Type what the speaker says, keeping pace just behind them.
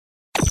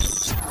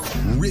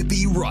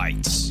Rippy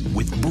Writes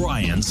with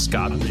Brian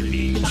Scott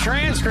Rippey.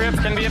 Transcript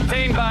can be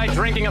obtained by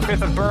drinking a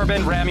fifth of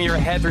bourbon, ramming your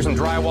head through some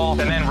drywall,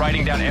 and then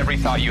writing down every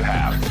thought you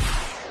have.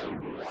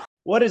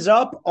 What is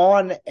up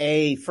on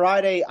a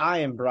Friday? I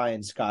am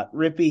Brian Scott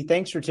Rippey.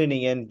 Thanks for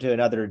tuning in to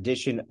another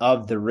edition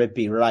of the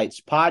Rippy Writes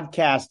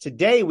podcast.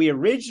 Today, we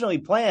originally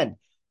planned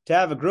to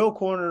have a grill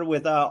corner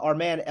with our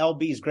man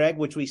LB's Greg,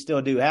 which we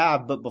still do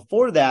have. But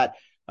before that,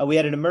 we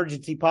had an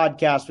emergency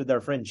podcast with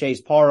our friend Chase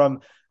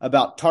Parham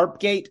about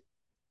Tarpgate,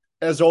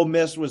 as Ole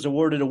Miss was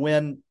awarded a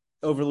win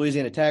over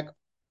Louisiana Tech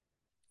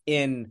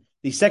in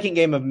the second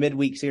game of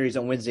midweek series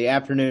on Wednesday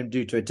afternoon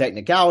due to a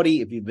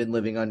technicality. If you've been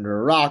living under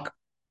a rock,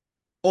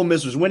 Ole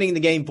Miss was winning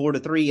the game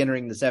 4-3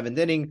 entering the seventh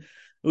inning.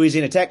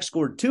 Louisiana Tech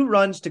scored 2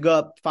 runs to go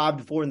up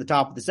 5-4 in the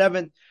top of the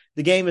seventh.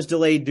 The game was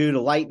delayed due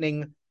to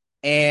lightning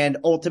and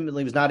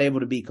ultimately was not able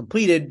to be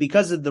completed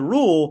because of the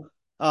rule.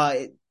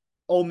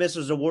 Ole Miss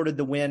was awarded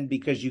the win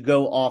because you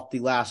go off the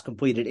last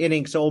completed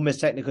inning. So Ole Miss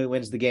technically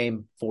wins the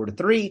game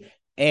 4-3.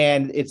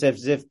 And it's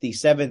as if the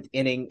seventh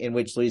inning in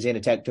which Louisiana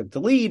Tech took the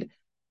lead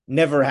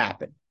never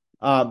happened.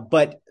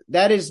 But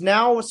that has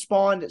now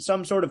spawned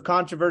some sort of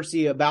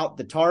controversy about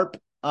the tarp,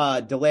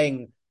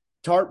 delaying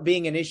tarp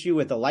being an issue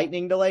with the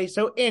lightning delay.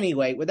 So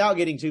anyway, without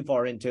getting too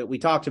far into it, we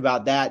talked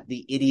about that,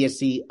 the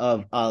idiocy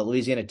of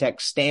Louisiana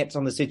Tech's stance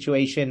on the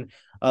situation,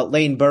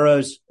 Lane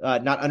Burroughs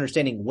not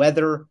understanding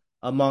weather,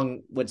 among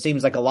what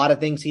seems like a lot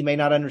of things he may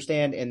not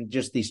understand, and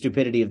just the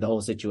stupidity of the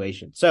whole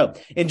situation. So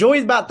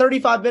enjoy about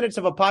 35 minutes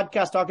of a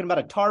podcast talking about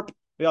a tarp.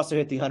 We also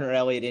hit the Hunter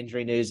Elliott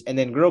injury news, and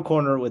then Grill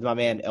Corner with my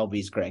man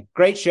LB's Greg.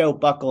 Great show.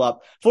 Buckle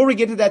up. Before we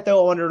get to that,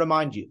 though, I want to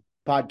remind you,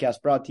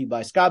 podcast brought to you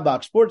by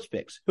Skybox Sports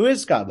Picks. Who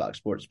is Skybox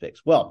Sports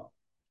Picks? Well,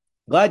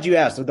 glad you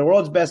asked. With the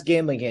world's best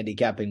gambling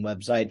handicapping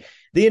website,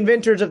 the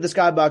inventors of the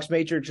Skybox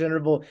Matrix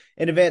interval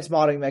and advanced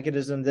modeling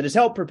mechanism that has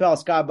helped propel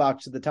Skybox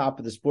to the top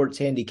of the sports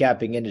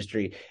handicapping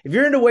industry. If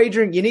you're into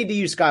wagering, you need to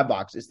use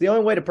Skybox. It's the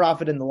only way to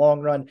profit in the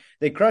long run.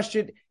 They crushed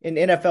it in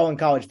NFL and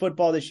college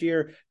football this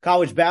year.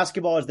 College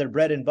basketball is their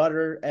bread and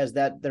butter, as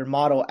that their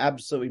model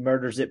absolutely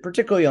murders it,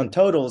 particularly on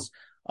totals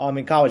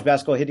in college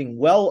basketball, hitting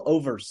well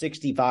over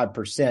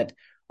 65%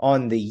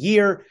 on the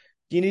year.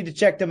 You need to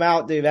check them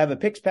out. They have a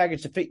picks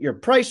package to fit your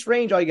price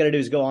range. All you got to do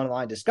is go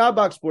online to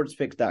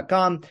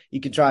skyboxsportspicks.com.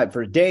 You can try it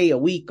for a day, a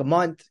week, a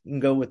month. You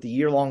can go with the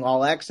year-long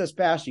all-access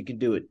pass. You can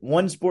do it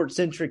one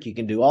sport-centric. You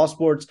can do all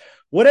sports.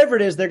 Whatever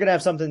it is, they're going to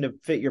have something to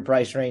fit your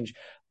price range.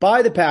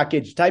 Buy the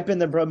package. Type in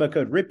the promo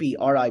code RIPPEE,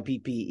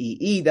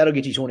 RIPPEE. That'll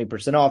get you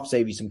 20% off,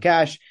 save you some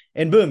cash.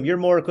 And boom, you're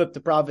more equipped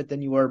to profit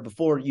than you were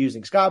before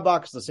using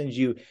Skybox. They'll send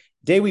you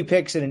daily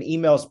picks in an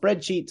email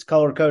spreadsheet. It's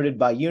color-coded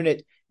by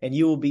unit, and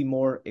you will be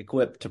more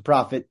equipped to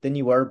profit than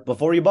you were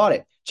before you bought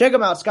it. Check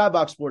them out,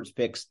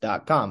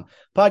 skyboxsportspicks.com.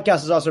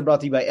 Podcast is also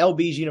brought to you by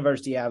LB's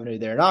University Avenue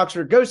there in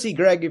Oxford. Go see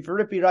Greg if you're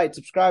a Rippy Writes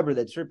subscriber.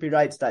 That's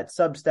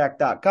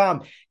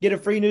rippywrites.substack.com. Get a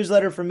free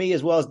newsletter from me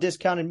as well as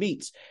discounted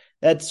meats.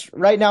 That's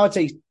right now it's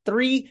a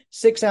 3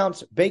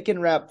 6-ounce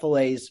bacon wrap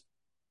fillets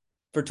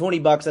for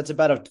 $20. That's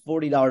about a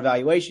 $40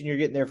 valuation. You're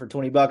getting there for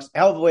 $20.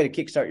 Hell of a way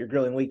to kickstart your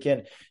grilling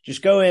weekend.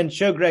 Just go in,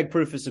 show Greg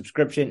proof of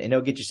subscription, and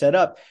he'll get you set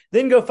up.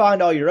 Then go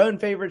find all your own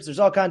favorites. There's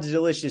all kinds of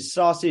delicious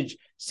sausage,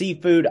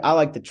 seafood. I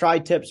like the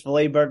tri-tips.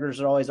 Filet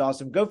burgers are always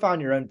awesome. Go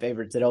find your own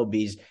favorites at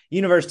LB's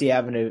University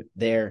Avenue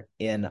there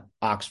in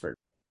Oxford.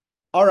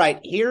 All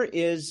right, here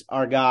is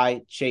our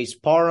guy, Chase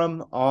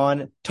Parham,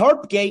 on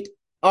Tarpgate.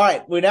 All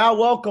right, we now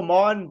welcome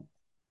on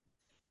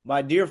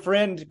my dear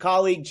friend,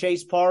 colleague,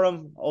 Chase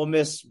Parham, Ole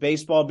Miss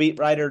baseball beat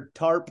writer,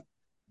 Tarp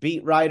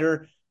beat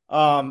writer.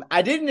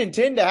 I didn't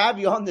intend to have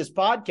you on this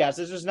podcast.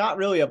 This was not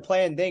really a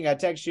planned thing. I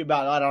texted you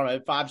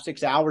about,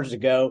 5-6 hours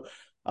ago.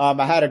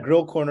 I had a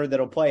grill corner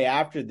that'll play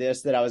after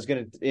this that I was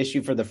going to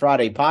issue for the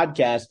Friday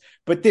podcast.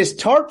 But this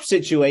Tarp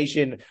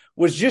situation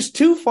was just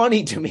too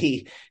funny to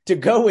me to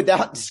go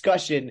without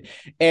discussion.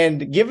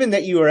 And given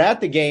that you were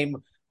at the game,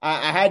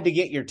 I had to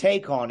get your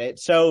take on it.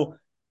 So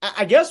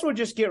I guess we'll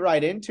just get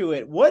right into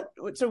it.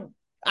 So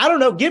I don't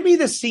know. Give me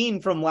the scene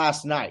from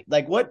last night.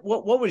 Like what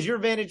was your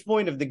vantage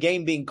point of the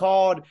game being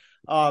called?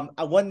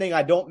 One thing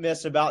I don't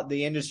miss about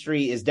the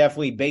industry is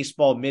definitely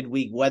baseball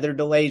midweek weather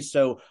delays.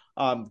 So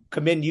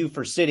commend you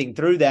for sitting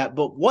through that.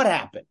 But what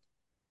happened?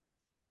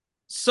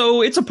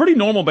 So it's a pretty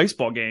normal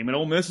baseball game, and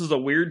Ole Miss is a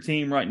weird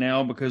team right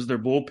now because their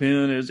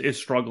bullpen is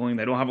struggling.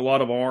 They don't have a lot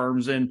of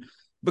arms, and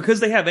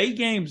because they have 8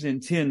 games in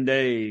 10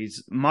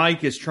 days,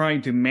 Mike is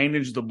trying to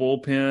manage the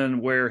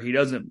bullpen where he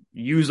doesn't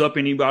use up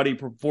anybody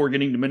before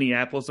getting to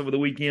Minneapolis over the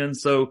weekend.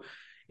 So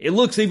it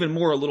looks even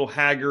more a little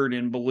haggard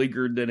and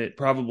beleaguered than it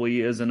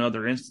probably is in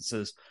other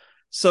instances.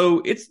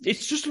 So it's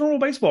just a normal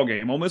baseball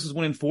game. Ole Miss is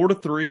winning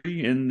 4-3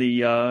 in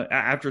the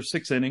after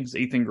 6 innings.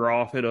 Ethan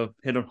Groff hit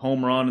a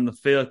home run in the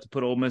 5th to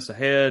put Ole Miss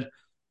ahead.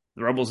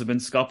 The Rebels have been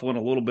scuffling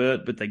a little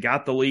bit, but they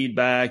got the lead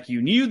back.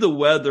 You knew the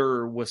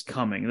weather was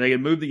coming. They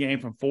had moved the game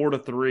from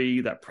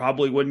 4-3. That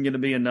probably wasn't going to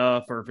be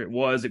enough, or if it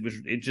was,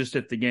 it just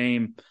hit the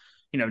game,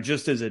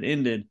 just as it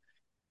ended.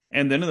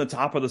 And then in the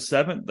top of the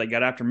seventh, they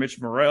got after Mitch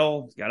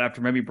Morrell, got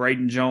after maybe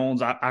Braden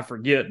Jones. I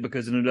forget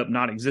because it ended up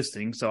not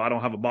existing. So I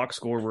don't have a box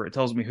score where it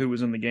tells me who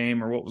was in the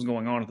game or what was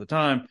going on at the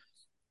time.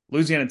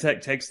 Louisiana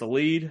Tech takes the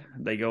lead.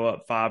 They go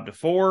up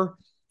 5-4.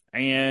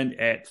 And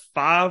at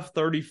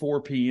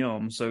 5:34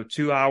 p.m., so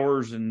 2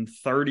 hours and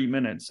 30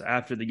 minutes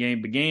after the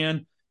game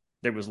began,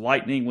 there was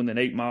lightning within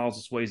 8 miles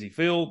of Swayze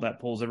Field.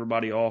 That pulls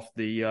everybody off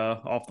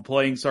the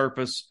playing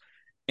surface.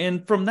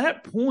 And from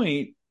that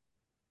point,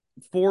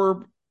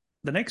 for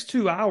the next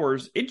 2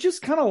 hours, it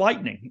just kind of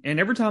lightning. And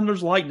every time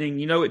there's lightning,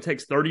 it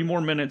takes 30 more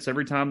minutes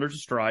every time there's a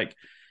strike.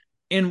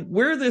 And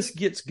where this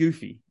gets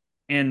goofy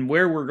and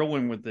where we're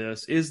going with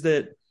this is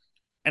that,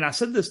 and I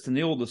said this to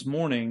Neil this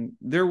morning,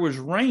 there was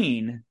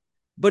rain,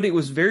 but it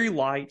was very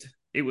light.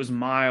 It was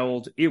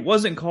mild. It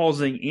wasn't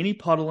causing any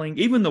puddling.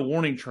 Even the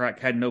warning track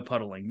had no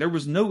puddling. There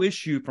was no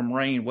issue from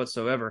rain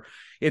whatsoever.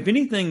 If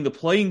anything, the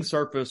playing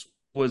surface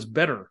was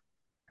better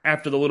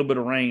after the little bit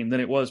of rain than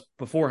it was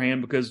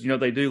beforehand because,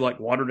 they do like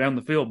water down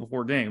the field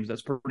before games.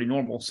 That's pretty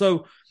normal.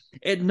 So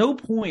at no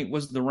point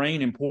was the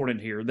rain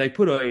important here. They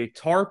put a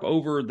tarp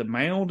over the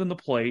mound and the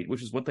plate,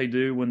 which is what they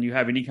do when you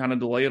have any kind of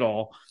delay at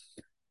all.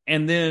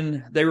 And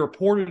then they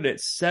reported at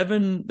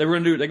 7. They're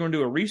going to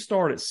do a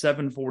restart at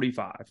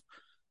 7:45.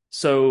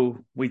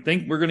 So we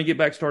think we're going to get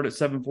back started at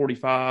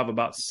 7:45.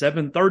 About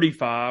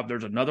 7:35,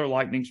 there's another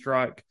lightning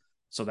strike.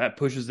 So that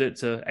pushes it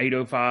to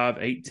 8:05,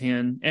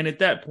 8:10. And at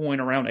that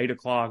point, around 8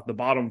 o'clock, the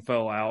bottom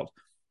fell out.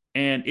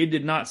 And it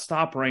did not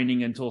stop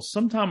raining until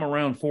sometime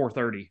around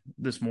 4:30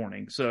 this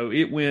morning. So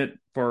it went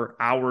for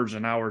hours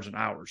and hours and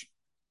hours.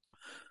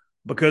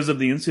 Because of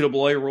the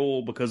NCAA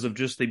rule, because of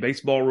just the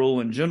baseball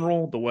rule in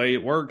general, the way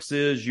it works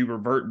is you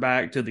revert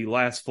back to the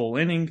last full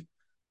inning.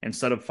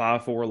 Instead of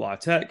 5-4 La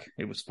Tech,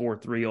 it was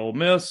 4-3 Ole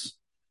Miss,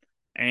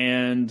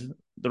 and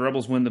the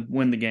Rebels win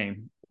the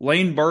game.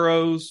 Lane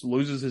Burroughs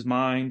loses his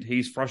mind.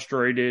 He's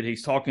frustrated.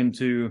 He's talking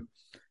to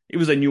 – it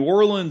was a New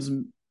Orleans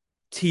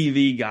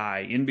TV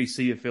guy,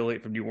 NBC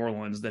affiliate from New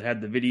Orleans, that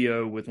had the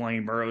video with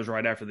Lane Burroughs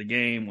right after the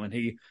game when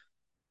he –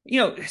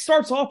 it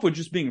starts off with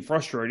just being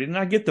frustrated, and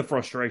I get the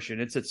frustration.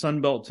 It's at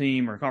Sunbelt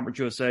Team or Conference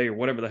USA or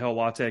whatever the hell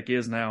La Tech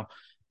is now,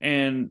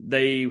 and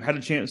they had a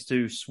chance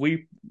to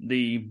sweep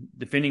the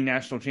defending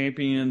national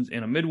champions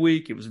in a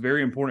midweek. It was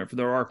very important for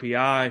their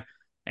RPI,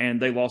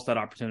 and they lost that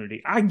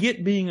opportunity. I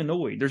get being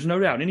annoyed. There's no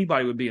doubt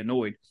anybody would be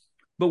annoyed.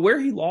 But where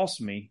he lost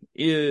me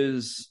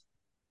is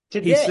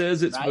today, he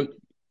says it's right?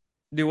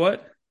 Do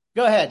what?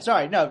 Go ahead.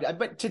 Sorry. No,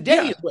 but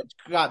today is what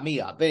got me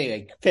up.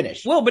 Anyway,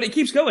 finish. Well, but it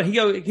keeps going.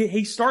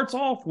 He starts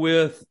off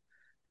with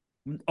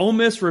Ole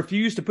Miss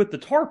refused to put the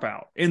tarp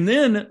out. And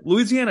then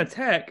Louisiana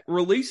Tech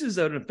releases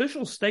an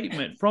official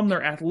statement from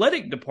their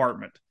athletic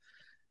department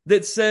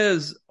that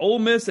says Ole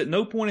Miss at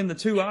no point in the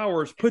 2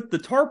 hours put the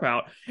tarp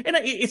out. And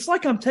it's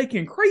like I'm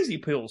taking crazy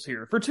pills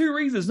here for two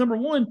reasons. Number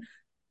one,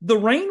 the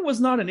rain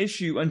was not an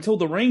issue until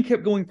the rain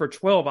kept going for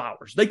 12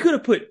 hours. They could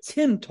have put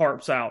 10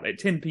 tarps out at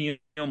 10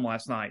 p.m.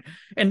 last night,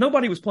 and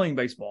nobody was playing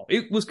baseball.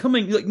 It was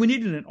coming, like we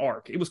needed an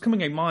arc. It was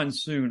coming a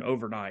monsoon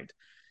overnight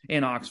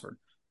in Oxford.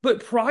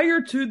 But prior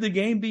to the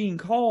game being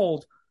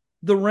called,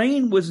 the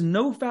rain was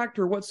no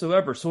factor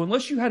whatsoever. So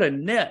unless you had a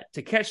net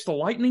to catch the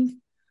lightning,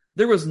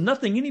 there was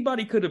nothing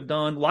anybody could have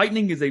done.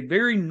 Lightning is a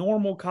very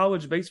normal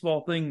college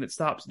baseball thing that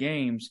stops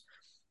games.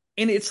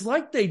 And it's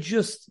like they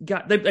just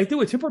they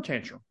threw a temper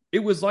tantrum.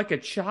 It was like a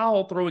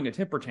child throwing a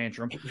temper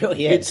tantrum. It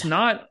really is.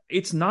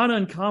 It's not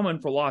uncommon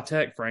for La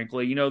Tech,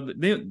 frankly.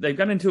 They've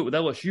got into it with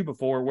LSU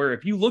before, where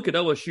if you look at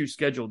LSU's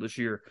schedule this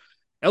year,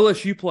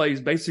 LSU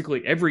plays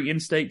basically every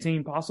in-state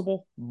team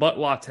possible but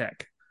La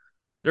Tech.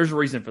 There's a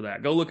reason for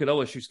that. Go look at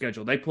LSU's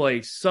schedule. They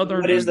play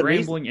Southern and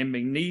Grambling and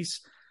McNeese.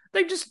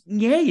 They just,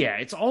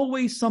 it's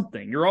always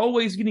something. You're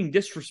always getting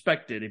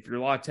disrespected if you're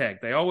La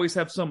Tech. They always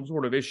have some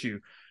sort of issue.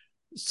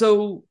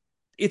 So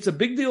it's a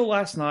big deal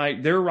last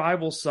night. Their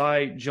rival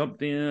site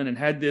jumped in and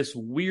had this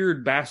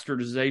weird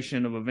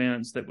bastardization of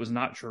events that was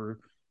not true.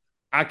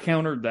 I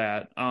countered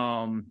that.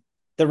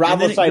 The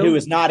rival site who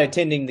was not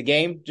attending the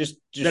game? Just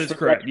that is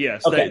correct,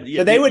 yes. Okay.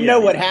 So they would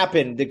know what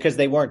happened because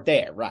they weren't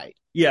there, right?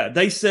 Yeah,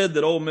 they said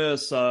that Ole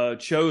Miss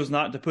chose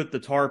not to put the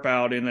tarp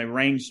out in a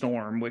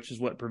rainstorm, which is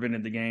what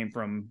prevented the game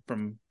from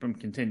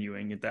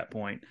continuing at that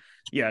point.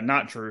 Yeah,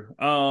 not true.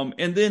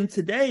 And then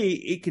today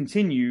it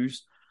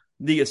continues.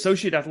 The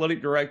associate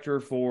athletic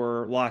director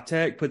for La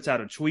Tech puts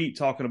out a tweet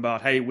talking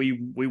about, hey, we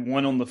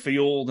won on the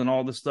field and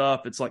all this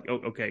stuff. It's like,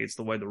 okay, it's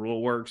the way the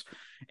rule works.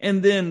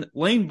 And then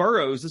Lane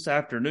Burroughs this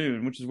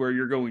afternoon, which is where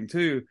you're going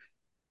to,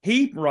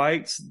 he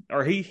writes,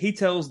 or he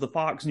tells the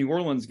Fox New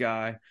Orleans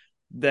guy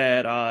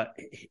that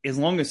as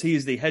long as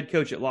he's the head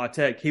coach at La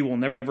Tech, he will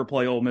never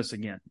play Ole Miss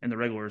again in the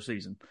regular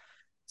season.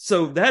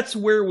 So that's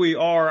where we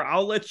are.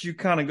 I'll let you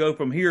kind of go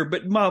from here.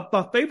 But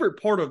my favorite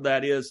part of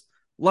that is,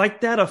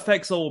 like that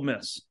affects Ole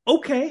Miss.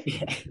 Okay,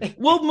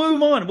 we'll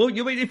move on. Well,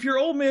 if you're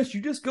Ole Miss,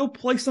 you just go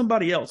play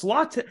somebody else.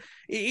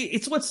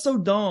 It's what's so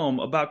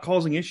dumb about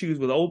causing issues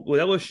with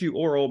LSU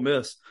or Ole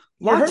Miss.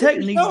 La Tech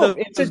needs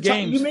those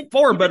games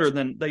far better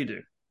than they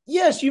do.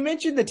 Yes, you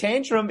mentioned the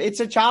tantrum. It's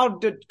a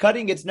child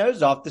cutting its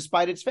nose off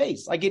despite its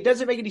face. Like, it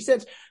doesn't make any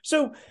sense.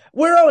 So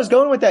where I was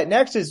going with that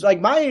next is,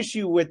 like, my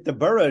issue with the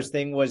Burrows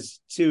thing was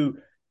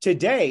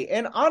today.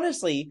 And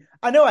honestly,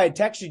 I know I had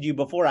texted you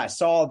before I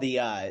saw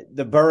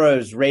the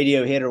Burrows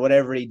radio hit or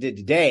whatever he did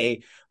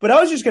today, but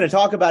I was just going to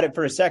talk about it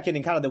for a second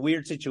and kind of the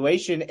weird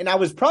situation. And I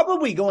was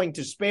probably going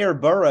to spare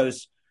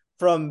Burrows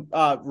from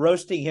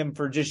roasting him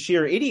for just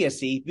sheer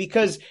idiocy,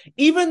 because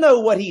even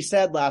though what he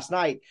said last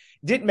night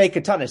didn't make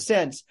a ton of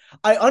sense,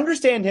 I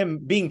understand him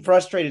being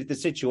frustrated at the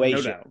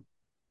situation. No doubt.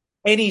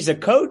 And he's a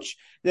coach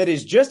that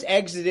has just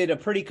exited a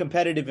pretty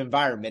competitive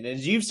environment. And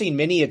as you've seen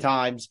many a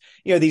times,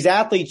 you know, these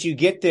athletes, you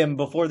get them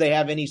before they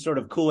have any sort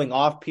of cooling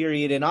off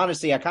period. And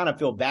honestly, I kind of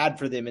feel bad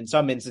for them in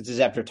some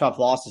instances after tough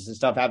losses and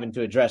stuff, having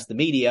to address the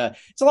media.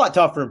 It's a lot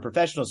tougher in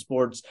professional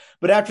sports,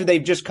 but after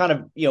they've just kind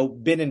of, you know,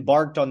 been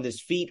embarked on this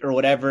feat or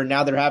whatever,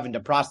 now they're having to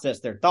process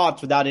their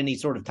thoughts without any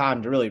sort of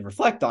time to really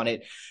reflect on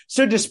it.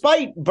 So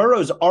despite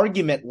Burrow's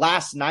argument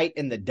last night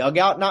in the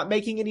dugout not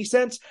making any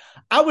sense,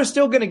 I was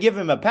still going to give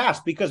him a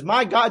pass, because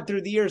my God,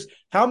 through the years,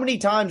 how many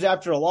times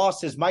after a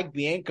loss has Mike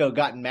Bianco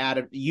gotten mad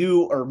at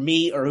you or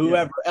me or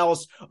whoever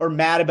else, or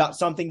mad about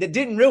something that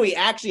didn't really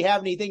actually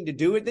have anything to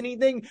do with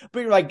anything? But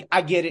you're like,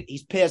 I get it.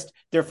 He's pissed.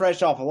 They're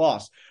fresh off a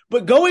loss.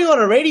 But going on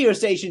a radio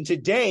station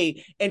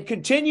today and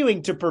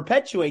continuing to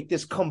perpetuate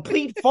this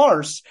complete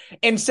farce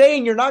and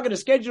saying you're not going to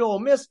schedule Ole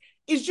Miss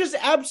is just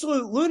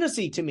absolute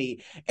lunacy to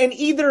me. And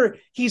either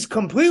he's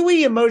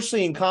completely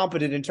emotionally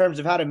incompetent in terms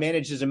of how to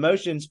manage his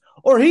emotions,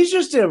 or he's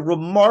just a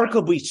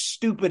remarkably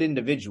stupid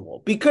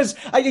individual. Because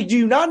I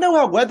do not know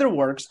how weather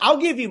works. I'll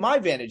give you my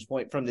vantage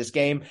point from this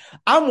game.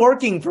 I'm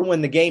working from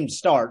when the game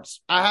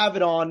starts. I have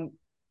it on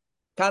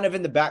kind of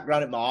in the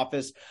background at my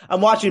office.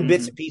 I'm watching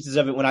bits and pieces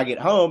of it when I get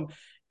home.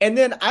 And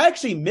then I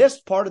actually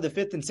missed part of the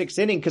 5th and 6th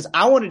inning because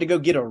I wanted to go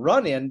get a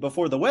run in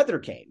before the weather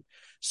came.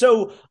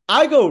 So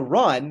I go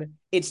run.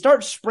 It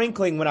starts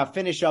sprinkling when I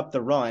finish up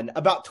the run.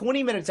 About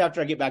 20 minutes after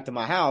I get back to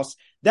my house,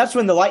 that's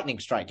when the lightning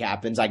strike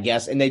happens, I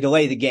guess, and they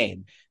delay the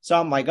game. So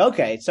I'm like,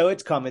 okay, so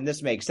it's coming.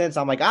 This makes sense.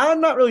 I'm like,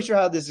 I'm not really sure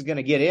how this is going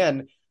to get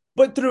in.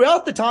 But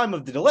throughout the time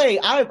of the delay,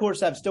 I, of course,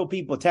 have still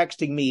people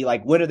texting me,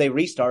 like, when are they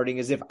restarting,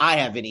 as if I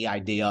have any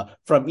idea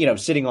from, you know,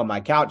 sitting on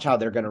my couch how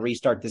they're going to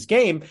restart this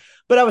game.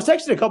 But I was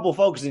texting a couple of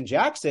folks in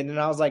Jackson, and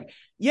I was like,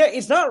 yeah,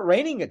 it's not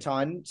raining a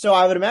ton. So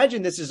I would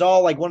imagine this is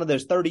all like one of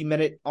those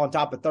 30-minute on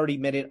top of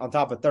 30-minute on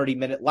top of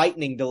 30-minute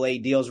lightning delay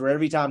deals where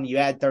every time you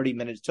add 30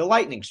 minutes to a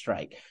lightning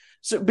strike.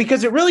 So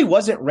because it really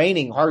wasn't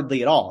raining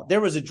hardly at all. There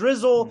was a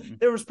drizzle.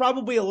 There was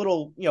probably a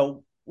little, you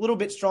know, little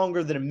bit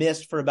stronger than a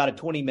mist for about a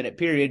 20-minute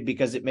period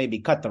because it maybe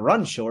cut the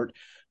run short.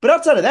 But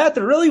outside of that,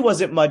 there really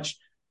wasn't much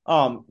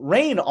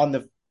rain on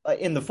the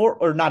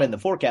not in the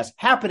forecast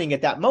happening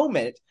at that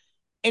moment.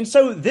 And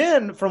so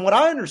then, from what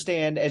I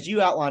understand, as you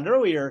outlined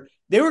earlier,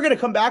 they were going to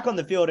come back on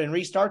the field and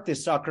restart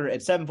this sucker at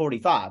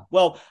 7:45.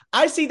 Well,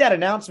 I see that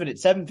announcement at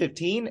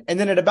 7:15, and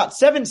then at about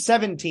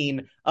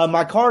 7:17,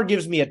 my car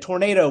gives me a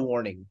tornado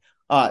warning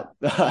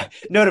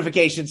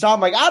notification. So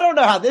I'm like, I don't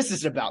know how this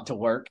is about to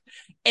work.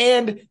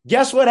 And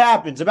guess what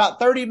happens? About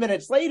 30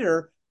 minutes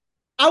later,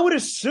 I would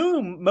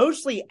assume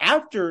mostly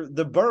after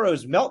the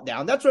Burrows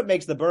meltdown. That's what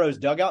makes the Burrows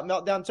dugout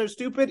meltdown so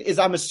stupid, is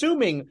I'm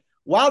assuming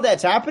while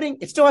that's happening,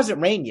 it still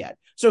hasn't rained yet.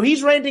 So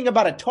he's ranting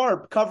about a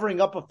tarp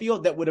covering up a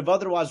field that would have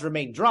otherwise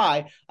remained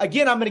dry.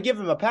 Again, I'm going to give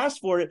him a pass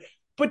for it.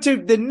 But to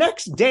the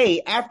next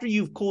day after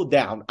you've cooled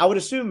down, I would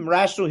assume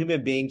rational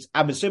human beings,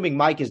 I'm assuming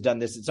Mike has done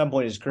this at some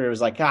point in his career,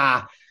 was like,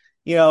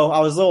 you know, I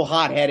was a little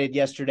hot-headed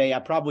yesterday. I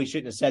probably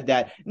shouldn't have said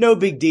that. No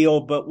big deal,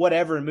 but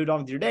whatever, and moved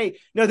on with your day.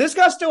 No, this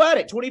guy's still at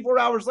it 24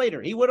 hours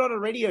later. He went on a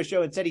radio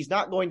show and said he's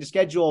not going to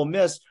schedule Ole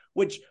Miss,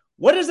 which,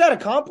 what does that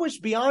accomplish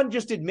beyond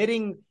just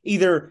admitting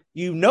either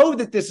you know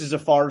that this is a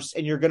farce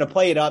and you're going to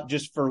play it up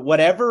just for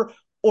whatever,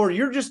 or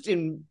you're just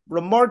a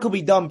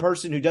remarkably dumb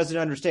person who doesn't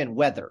understand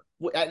weather.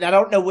 And I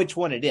don't know which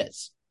one it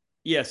is.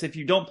 Yes, if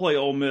you don't play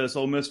Ole Miss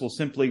will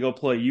simply go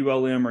play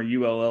ULM or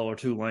ULL or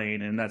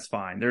Tulane, and that's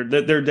fine.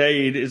 Their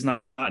day is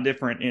not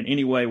different in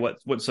any way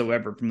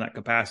whatsoever from that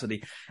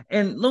capacity.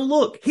 And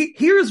look,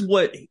 here's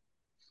what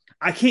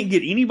I can't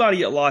get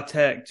anybody at La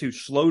Tech to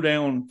slow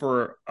down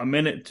for a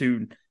minute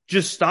to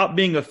just stop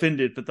being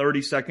offended for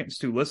 30 seconds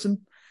to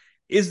listen,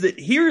 is that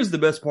here is the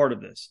best part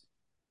of this.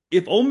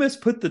 If Ole Miss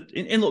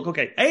and look,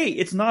 okay,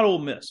 it's not Ole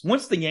Miss.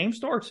 Once the game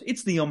starts,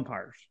 it's the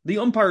umpires. The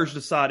umpires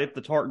decide if the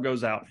tarp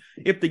goes out,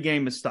 if the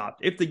game is stopped,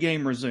 if the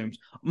game resumes.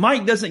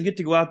 Mike doesn't get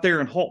to go out there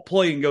and halt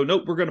play and go,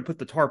 nope, we're going to put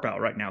the tarp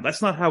out right now.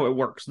 That's not how it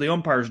works. The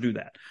umpires do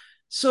that.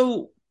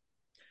 So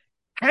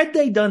had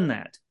they done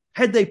that,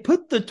 had they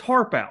put the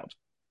tarp out,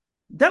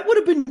 that would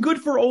have been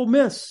good for Ole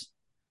Miss.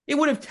 It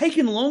would have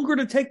taken longer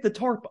to take the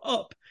tarp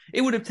up.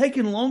 It would have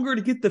taken longer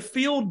to get the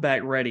field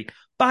back ready.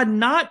 By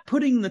not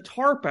putting the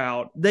tarp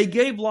out, they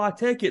gave La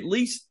Tech at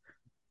least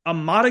a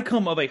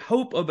modicum of a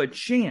hope of a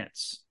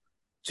chance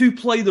to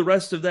play the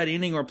rest of that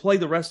inning or play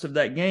the rest of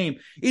that game.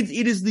 It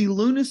is the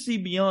lunacy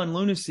beyond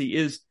lunacy,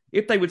 is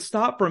if they would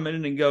stop for a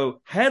minute and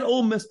go, had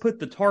Ole Miss put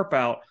the tarp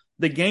out,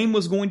 the game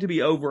was going to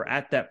be over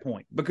at that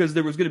point because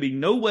there was going to be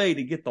no way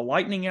to get the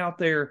Lightning out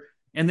there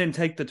and then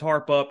take the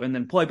tarp up and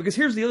then play. Because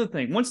here's the other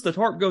thing. Once the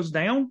tarp goes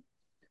down,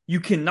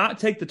 you cannot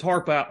take the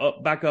tarp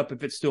back up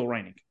if it's still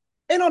raining.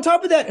 And on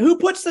top of that, who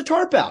puts the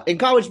tarp out in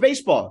college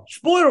baseball?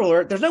 Spoiler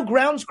alert, there's no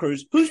grounds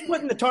crews. Who's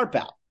putting the tarp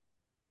out?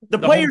 The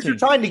players are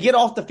trying to get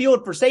off the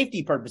field for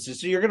safety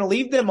purposes. So you're going to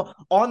leave them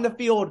on the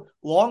field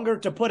longer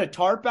to put a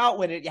tarp out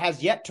when it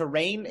has yet to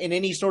rain in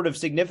any sort of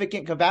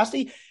significant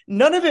capacity.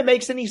 None of it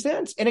makes any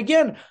sense. And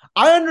again,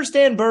 I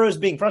understand Burroughs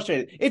being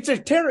frustrated. It's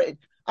a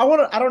I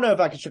don't know if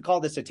I should call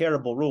this a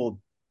terrible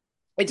rule.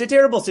 It's a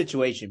terrible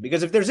situation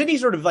because if there's any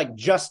sort of like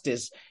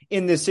justice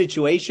in this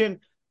situation,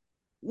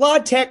 La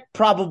Tech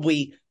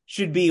probably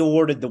should be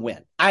awarded the win.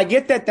 I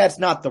get that that's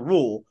not the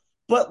rule.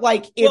 But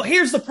well,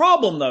 here's the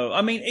problem, though.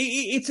 I mean,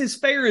 it's as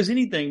fair as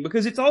anything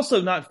because it's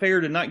also not fair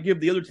to not give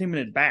the other team an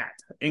at bat.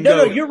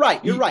 No, you're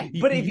right. You're right.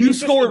 But if you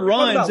score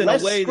runs in a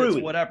way that's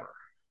whatever.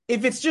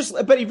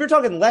 But if you're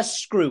talking less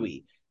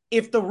screwy,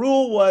 if the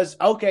rule was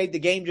okay, the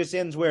game just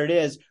ends where it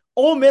is.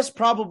 Ole Miss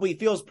probably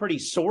feels pretty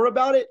sore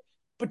about it.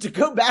 But to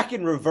go back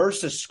and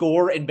reverse a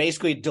score and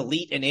basically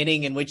delete an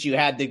inning in which you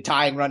had the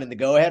tying run and the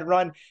go ahead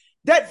run,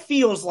 that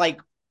feels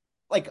like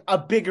a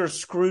bigger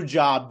screw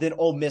job than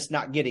Ole Miss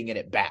not getting it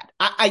at bat.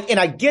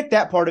 I get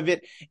that part of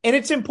it, and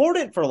it's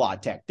important for La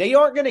Tech. They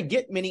aren't going to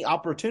get many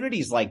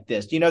opportunities like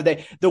this. You know,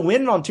 the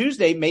win on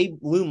Tuesday may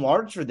loom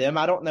large for them.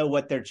 I don't know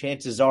what their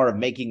chances are of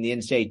making the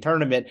NCAA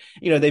tournament.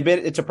 You know,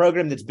 it's a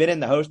program that's been in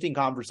the hosting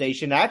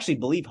conversation. I actually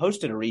believe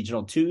hosted a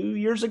regional 2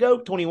 years ago,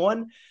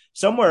 21,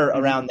 somewhere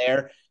around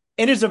there.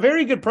 And it's a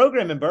very good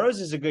program, and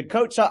Burroughs is a good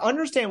coach. So I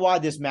understand why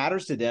this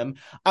matters to them.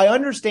 I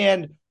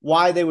understand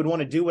why they would want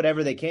to do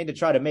whatever they can to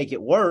try to make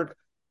it work.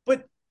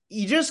 But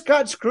you just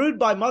got screwed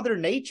by Mother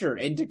Nature.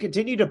 And to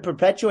continue to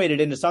perpetuate it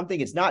into something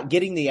it's not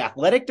getting the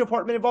athletic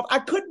department involved. I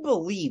couldn't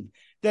believe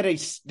that a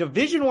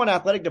Division I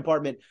athletic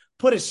department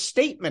put a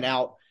statement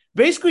out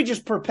basically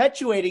just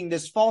perpetuating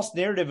this false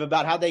narrative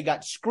about how they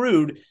got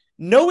screwed,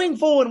 knowing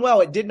full and well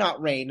it did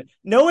not rain,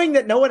 knowing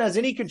that no one has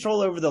any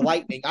control over the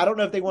Lightning. I don't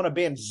know if they want to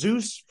ban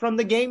Zeus from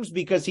the games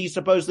because he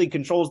supposedly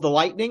controls the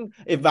Lightning,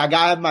 if I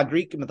have my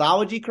Greek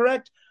mythology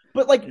correct.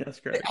 But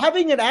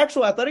having an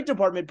actual athletic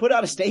department put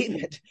out a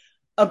statement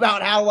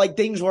about how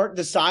things weren't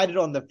decided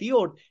on the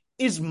field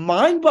is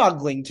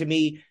mind-boggling to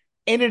me.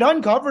 And it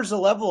uncovers a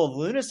level of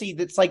lunacy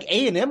that's like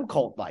A&M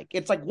cult-like.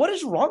 It's like, what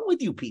is wrong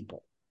with you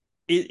people?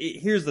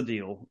 Here's the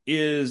deal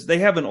is they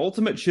have an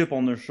ultimate chip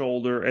on their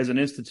shoulder as an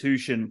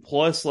institution,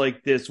 plus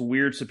this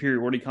weird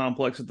superiority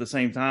complex at the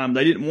same time.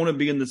 They didn't want to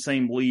be in the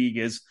same league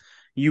as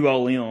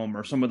ULM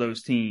or some of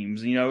those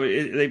teams. You know,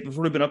 they've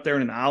sort of been up there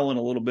in an island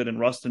a little bit in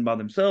Ruston by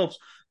themselves.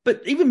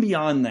 But even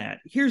beyond that,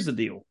 here's the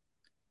deal.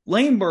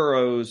 Lane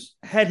Burroughs,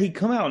 had he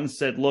come out and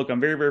said, look,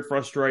 I'm very, very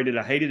frustrated.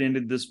 I hate it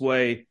ended this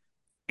way.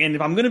 And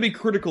if I'm going to be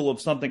critical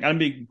of something, I'm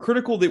going to be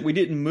critical that we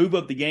didn't move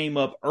up the game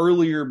up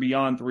earlier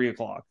beyond 3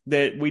 o'clock,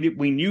 that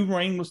we knew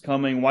rain was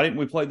coming. Why didn't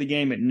we play the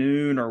game at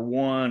noon or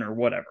 1 or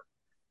whatever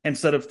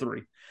instead of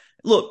 3?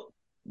 Look,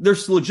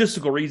 there's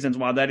logistical reasons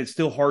why that is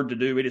still hard to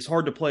do. It is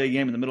hard to play a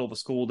game in the middle of a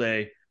school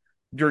day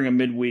during a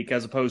midweek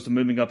as opposed to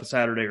moving up a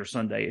Saturday or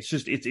Sunday. It's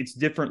just, it's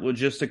different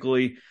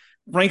logistically.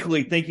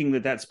 Frankly, thinking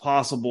that that's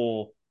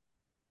possible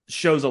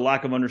shows a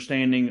lack of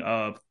understanding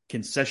of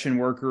concession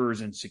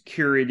workers and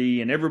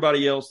security and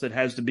everybody else that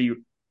has to be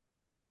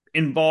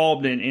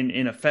involved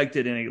and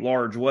affected in a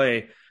large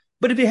way.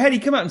 But if he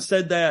come out and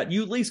said that,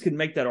 you at least could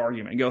make that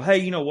argument and go, hey,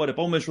 you know what? If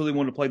Ole Miss really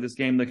wanted to play this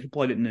game, they could have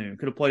played at noon,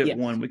 could have played at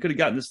 1. We could have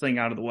gotten this thing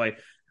out of the way.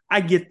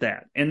 I get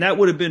that. And that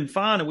would have been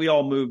fine and we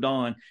all moved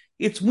on.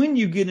 It's when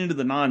you get into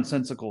the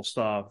nonsensical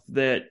stuff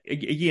that,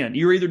 again,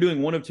 you're either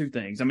doing one of two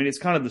things. I mean, it's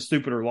kind of the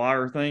stupid or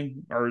liar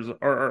thing, or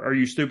are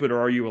you stupid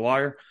or are you a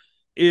liar?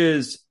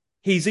 Is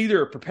he's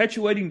either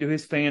perpetuating to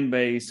his fan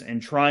base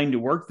and trying to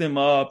work them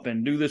up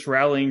and do this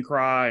rallying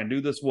cry and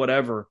do this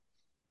whatever,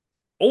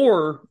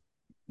 or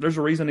there's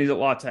a reason he's at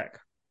La Tech,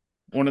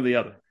 one or the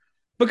other.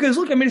 Because,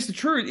 look, I mean, it's the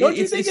truth.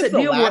 It's a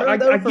deal where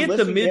I get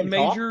the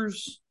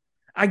mid-majors.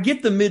 I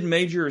get the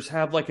mid-majors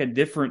have a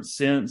different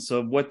sense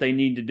of what they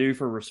need to do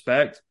for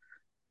respect.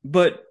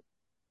 But,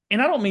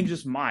 and I don't mean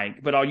just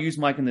Mike, but I'll use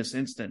Mike in this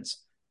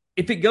instance.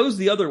 If it goes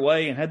the other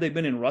way and had they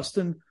been in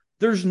Ruston,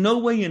 there's no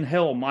way in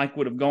hell Mike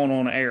would have gone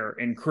on air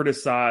and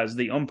criticized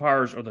the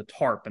umpires or the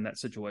tarp in that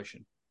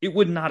situation. It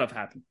would not have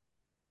happened.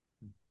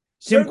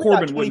 Tim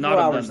Corbin would not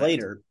have done that.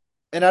 Later,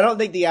 and I don't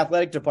think the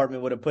athletic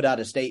department would have put out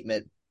a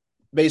statement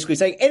basically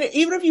saying, and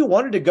even if you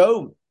wanted to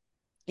go,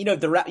 you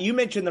know, you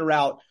mentioned the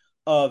route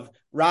of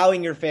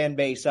rallying your fan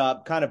base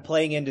up, kind of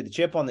playing into the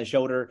chip on the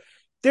shoulder.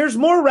 There's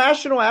more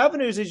rational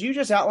avenues, as you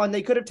just outlined,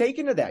 they could have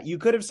taken to that. You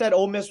could have said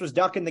Ole Miss was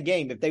ducking the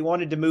game. If they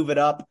wanted to move it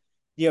up,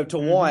 to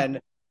 1,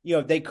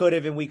 they could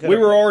have, and we could have.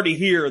 We were already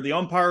here. The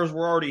umpires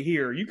were already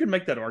here. You could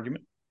make that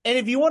argument. And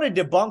if you want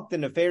to debunk the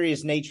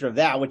nefarious nature of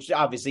that, which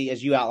obviously,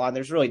 as you outlined,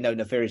 there's really no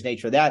nefarious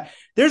nature of that.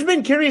 There's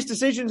been curious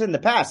decisions in the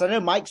past. I know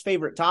Mike's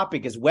favorite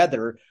topic is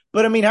weather,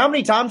 but I mean, how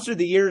many times through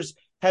the years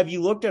have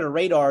you looked at a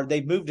radar,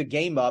 they've moved a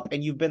game up,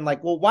 and you've been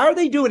like, well, why are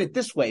they doing it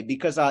this way?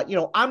 Because,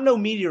 I'm no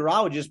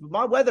meteorologist, but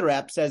my weather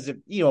app says if,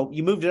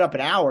 you moved it up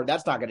an hour,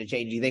 that's not going to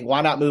change anything.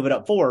 Why not move it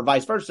up 4 or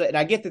vice versa? And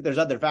I get that there's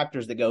other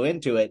factors that go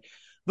into it.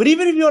 But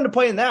even if you wanted to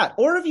play in that,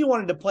 or if you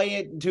wanted to play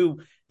it into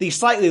the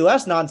slightly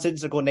less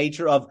nonsensical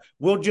nature of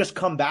we'll just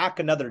come back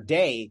another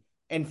day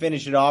and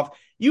finish it off,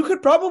 you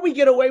could probably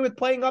get away with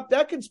playing up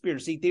that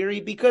conspiracy theory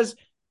because,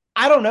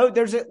 I don't know,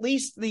 there's at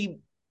least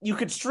you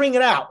could string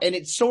it out and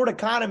it sort of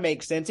kind of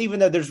makes sense, even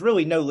though there's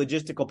really no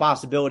logistical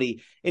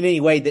possibility in any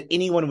way that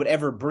anyone would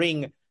ever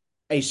bring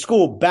a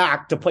school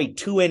back to play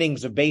 2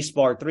 innings of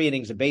baseball or 3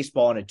 innings of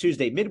baseball on a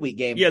Tuesday midweek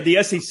game. Yeah,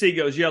 the SEC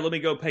goes, let me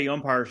go pay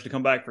umpires to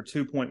come back for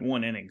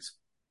 2.1 innings.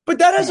 But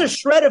that has a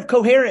shred of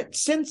coherent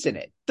sense in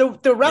it.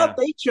 The route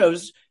they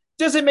chose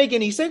doesn't make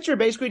any sense. You're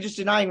basically just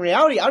denying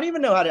reality. I don't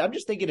even know I'm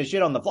just thinking of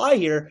shit on the fly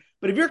here.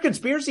 But if you're a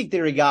conspiracy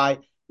theory guy,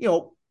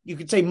 you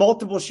could say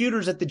multiple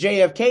shooters at the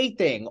JFK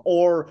thing,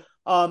 or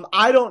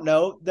I don't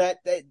know that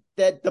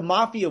the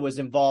mafia was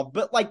involved.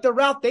 But like the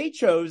route they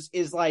chose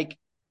is like,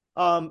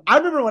 I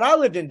remember when I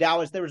lived in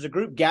Dallas, there was a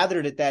group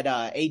gathered at that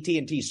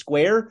AT&T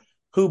Square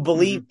who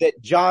believed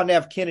that John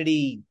F.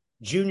 Kennedy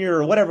Jr.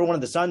 or whatever one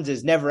of the sons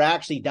is never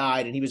actually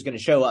died, and he was going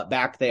to show up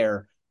back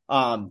there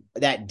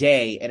that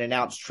day and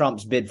announce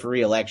Trump's bid for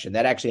re-election.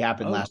 That actually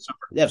happened last summer.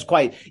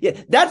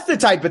 That's the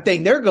type of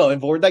thing they're going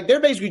for. Like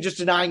they're basically just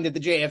denying that the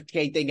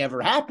JFK thing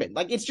ever happened.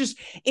 Like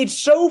it's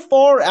so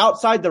far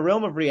outside the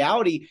realm of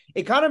reality.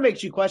 It kind of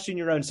makes you question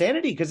your own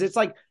sanity because it's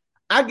like,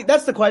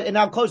 that's the question. And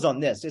I'll close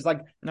on this. It's like,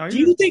 do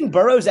you think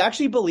Burrows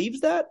actually believes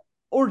that?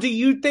 Or do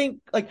you think,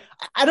 like,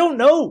 I don't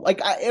know.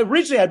 Like,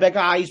 originally I'd be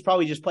like, he's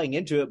probably just playing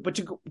into it. But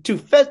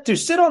to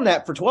sit on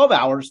that for 12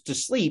 hours to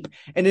sleep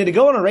and then to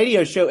go on a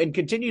radio show and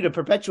continue to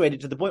perpetuate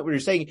it to the point where you're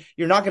saying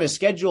you're not going to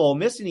schedule Ole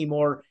Miss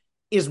anymore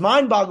is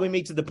mind-boggling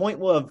me to the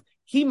point of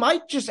he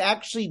might just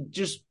actually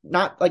just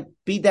not, like,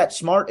 be that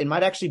smart and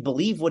might actually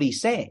believe what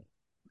he's saying.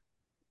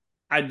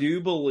 I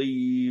do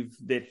believe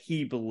that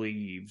he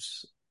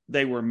believes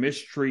they were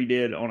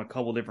mistreated on a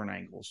couple different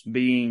angles,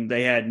 being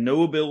they had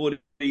no ability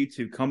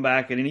to come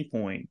back at any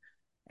point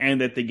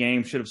and that the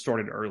game should have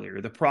started earlier.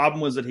 The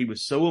problem was that he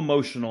was so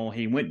emotional.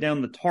 He went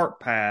down the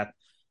TARP path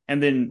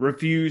and then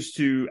refused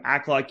to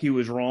act like he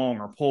was wrong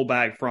or pull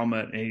back from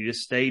it. And he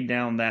just stayed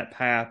down that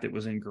path that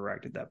was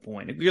incorrect at that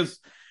point. Because,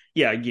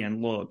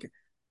 again, look,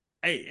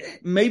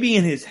 maybe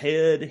in his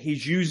head,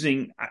 he's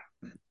using,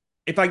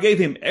 if I gave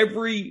him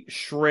every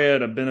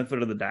shred of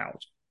benefit of the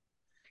doubt,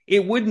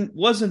 it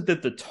wasn't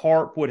that the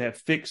tarp would have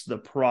fixed the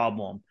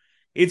problem.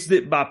 It's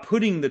that by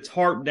putting the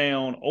tarp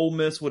down, Ole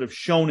Miss would have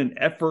shown an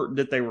effort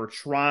that they were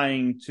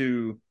trying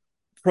to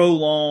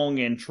prolong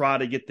and try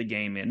to get the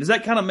game in. Does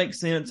that kind of make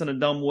sense in a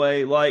dumb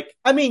way? Like,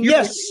 I mean,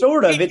 yes,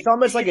 sort of. It's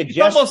almost like a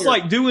gesture. It's almost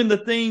like doing the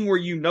thing where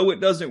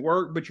it doesn't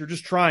work, but you're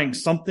just trying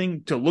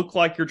something to look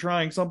like you're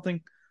trying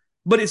something.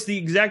 But it's the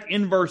exact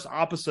inverse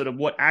opposite of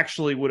what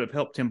actually would have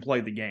helped him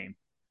play the game.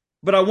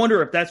 But I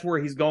wonder if that's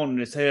where he's gone in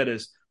his head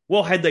is,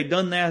 well, had they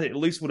done that, it at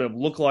least would have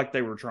looked like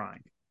they were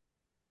trying.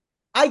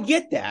 I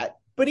get that,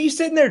 but he's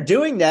sitting there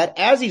doing that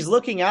as he's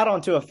looking out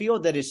onto a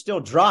field that is still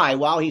dry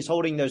while he's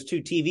holding those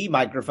 2 TV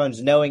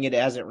microphones knowing it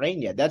hasn't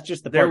rained yet. That's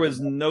just the part. There was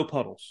no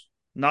puddles.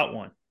 Not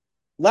one.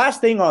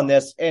 Last thing on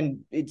this,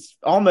 and it's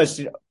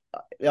almost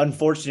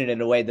unfortunate in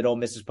a way that Ole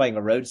Miss is playing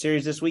a road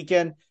series this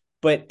weekend,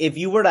 but if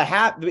you were to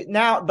have –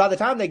 now, by the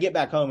time they get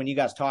back home and you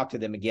guys talk to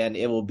them again,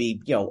 it will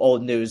be,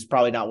 old news,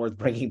 probably not worth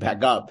bringing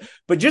back up.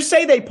 But just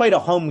say they played a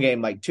home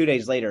game like 2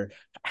 days later.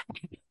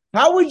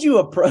 How would you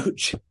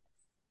approach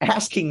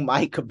asking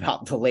Mike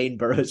about the Lane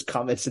Burroughs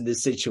comments in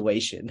this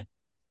situation?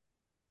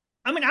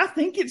 I mean, I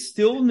think it's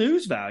still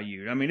news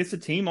value. I mean, it's a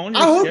team on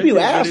your I hope you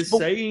ask, that is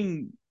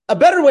saying – a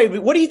better way.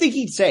 What do you think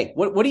he'd say?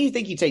 What do you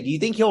think he'd say? Do you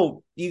think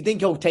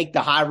he'll take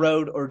the high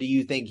road, or do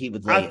you think he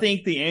would lay it?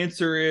 think the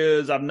answer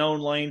is I've known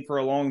Lane for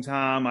a long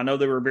time. I know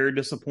they were very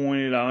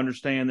disappointed. I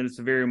understand that it's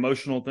a very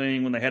emotional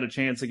thing when they had a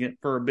chance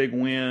for a big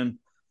win.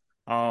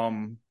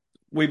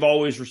 We've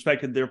always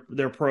respected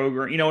their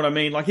program. You know what I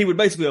mean? Like he would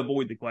basically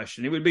avoid the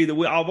question. It would be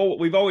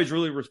we've always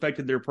really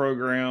respected their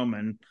program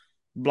and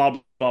blah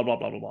blah blah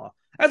blah blah blah.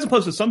 As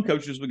opposed to some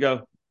coaches would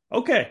go,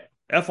 okay,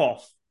 F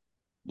off.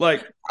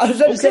 Like I was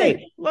going to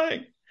say,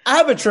 like I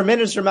have a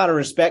tremendous amount of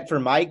respect for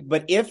Mike,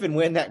 but if and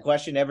when that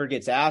question ever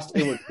gets asked,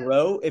 it would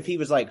grow if he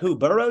was like, "Who,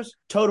 Burroughs?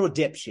 Total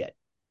dipshit."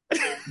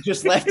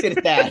 Just left it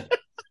at that,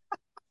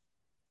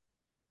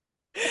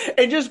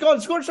 and just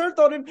gone scorched earth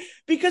on him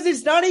because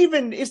it's not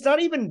even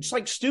just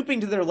like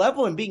stooping to their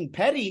level and being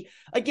petty.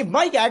 Like if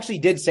Mike actually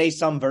did say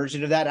some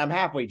version of that, I'm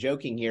halfway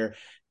joking here.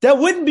 That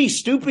wouldn't be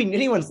stooping to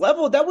anyone's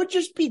level. That would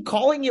just be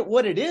calling it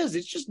what it is.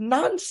 It's just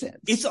nonsense.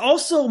 It's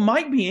also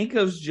Mike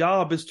Bianco's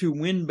job is to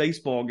win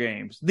baseball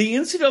games. The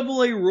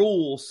NCAA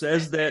rule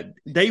says that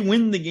they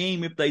win the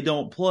game if they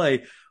don't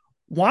play.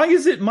 Why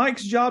is it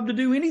Mike's job to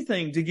do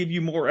anything to give you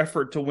more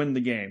effort to win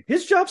the game?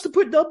 His job's to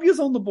put W's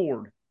on the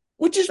board.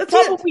 Which is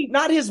probably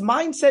not his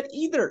mindset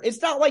either.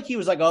 It's not like he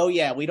was like, "Oh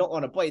yeah, we don't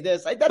want to play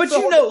this." That's but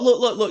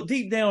look,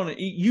 deep down,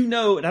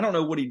 and I don't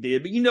know what he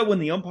did, but when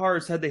the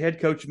umpires had the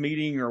head coach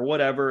meeting or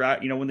whatever,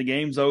 when the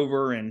game's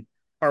over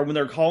or when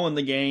they're calling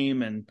the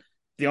game and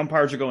the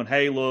umpires are going,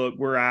 "Hey, look,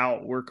 we're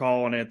out, we're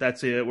calling it.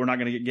 That's it. We're not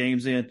going to get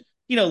games in."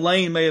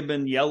 Lane may have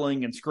been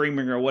yelling and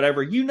screaming or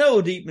whatever.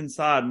 Deep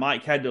inside,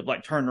 Mike had to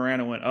like turn around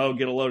and went, "Oh,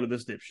 get a load of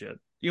this dipshit."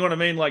 You know what I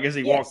mean? Like as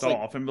he walked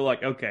off and be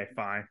like, "Okay,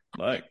 fine.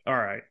 Like, all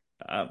right."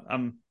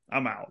 I'm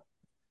out.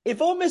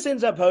 If Ole Miss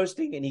ends up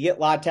hosting and you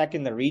get La Tech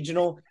in the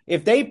regional,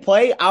 if they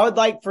play, I would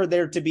like for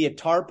there to be a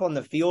tarp on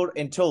the field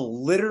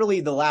until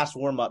literally the last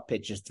warm-up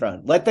pitch is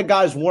thrown. Let the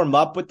guys warm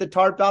up with the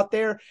tarp out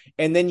there,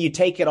 and then you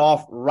take it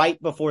off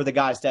right before the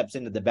guy steps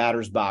into the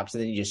batter's box,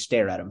 and then you just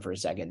stare at him for a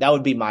second. That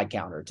would be my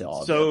counter to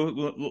all of So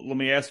let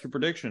me ask you a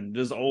prediction.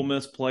 Does Ole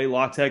Miss play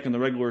La Tech in the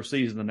regular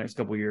season the next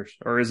couple of years?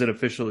 Or is it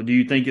officially? Do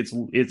you think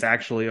it's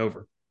actually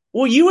over?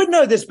 Well, you would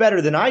know this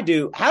better than I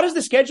do. How does the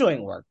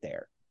scheduling work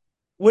there?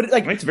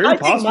 It's very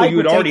possible you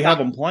would already have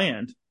them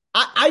planned.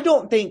 I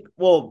don't think,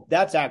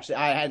 that's actually,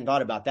 I hadn't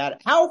thought about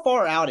that. How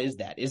far out is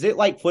that? Is it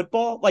like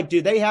football? Like,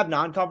 do they have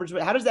non-conference?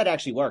 How does that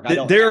actually work?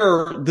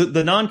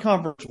 The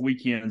non-conference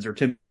weekends are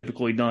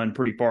typically done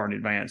pretty far in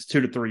advance,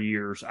 2 to 3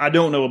 years. I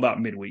don't know about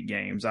midweek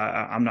games.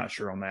 I'm not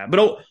sure on that.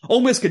 But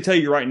Ole Miss could tell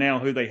you right now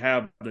who they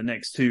have the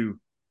next 2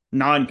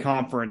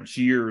 non-conference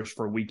years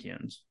for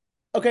weekends.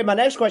 Okay, my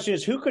next question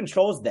is who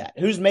controls that?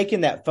 Who's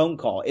making that phone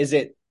call? Is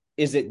it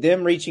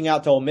them reaching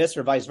out to Ole Miss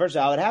or vice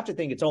versa? I would have to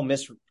think it's Ole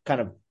Miss kind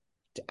of,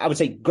 I would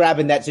say,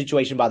 grabbing that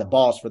situation by the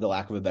balls, for the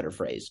lack of a better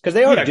phrase. Because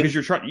they are. Because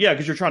you're trying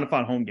to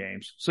find home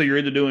games. So you're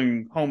either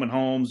doing home and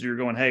homes, or you're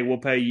going, hey, we'll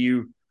pay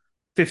you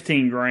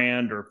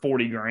 $15,000 or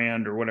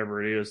 $40,000 or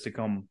whatever it is to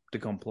come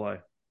play.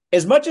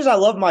 As much as I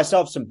love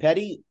myself some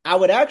Petty, it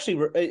would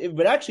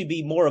actually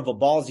be more of a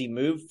ballsy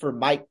move for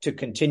Mike to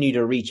continue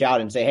to reach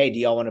out and say, hey, do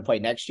y'all want to play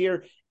next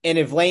year? And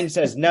if Lane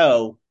says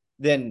no,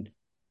 then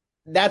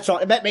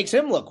that makes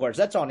him look worse.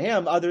 That's on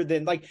him. Other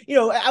than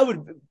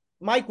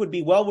Mike would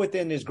be well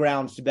within his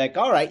grounds to be like,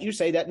 all right, you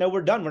say that. No,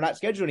 we're done. We're not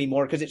scheduled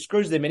anymore because it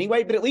screws them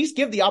anyway. But at least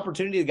give the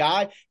opportunity to the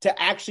guy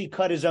to actually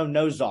cut his own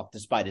nose off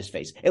despite his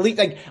face. At least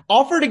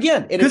offer it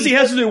again. Because he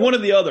has to do one or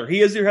the other.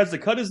 He either has to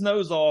cut his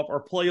nose off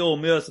or play Ole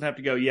Miss and have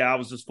to go, yeah, I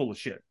was just full of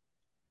shit.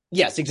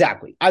 Yes,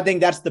 exactly. I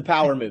think that's the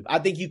power move. I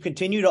think you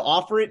continue to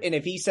offer it, and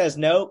if he says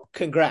no,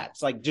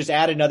 congrats. Just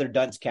add another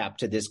dunce cap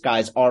to this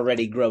guy's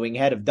already growing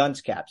head of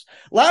dunce caps.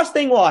 Last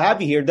thing while I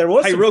have you here, there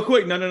was real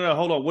quick, no,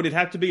 hold on. Would it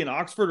have to be in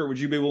Oxford, or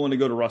would you be willing to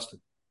go to Ruston?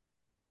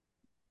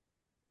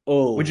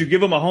 Oh. Would you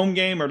give them a home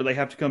game, or do they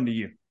have to come to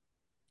you?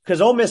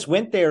 Because Ole Miss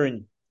went there,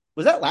 and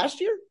was that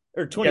last year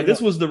or 20? Yeah, this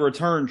was the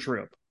return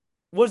trip.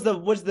 Was the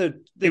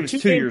it was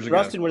 2 years ago.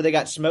 Ruston where they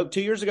got smoked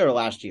 2 years ago or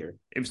last year?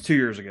 It was 2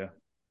 years ago.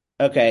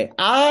 Okay,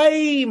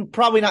 I'm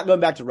probably not going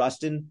back to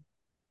Ruston.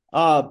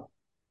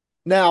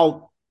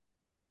 Now,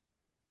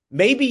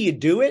 maybe you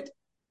do it,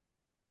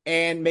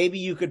 and maybe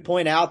you could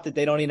point out that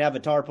they don't even have a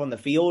tarp on the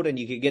field, and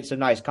you could get some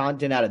nice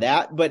content out of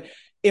that. But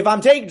if I'm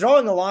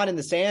drawing a line in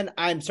the sand,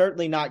 I'm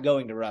certainly not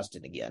going to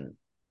Ruston again.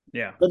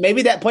 Yeah. But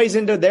maybe that plays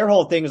into their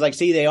whole thing is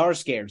see, they are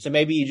scared. So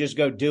maybe you just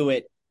go do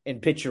it and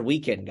pitch your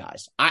weekend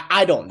guys.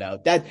 I don't know.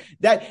 That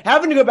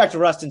having to go back to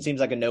Ruston seems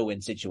like a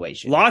no-win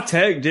situation. La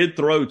Tech did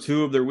throw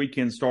 2 of their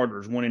weekend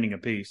starters 1 inning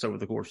apiece over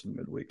the course of the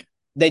midweek.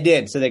 They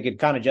did, so they could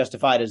kind of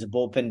justify it as a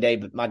bullpen day,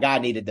 but my guy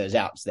needed those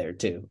outs there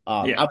too.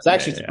 I was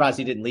actually surprised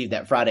he didn't leave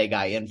that Friday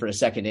guy in for a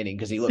second inning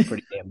because he looked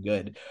pretty damn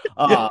good.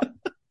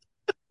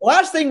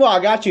 Last thing while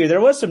I got you,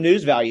 there was some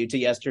news value to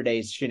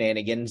yesterday's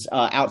shenanigans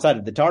outside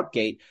of the tarp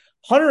gate.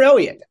 Hunter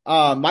Elliott.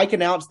 Mike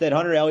announced that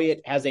Hunter Elliott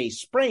has a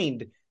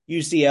sprained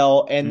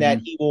UCL and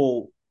that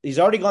he's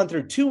already gone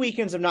through 2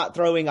 weekends of not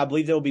throwing. I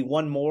believe there will be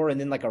one more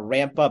and then a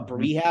ramp up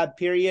rehab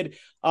period.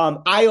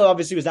 I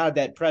obviously was not at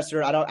that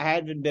presser. I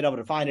haven't been able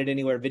to find it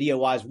anywhere video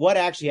wise. What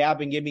actually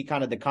happened? Give me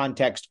kind of the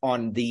context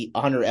on the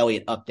Hunter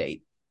Elliott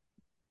update.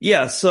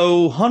 Yeah,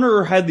 so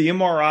Hunter had the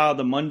MRI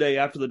the Monday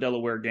after the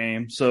Delaware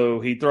game. So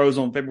he throws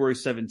on February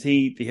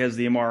 17th. He has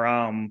the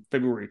MRI on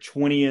February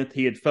 20th.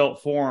 He had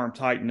felt forearm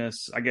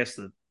tightness, I guess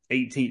the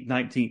 18th,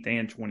 19th,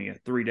 and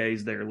 20th, 3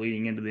 days there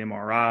leading into the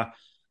MRI.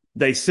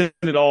 They sent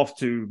it off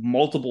to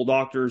multiple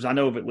doctors. I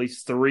know of at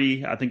least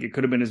 3. I think it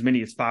could have been as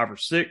many as 5 or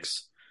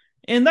 6.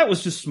 And that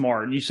was just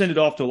smart. You send it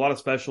off to a lot of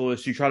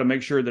specialists. You try to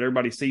make sure that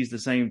everybody sees the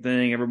same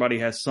thing. Everybody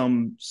has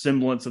some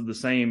semblance of the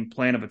same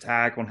plan of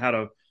attack on how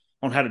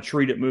to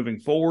treat it moving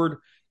forward.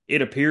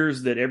 It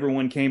appears that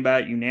everyone came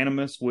back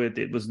unanimous with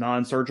it was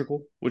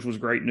non-surgical, which was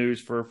great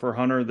news for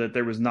Hunter, that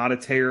there was not a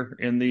tear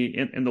in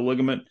the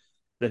ligament,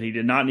 that he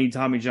did not need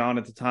Tommy John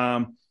at the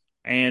time.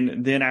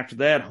 And then after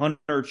that,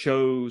 Hunter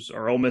chose,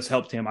 or Ole Miss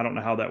helped him, I don't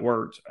know how that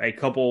worked,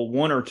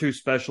 1 or 2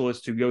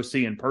 specialists to go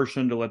see in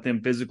person to let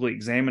them physically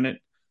examine it,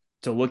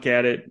 to look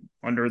at it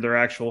under their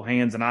actual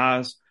hands and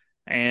eyes.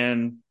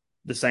 And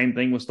the same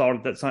thing was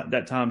thought at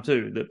that time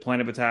too. The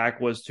plan of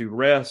attack was to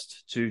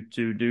rest, to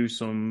do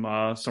some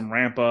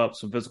ramp up,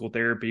 some physical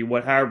therapy,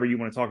 however you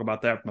want to talk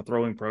about that from a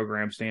throwing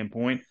program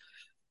standpoint.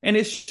 And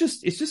it's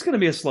just going to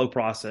be a slow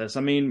process.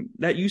 I mean,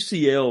 that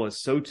UCL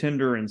is so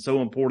tender and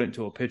so important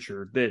to a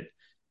pitcher that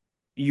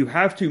you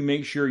have to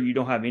make sure you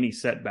don't have any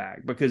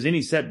setback, because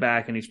any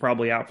setback and he's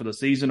probably out for the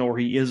season, or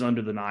he is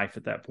under the knife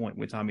at that point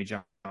with Tommy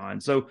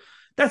John. So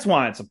that's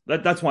why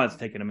it's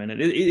taking a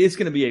minute. It's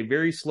going to be a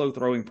very slow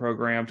throwing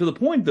program, to the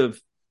point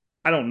of,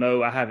 I don't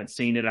know, I haven't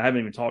seen it. I haven't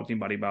even talked to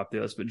anybody about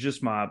this, but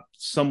just my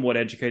somewhat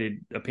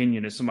educated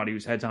opinion as somebody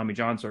who's had Tommy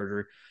John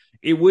surgery,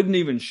 it wouldn't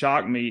even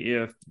shock me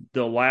if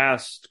the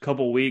last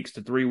couple weeks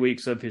to 3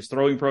 weeks of his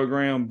throwing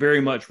program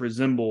very much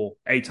resemble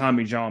a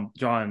Tommy John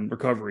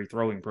recovery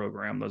throwing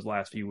program those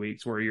last few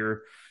weeks, where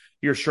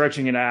you're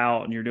stretching it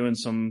out and you're doing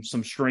some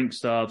strength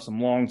stuff, some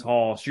long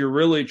toss. You're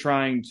really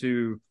trying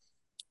to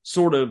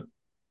sort of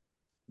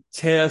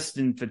test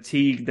and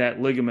fatigue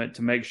that ligament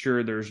to make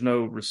sure there's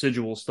no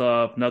residual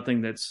stuff,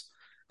 nothing that's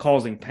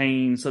causing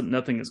pain,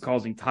 nothing that's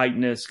causing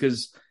tightness.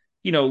 Because,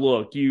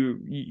 look,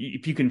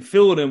 if you can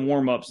feel it in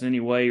warm-ups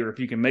anyway, or if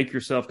you can make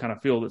yourself kind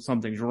of feel that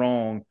something's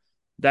wrong,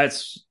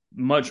 that's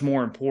much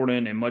more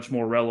important and much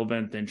more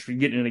relevant than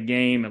getting in a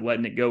game and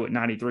letting it go at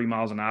 93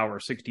 miles an hour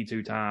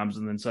 62 times,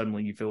 and then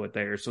suddenly you feel it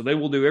there. So they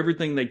will do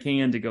everything they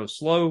can to go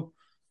slow.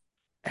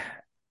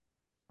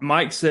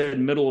 Mike said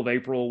middle of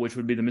April, which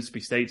would be the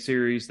Mississippi State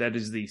series. That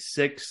is the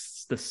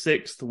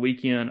sixth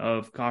weekend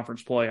of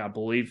conference play, I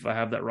believe, if I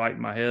have that right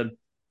in my head.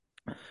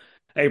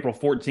 April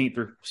 14th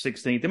or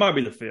 16th. It might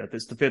be the 5th.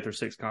 It's the 5th or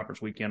 6th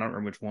conference weekend. I don't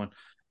remember which one.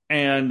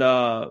 And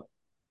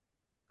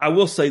I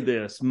will say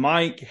this.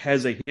 Mike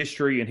has a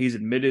history, and he's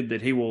admitted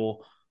that he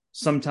will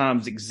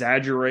sometimes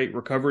exaggerate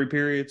recovery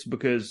periods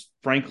because,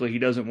 frankly, he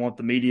doesn't want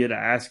the media to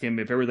ask him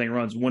if everything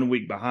runs 1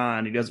 week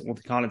behind. He doesn't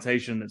want the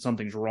connotation that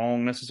something's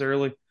wrong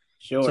necessarily.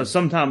 Sure. So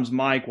sometimes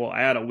Mike will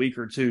add a week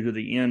or two to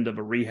the end of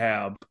a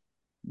rehab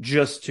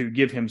just to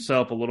give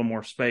himself a little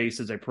more space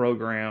as a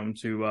program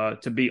to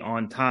be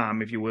on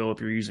time, if you will,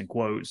 if you're using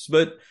quotes.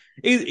 But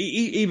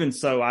even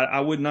so, I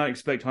would not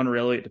expect Hunter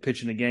Elliott to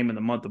pitch in the game in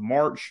the month of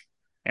March.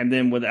 And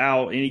then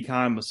without any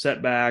kind of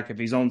setback, if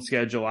he's on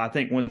schedule, I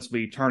think once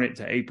we turn it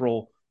to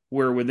April,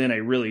 we're within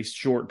a really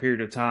short period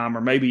of time,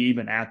 or maybe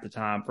even at the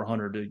time, for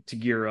Hunter to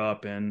gear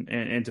up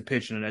and to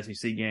pitch in an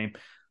SEC game.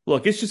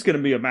 Look, it's just going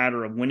to be a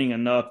matter of winning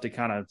enough to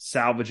kind of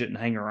salvage it and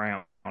hang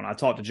around. I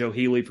talked to Joe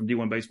Healy from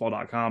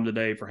D1Baseball.com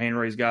today for Hand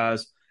Raised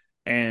Guys,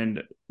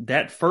 and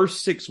that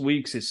first 6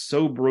 weeks is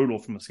so brutal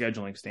from a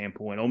scheduling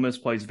standpoint. Ole Miss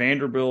plays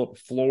Vanderbilt,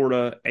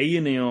 Florida,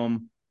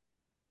 A&M,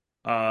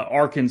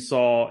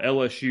 Arkansas,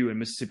 LSU, and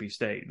Mississippi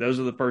State. Those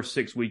are the first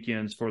 6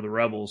 weekends for the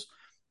Rebels.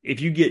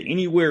 If you get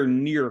anywhere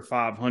near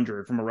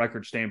 500 from a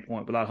record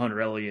standpoint without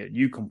Hunter Elliott,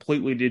 you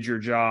completely did your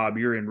job.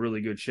 You're in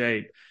really good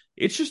shape.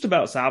 It's just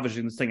about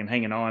salvaging this thing and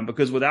hanging on,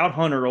 because without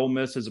Hunter, Ole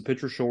Miss is a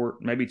pitcher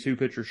short, maybe 2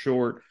 pitchers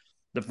short.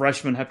 The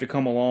freshmen have to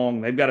come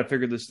along. They've got to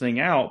figure this thing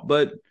out.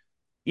 But,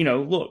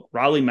 look,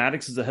 Riley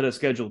Maddox is ahead of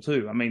schedule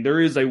too. I mean, there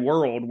is a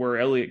world where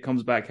Elliott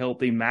comes back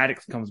healthy,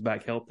 Maddox comes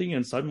back healthy,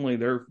 and suddenly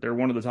they're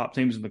one of the top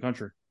teams in the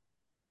country.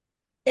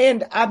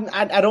 And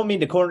I don't mean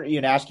to corner you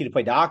and ask you to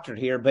play doctor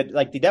here, but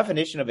like the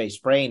definition of a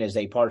sprain is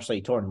a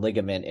partially torn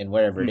ligament in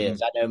wherever it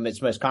is. I know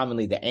it's most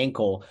commonly the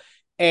ankle.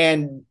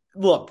 And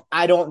look,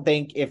 I don't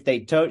think if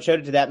they showed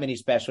it to that many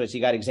specialists,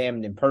 he got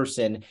examined in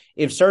person,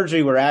 if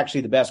surgery were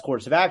actually the best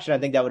course of action, I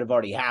think that would have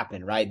already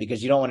happened, right?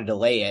 Because you don't want to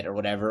delay it or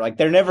whatever. Like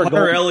they're never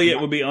Hunter Elliott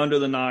would be under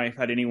the knife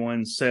had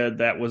anyone said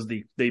that was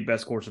the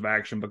best course of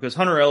action, because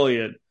Hunter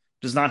Elliott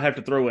does not have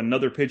to throw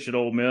another pitch at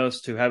Ole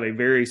Miss to have a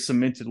very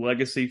cemented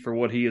legacy for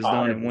what he has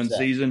done 100%. In one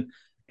season.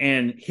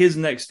 And his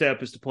next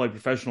step is to play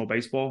professional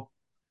baseball.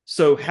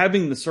 So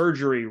having the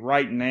surgery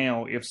right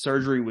now, if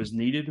surgery was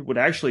needed, would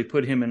actually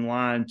put him in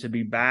line to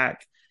be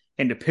back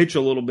and to pitch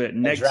a little bit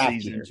next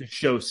season to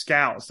show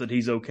scouts that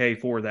he's okay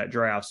for that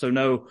draft. So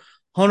no,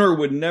 Hunter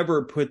would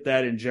never put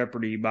that in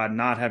jeopardy by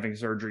not having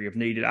surgery if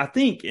needed. I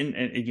think, and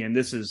again,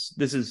 this is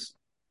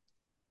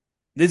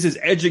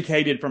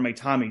educated from a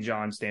Tommy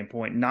John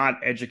standpoint, not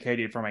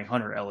educated from a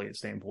Hunter Elliott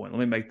standpoint. Let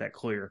me make that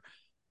clear.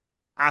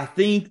 I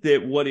think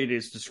that what it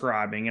is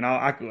describing, and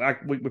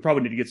we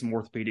probably need to get some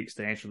orthopedics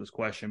to answer this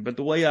question, but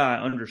the way I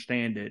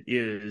understand it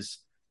is,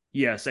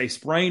 yes, a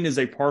sprain is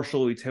a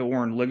partially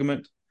torn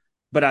ligament,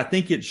 but I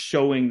think it's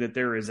showing that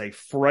there is a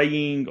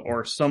fraying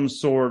or some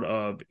sort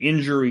of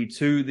injury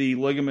to the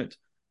ligament,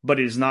 but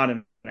it is not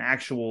an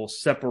actual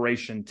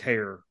separation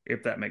tear,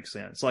 if that makes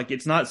sense. Like,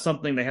 it's not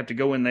something they have to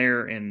go in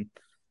there and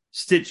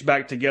stitch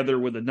back together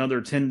with another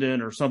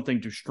tendon or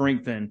something to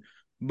strengthen,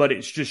 but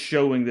it's just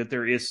showing that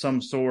there is some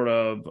sort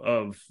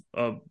of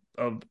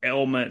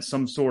ailment,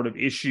 some sort of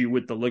issue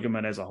with the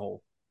ligament as a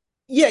whole.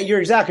 Yeah, you're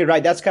exactly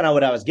right. That's kind of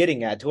what I was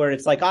getting at, to where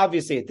it's like,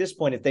 obviously at this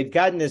point, if they've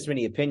gotten this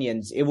many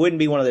opinions, it wouldn't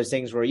be one of those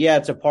things where, yeah,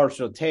 it's a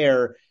partial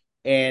tear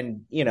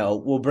and,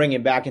 we'll bring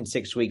him back in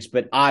 6 weeks,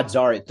 but odds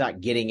are it's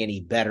not getting any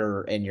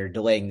better and you're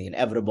delaying the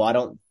inevitable. I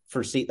don't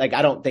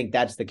think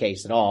that's the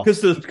case at all. Because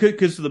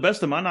to the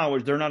best of my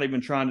knowledge, they're not even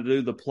trying to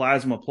do the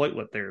plasma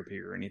platelet therapy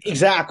or anything.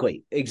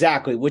 Exactly.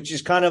 Which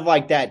is kind of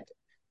like that.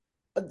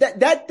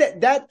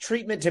 That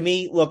treatment to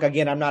me, look,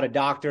 again, I'm not a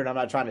doctor and I'm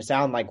not trying to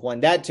sound like one.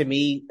 That to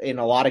me, in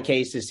a lot of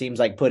cases, seems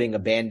like putting a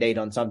Band-Aid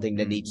on something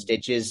that needs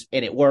stitches,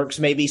 and it works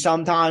maybe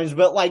sometimes,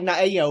 but like, not,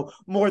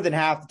 more than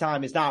half the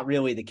time is not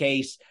really the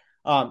case.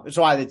 That's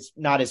why it's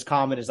not as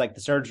common as like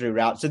the surgery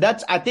route. So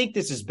I think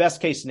this is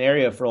best case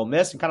scenario for Ole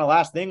Miss. And kind of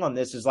last thing on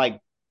this is, like,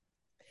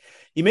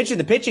 you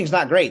mentioned the pitching's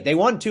not great. They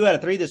won 2 out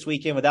of 3 this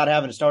weekend without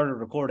having a starter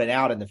record an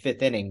out in the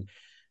 5th inning.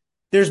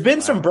 There's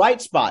been some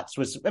bright spots.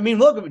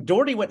 Look,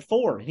 Doherty went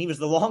 4, and he was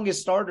the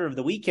longest starter of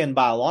the weekend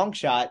by a long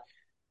shot.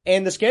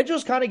 And the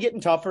schedule's kind of getting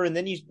tougher. And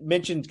then you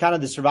mentioned kind of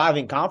the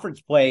surviving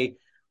conference play.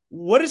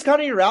 What is kind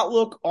of your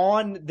outlook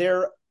on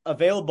their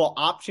available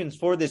options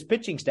for this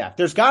pitching staff?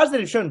 There's guys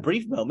that have shown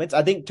brief moments.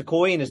 I think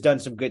Tekoyan has done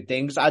some good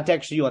things. I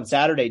texted you on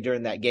Saturday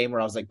during that game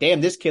where I was like, damn,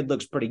 this kid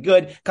looks pretty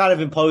good. Kind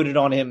of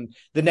imploded on him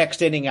the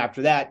next inning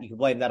after that. You can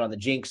blame that on the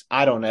jinx.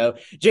 I don't know.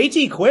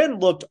 JT Quinn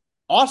looked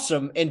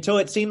awesome until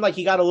it seemed like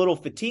he got a little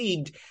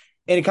fatigued,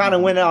 and it kind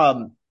of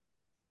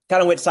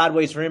went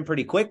sideways for him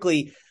pretty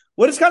quickly.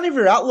 What is kind of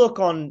your outlook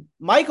on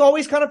Mike?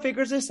 Always kind of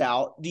figures this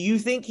out. Do you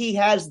think he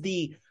has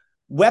the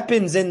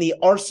weapons in the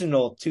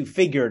arsenal to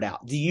figure it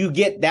out? Do you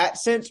get that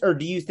sense, or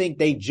do you think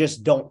they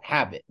just don't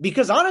have it?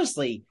 Because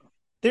honestly,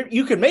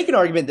 you could make an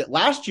argument that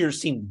last year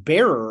seemed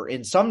barer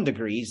in some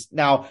degrees.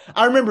 Now,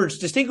 I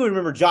distinctly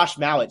remember Josh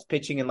Mallett's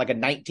pitching in like a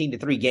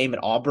 19-3 game at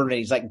Auburn, and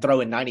he's like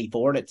throwing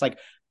 94, and it's like,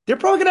 they're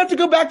probably going to have to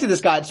go back to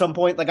this guy at some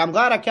point. Like, I'm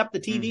glad I kept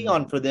the TV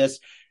on for this.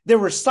 There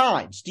were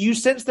signs. Do you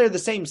sense they're the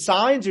same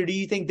signs, or do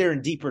you think they're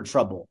in deeper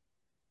trouble?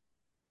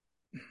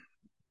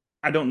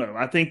 I don't know.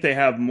 I think they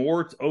have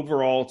more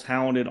overall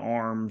talented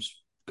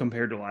arms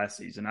compared to last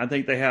season. I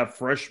think they have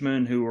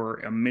freshmen who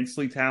are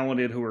immensely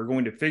talented, who are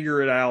going to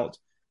figure it out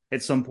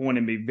at some point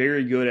and be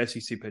very good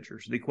SEC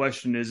pitchers. The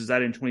question is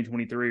that in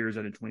 2023 or is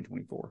that in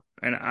 2024?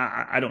 And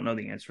I don't know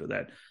the answer to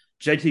that.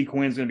 JT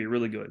Quinn's going to be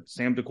really good.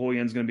 Sam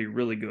Tekoyan's going to be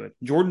really good.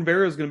 Jordan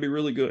Vera is going to be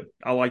really good.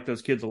 I like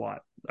those kids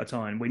a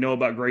ton. We know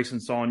about Grayson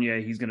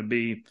Saunier. He's going to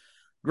be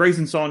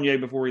Grayson Saunier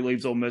before he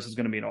leaves Ole Miss is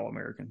going to be an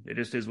All-American. It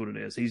just is what it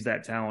is. He's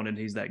that talented.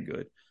 He's that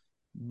good.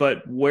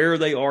 But where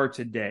they are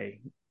today,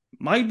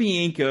 Mike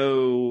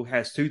Bianco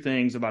has 2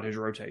 things about his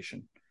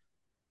rotation.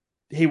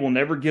 He will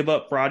never give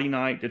up Friday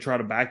night to try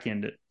to back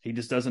end it. He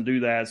just doesn't do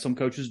that. Some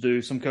coaches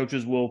do. Some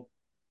coaches will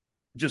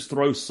just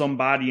throw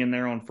somebody in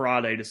there on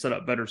Friday to set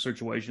up better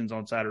situations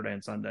on Saturday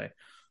and Sunday.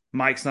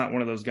 Mike's not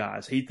one of those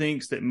guys. He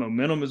thinks that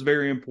momentum is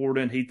very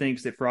important. He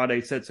thinks that Friday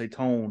sets a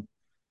tone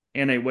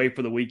and a way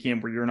for the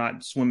weekend where you're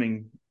not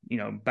swimming,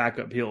 back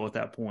uphill at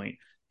that point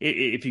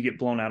if you get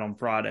blown out on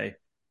Friday.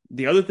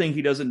 The other thing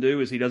he doesn't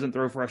do is he doesn't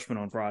throw freshmen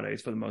on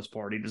Fridays for the most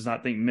part. He does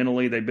not think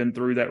mentally they've been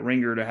through that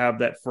ringer to have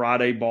that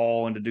Friday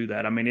ball and to do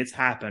that. I mean, it's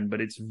happened, but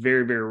it's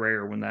very, very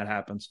rare when that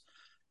happens.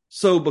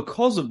 So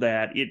because of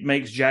that, it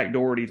makes Jack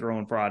Doherty throw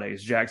on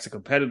Fridays. Jack's a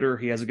competitor.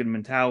 He has a good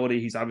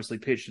mentality. He's obviously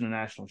pitched in a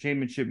national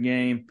championship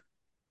game.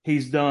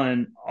 He's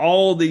done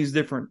all these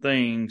different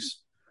things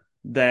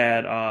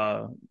that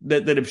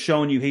have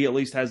shown you he at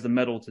least has the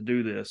mettle to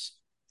do this.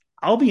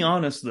 I'll be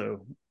honest,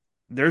 though.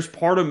 There's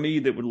part of me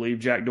that would leave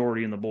Jack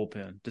Doherty in the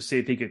bullpen to see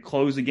if he could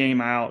close the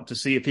game out, to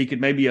see if he could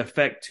maybe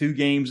affect 2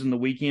 games in the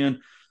weekend.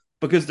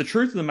 Because the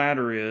truth of the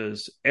matter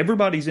is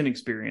everybody's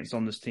inexperienced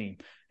on this team.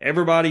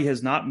 Everybody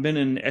has not been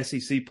in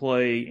SEC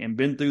play and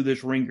been through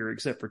this ringer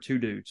except for 2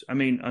 dudes. I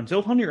mean,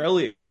 until Hunter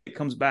Elliott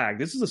comes back,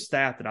 this is a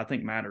stat that I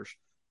think matters.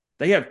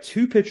 They have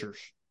 2 pitchers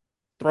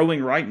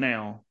throwing right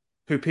now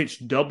who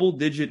pitched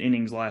double-digit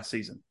innings last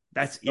season.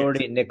 That's it.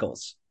 Doherty and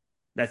Nichols.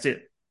 That's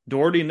it.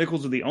 Doherty and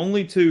Nichols are the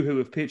only 2 who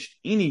have pitched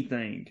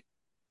anything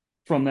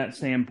from that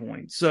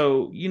standpoint.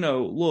 So,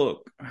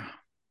 look,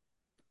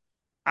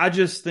 I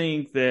just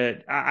think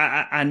that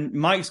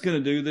Mike's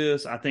going to do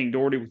this. I think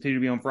Doherty will continue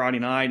to be on Friday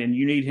night, and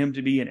you need him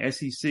to be an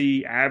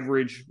SEC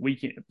average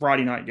weekend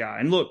Friday night guy.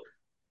 And look,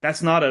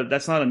 that's not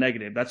a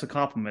negative. That's a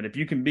compliment. If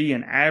you can be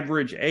an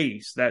average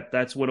ace,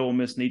 that's what Ole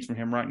Miss needs from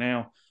him right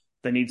now.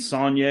 They need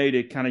Saunier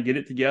to kind of get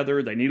it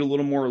together. They need a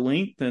little more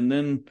length, and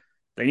then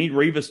they need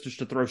Rivas just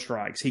to throw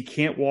strikes. He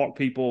can't walk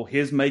people.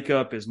 His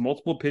makeup is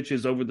multiple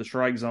pitches over the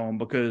strike zone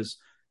because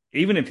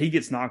even if he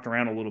gets knocked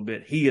around a little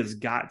bit, he has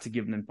got to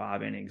give them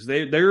 5 innings.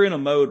 They're in a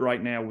mode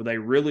right now where they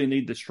really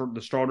need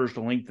the starters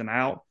to lengthen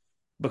out,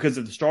 because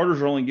if the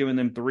starters are only giving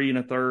them 3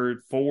 1/3,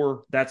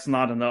 4, that's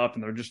not enough,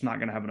 and they're just not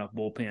going to have enough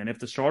bullpen. If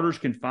the starters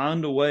can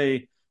find a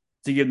way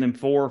to give them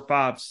 4,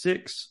 5,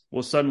 6,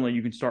 well, suddenly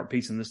you can start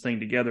piecing this thing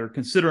together,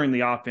 considering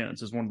the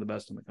offense is one of the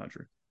best in the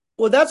country.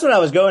 Well, that's what I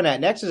was going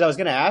at next. Is I was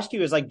going to ask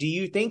you is, like, do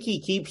you think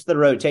he keeps the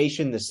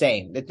rotation the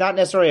same? It's not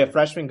necessarily a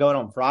freshman going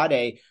on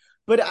Friday,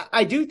 but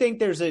I do think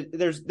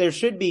there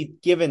should be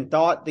given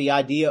thought the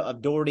idea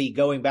of Doherty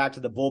going back to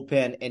the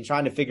bullpen and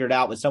trying to figure it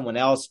out with someone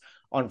else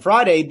on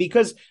Friday,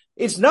 because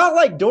it's not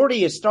like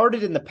Doherty has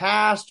started in the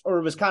past or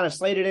was kind of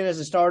slated in as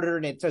a starter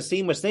and it's a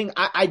seamless thing.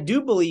 I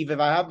do believe, if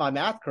I have my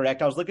math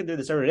correct, I was looking through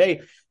this every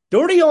day,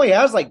 Doherty only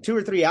has like 2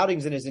 or 3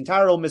 outings in his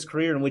entire Ole Miss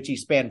career in which he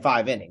spanned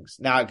 5 innings.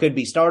 Now, it could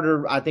be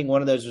starter. I think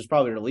one of those was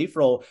probably relief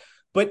role.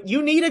 But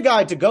you need a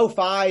guy to go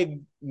 5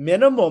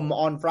 minimum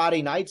on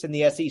Friday nights in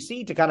the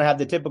SEC to kind of have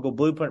the typical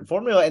blueprint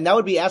formula. And that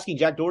would be asking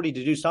Jack Doherty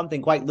to do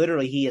something quite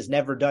literally he has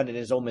never done in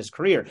his Ole Miss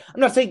career.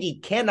 I'm not saying he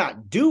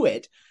cannot do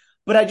it,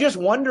 but I just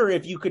wonder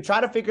if you could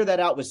try to figure that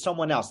out with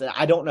someone else.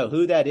 I don't know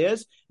who that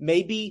is.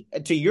 Maybe,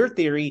 to your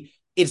theory,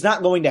 it's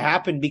not going to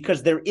happen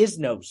because there is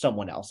no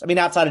someone else. I mean,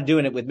 outside of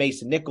doing it with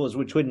Mason Nichols,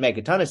 which wouldn't make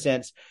a ton of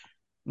sense.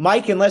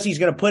 Mike, unless he's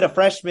going to put a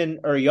freshman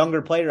or a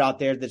younger player out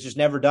there that's just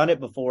never done it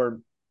before,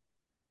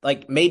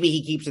 like maybe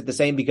he keeps it the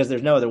same because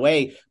there's no other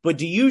way. But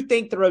do you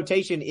think the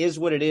rotation is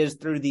what it is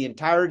through the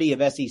entirety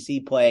of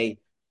SEC play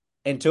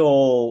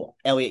until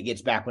Elliott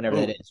gets back, whenever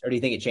that is? Or do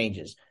you think it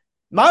changes?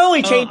 My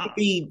only change would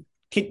be,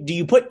 do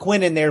you put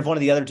Quinn in there if one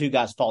of the other two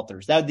guys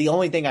falters? That would be the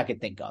only thing I could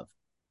think of.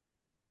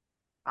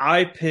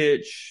 I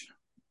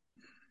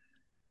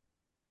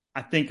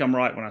think I'm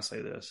right when I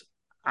say this.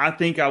 I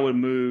think I would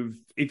move,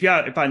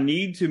 if I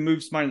need to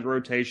move somebody in the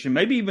rotation,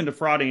 maybe even to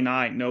Friday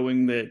night,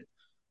 knowing that,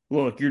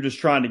 look, you're just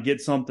trying to get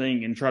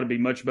something and try to be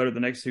much better the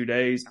next 2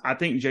 days. I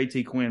think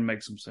JT Quinn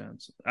makes some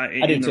sense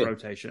in the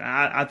rotation.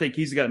 I think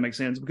he's got to make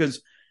sense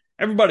because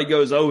everybody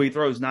goes, oh, he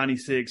throws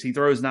 96, he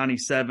throws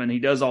 97, he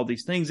does all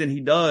these things, and he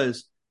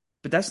does.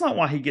 But that's not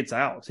why he gets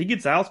outs. He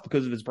gets outs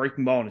because of his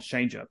breaking ball and his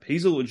changeup.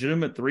 He's a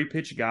legitimate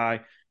 3-pitch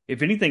guy.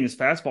 If anything, his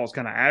fastball is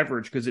kind of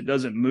average because it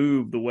doesn't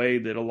move the way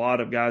that a lot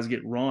of guys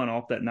get run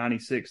off that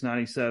 96,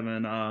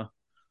 97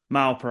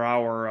 mile per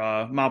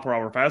hour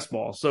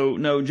fastball. So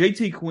no,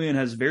 JT Quinn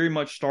has very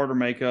much starter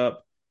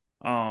makeup.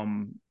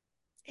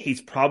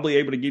 He's probably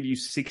able to give you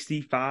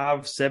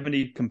 65,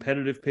 70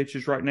 competitive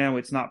pitches right now.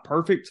 It's not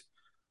perfect,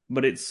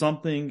 but it's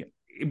something.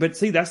 But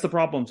see, that's the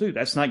problem too.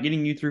 That's not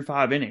getting you through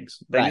 5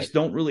 innings. They just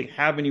don't really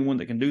have anyone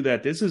that can do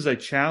that. This is a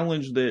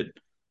challenge that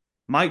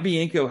Mike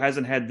Bianco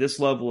hasn't had this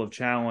level of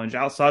challenge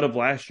outside of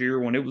last year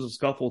when it was a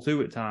scuffle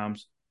too at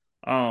times.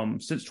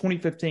 Since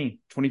 2015.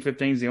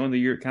 2015 is the only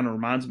year it kind of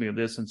reminds me of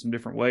this in some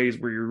different ways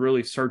where you're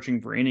really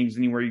searching for innings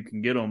anywhere you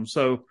can get them.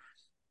 So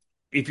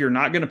if you're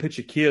not going to pitch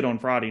a kid on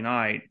Friday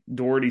night,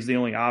 Doherty's the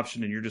only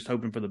option and you're just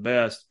hoping for the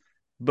best.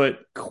 But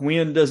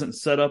Quinn doesn't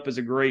set up as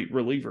a great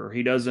reliever.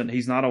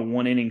 He's not a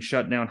 1-inning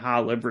shutdown high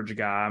leverage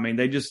guy. I mean,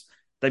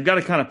 they've got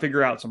to kind of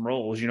figure out some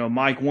roles. You know,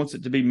 Mike wants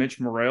it to be Mitch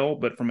Morrell,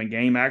 but from a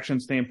game action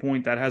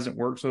standpoint, that hasn't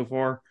worked so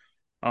far.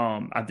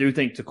 I do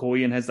think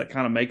Tekoyan has that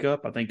kind of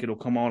makeup. I think it'll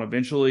come on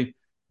eventually.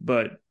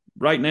 But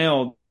right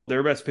now,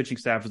 their best pitching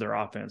staff is their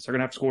offense. They're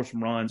going to have to score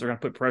some runs. They're going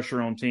to put pressure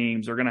on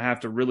teams. They're going to have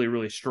to really,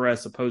 really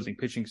stress opposing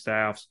pitching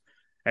staffs.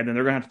 And then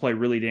they're going to have to play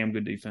really damn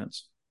good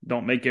defense.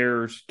 Don't make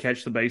errors,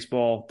 catch the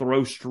baseball,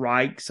 throw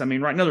strikes. I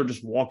mean, right now they're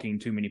just walking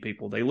too many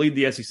people. They lead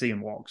the SEC in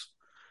walks.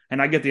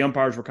 And I get the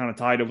umpires were kind of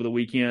tight over the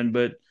weekend,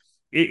 but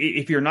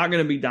if you're not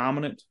going to be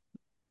dominant,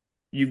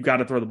 you've got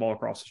to throw the ball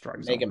across the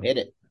strike zone. Make them hit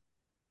it.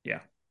 Yeah,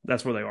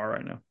 that's where they are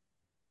right now.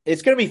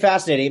 It's going to be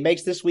fascinating. It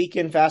makes this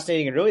weekend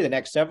fascinating and really the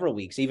next several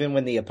weeks, even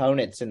when the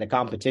opponents and the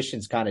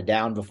competition's kind of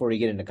down before you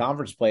get into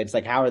conference play. It's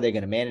like, how are they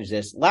going to manage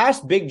this?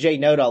 Last Big J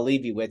note I'll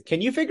leave you with.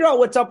 Can you figure out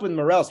what's up with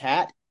Morrell's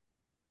hat?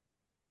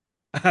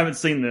 I haven't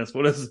seen this.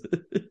 What is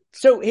it?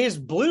 So his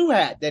blue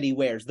hat that he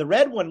wears, the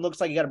red one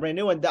looks like he got a brand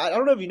new one. I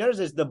don't know if you noticed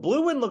this. The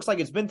blue one looks like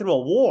it's been through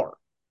a war.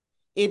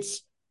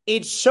 It's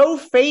so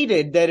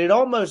faded that it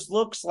almost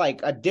looks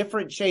like a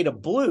different shade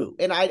of blue.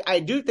 And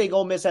I do think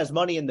Ole Miss has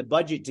money in the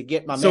budget to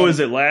get my man. So is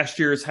it last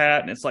year's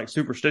hat and it's like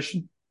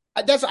superstition?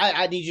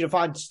 I need you to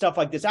find stuff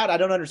like this out. I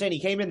don't understand.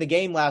 He came in the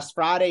game last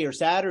Friday or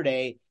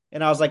Saturday,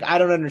 and I was like, I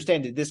don't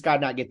understand. Did this guy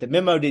not get the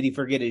memo? Did he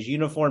forget his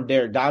uniform,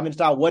 Derek Diamond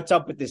style? What's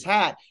up with this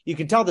hat? You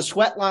can tell the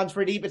sweat line's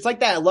pretty deep. It's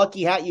like that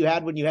lucky hat you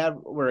had when you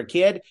were a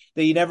kid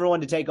that you never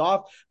wanted to take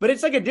off. But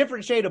it's like a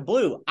different shade of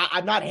blue.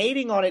 I'm not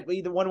hating on it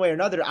either one way or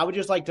another. I would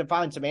just like to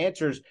find some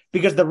answers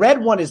because the red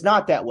one is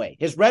not that way.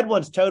 His red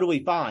one's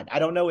totally fine. I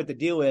don't know what the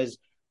deal is,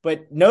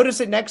 but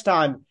notice it next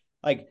time.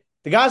 Like,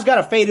 the guy's got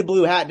a faded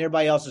blue hat and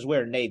everybody else is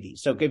wearing navy.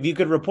 So if you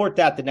could report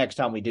that the next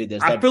time we do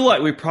this. I feel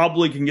like we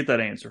probably can get that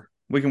answer.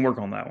 We can work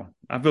on that one.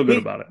 I feel good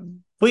about it.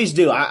 Please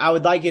do. I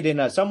would like it in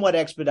a somewhat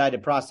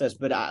expedited process,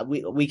 but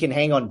we can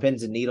hang on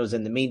pins and needles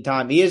in the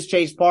meantime. He is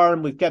Chase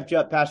Parham. We've kept you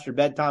up past your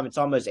bedtime. It's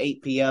almost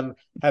 8 p.m.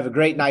 Have a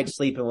great night's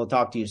sleep, and we'll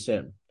talk to you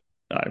soon.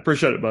 I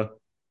appreciate it, bud.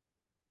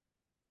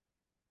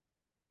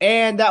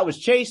 And that was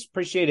Chase.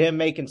 Appreciate him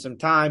making some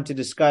time to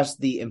discuss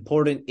the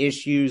important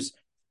issues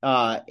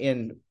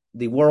in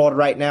the world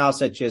right now,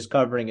 such as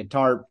covering a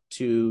tarp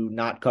to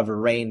not cover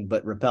rain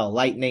but repel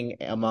lightning,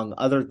 among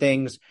other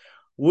things.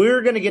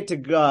 We're going to get to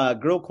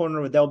Grill Corner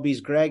with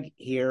LB's Greg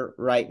here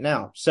right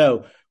now.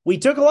 So we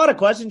took a lot of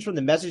questions from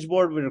the message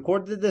board. We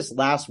recorded this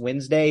last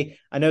Wednesday.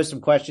 I know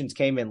some questions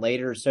came in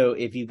later. So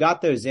if you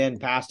got those in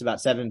past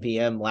about 7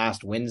 p.m.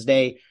 last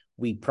Wednesday,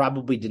 we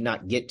probably did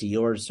not get to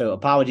yours. So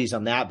apologies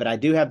on that, but I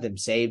do have them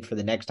saved for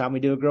the next time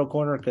we do a Grill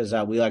Corner because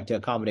we like to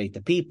accommodate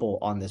the people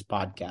on this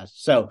podcast.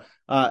 So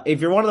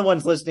if you're one of the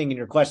ones listening and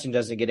your question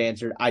doesn't get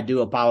answered, I do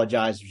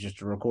apologize. It's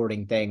just a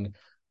recording thing.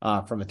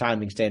 From a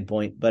timing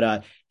standpoint.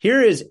 But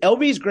here is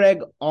LB's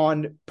Greg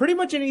on pretty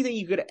much anything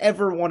you could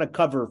ever want to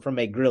cover from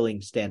a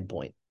grilling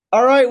standpoint.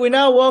 All right, we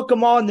now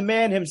welcome on the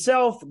man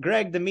himself,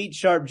 Greg the Meat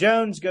Sharp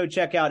Jones. Go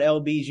check out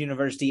LB's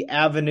University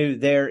Avenue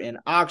there in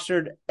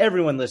Oxford.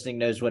 Everyone listening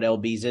knows what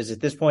LB's is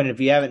at this point. If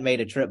you haven't made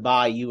a trip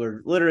by, you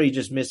are literally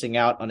just missing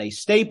out on a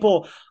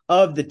staple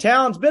of the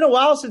town. It's been a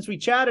while since we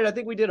chatted. I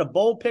think we did a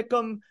bowl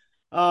pick'em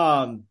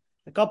a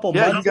couple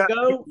months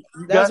ago.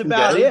 That's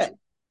about it.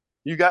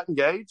 You got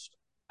engaged?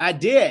 I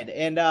did,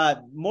 and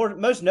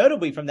most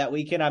notably from that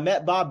weekend, I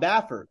met Bob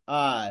Baffert.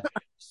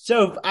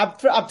 So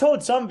I've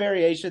told some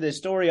variation of this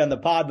story on the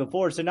pod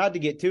before, so not to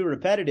get too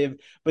repetitive,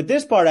 but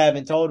this part I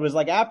haven't told was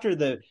like after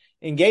the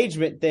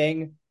engagement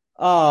thing,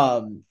 we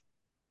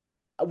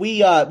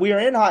were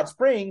in Hot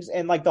Springs,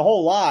 and like the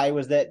whole lie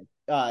was that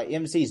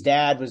MC's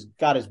dad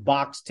got his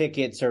box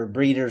tickets or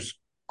Breeders'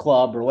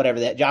 Club or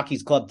whatever, that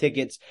Jockey's Club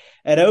tickets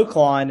at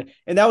Oaklawn,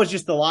 and that was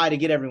just the lie to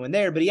get everyone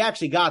there. But he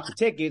actually got the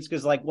tickets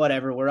because like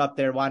whatever, we're up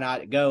there, why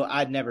not go?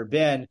 I'd never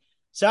been.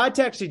 So I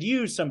texted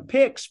you some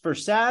picks for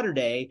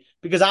Saturday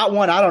because I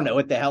don't know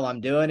what the hell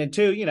I'm doing. And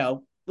two,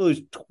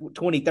 lose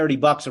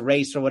 $20-30 a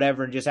race or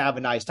whatever and just have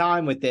a nice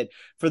time with it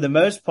for the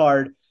most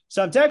part.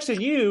 So I'm texting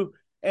you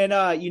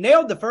and you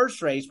nailed the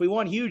first race. We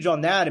won huge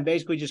on that and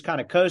basically just kind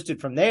of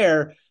coasted from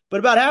there. But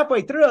about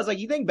halfway through, I was like,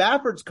 you think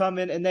Baffert's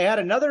coming? And they had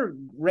another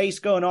race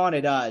going on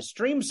at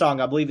Stream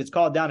Song, I believe it's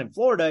called, down in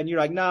Florida. And you're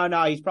like, no,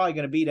 he's probably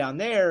going to be down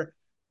there.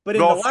 But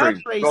in the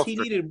last race, he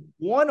needed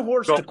one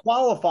horse to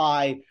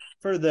qualify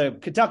for the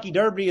Kentucky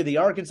Derby or the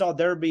Arkansas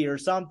Derby or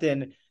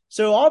something.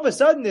 So all of a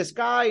sudden, this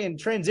guy in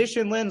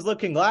transition lens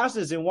looking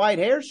glasses and white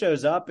hair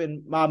shows up.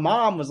 And my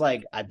mom was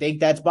like, I think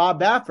that's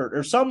Bob Baffert,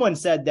 or someone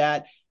said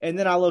that. And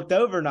then I looked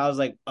over and I was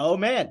like, oh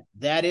man,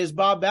 that is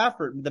Bob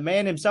Baffert, the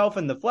man himself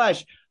in the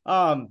flesh.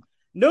 No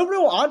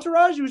real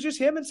entourage. It was just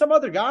him and some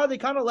other guy. They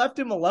kind of left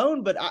him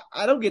alone, but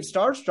I don't get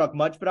starstruck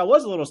much, but I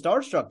was a little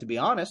starstruck, to be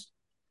honest.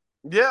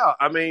 Yeah.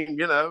 I mean,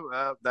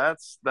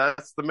 that's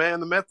the man,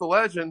 the myth, the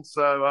legend.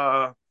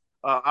 So,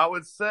 I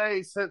would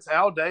say since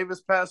Al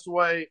Davis passed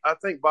away, I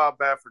think Bob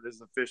Baffert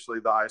is officially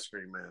the ice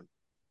cream man.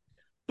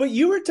 But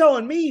you were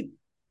telling me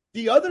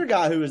the other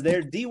guy who was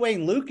there,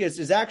 Dwayne Lucas,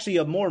 is actually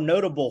a more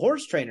notable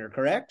horse trainer,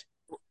 correct?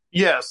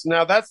 Yes.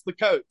 Now that's the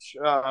coach.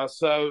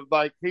 So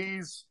like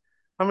I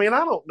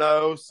don't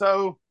know.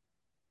 So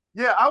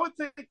yeah, I would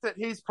think that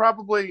he's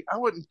probably, I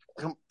wouldn't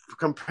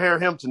compare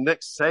him to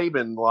Nick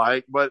Saban,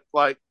 but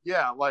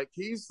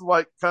he's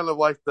like kind of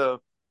like the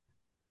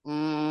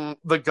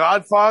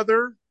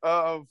godfather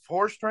of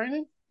horse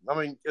training. I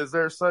mean, is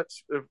there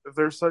such if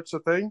there's such a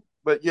thing?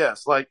 But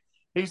yes, like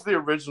he's the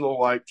original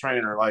like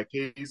trainer. Like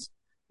he's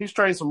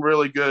trained some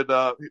really good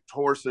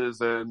horses,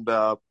 and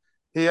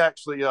he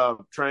actually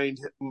trained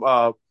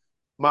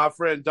my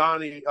friend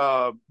Donnie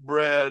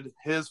bred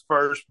his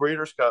first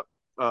Breeders' Cup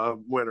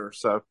winner.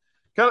 So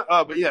kind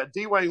of, but yeah,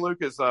 Dwayne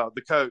Lucas,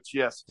 the coach.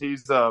 Yes,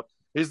 he's the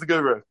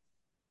guru.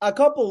 A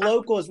couple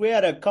locals, we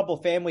had a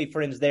couple family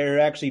friends there who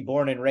are actually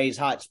born and raised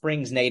Hot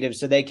Springs natives.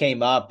 So they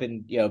came up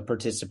and,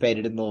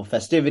 participated in little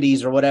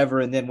festivities or whatever,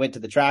 and then went to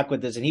the track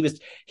with us. And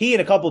he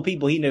and a couple of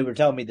people he knew were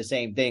telling me the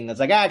same thing. It's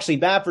like, actually,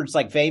 Baffert's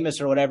like famous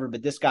or whatever,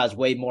 but this guy's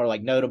way more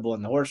like notable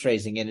in the horse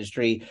racing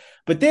industry.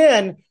 But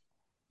then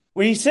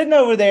when he's sitting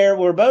over there,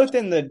 we're both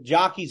in the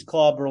Jockey's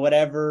Club or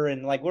whatever.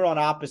 And like, we're on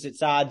opposite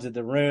sides of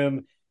the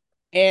room.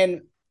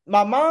 And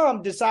my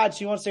mom decides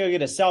she wants to go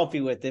get a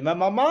selfie with him. And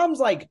my mom's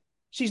like,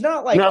 she's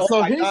not like, now, oh so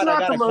my he's God,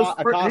 not I the got to most,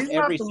 accost he's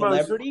every not the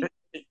celebrity.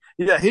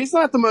 Yeah, he's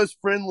not the most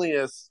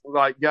friendliest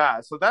like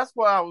guy. So that's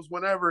why I was,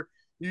 whenever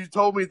you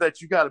told me that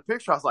you got a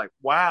picture, I was like,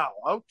 wow,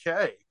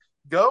 okay,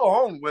 go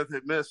on with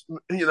it, Miss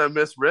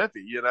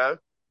Rippy.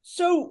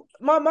 So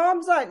my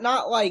mom's like,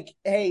 not like,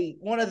 hey,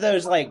 one of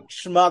those like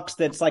schmucks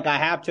that's like, I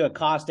have to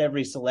accost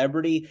every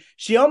celebrity.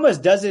 She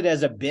almost does it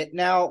as a bit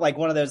now. Like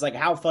one of those, like,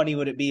 how funny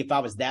would it be if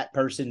I was that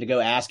person to go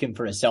ask him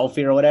for a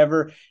selfie or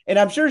whatever? And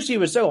I'm sure she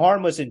was so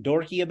harmless and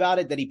dorky about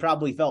it that he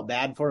probably felt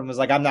bad for him. Was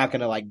like, I'm not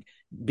going to like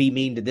be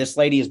mean to this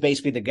lady, is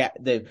basically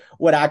the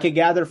what I could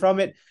gather from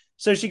it.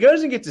 So she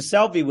goes and gets a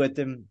selfie with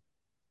him.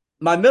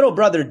 My middle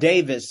brother,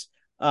 Davis,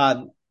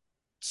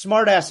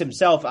 smart ass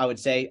himself, I would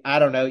say. I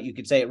don't know. You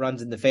could say it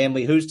runs in the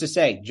family. Who's to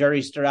say?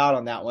 Jury's still out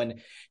on that one.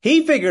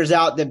 He figures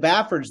out that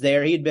Baffert's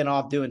there. He'd been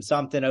off doing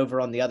something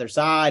over on the other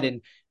side,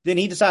 and then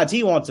he decides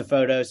he wants a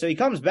photo. So he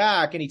comes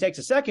back and he takes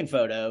a second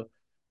photo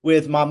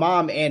with my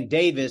mom and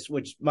Davis,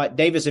 which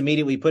Davis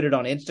immediately put it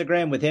on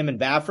Instagram with him and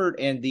Baffert,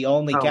 and the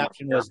only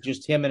caption was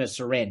just him in a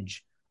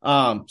syringe.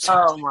 Oh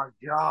my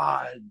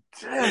God.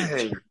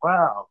 Dang.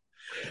 Wow.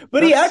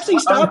 But he actually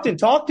stopped and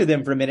talked to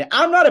them for a minute.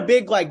 I'm not a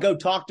big, like, go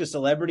talk to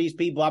celebrities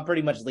people. I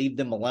pretty much leave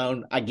them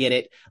alone. I get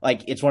it.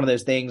 Like, it's one of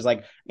those things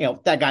like,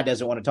 that guy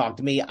doesn't want to talk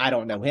to me. I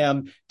don't know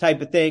him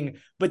type of thing.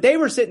 But they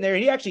were sitting there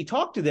and he actually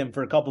talked to them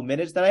for a couple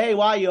minutes. That, hey,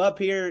 why are you up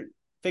here?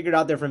 Figured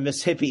out they're from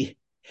Mississippi.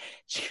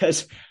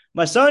 Because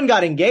my son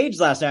got engaged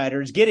last night,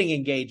 or is getting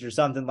engaged or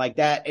something like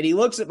that. And he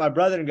looks at my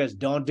brother and goes,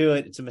 don't do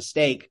it. It's a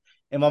mistake.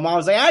 And my mom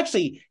was like,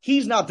 actually,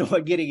 he's not the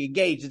one getting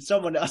engaged. It's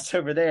someone else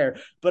over there.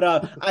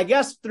 But I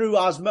guess through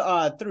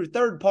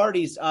third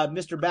parties,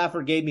 Mr.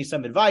 Baffert gave me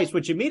some advice,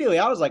 which immediately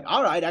I was like,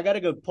 all right, I got to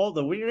go pull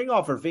the ring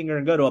off her finger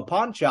and go to a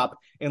pawn shop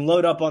and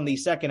load up on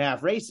these second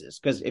half races.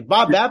 Because if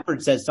Bob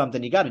Baffert says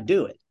something, you got to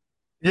do it.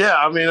 Yeah,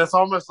 I mean, it's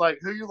almost like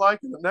who you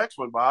like in the next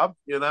one, Bob,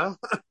 you know?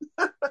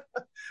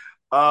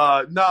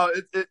 No,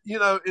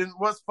 and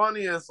what's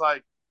funny is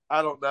like,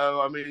 I don't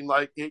know. I mean,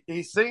 like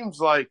he seems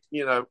like,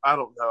 I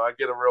don't know. I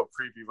get a real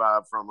creepy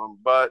vibe from him,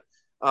 but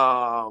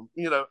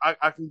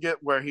I can get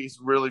where he's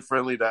really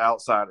friendly to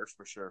outsiders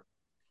for sure.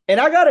 And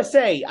I got to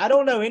say, I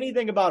don't know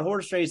anything about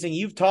horse racing.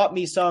 You've taught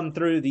me some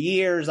through the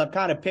years. I've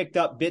kind of picked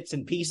up bits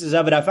and pieces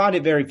of it. I found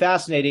it very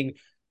fascinating.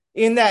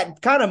 In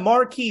that kind of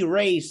marquee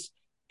race,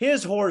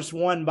 his horse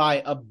won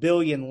by a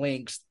billion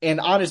lengths. And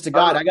honest to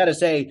God, I got to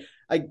say,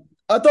 I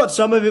thought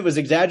some of it was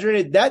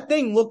exaggerated. That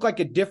thing looked like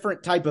a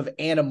different type of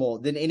animal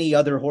than any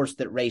other horse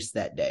that raced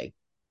that day.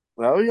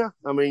 Oh, yeah.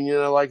 I mean,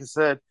 like I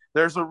said,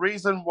 there's a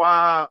reason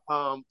why.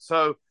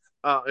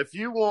 If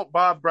you want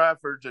Bob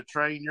Baffert to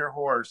train your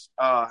horse,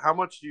 how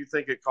much do you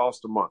think it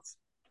costs a month?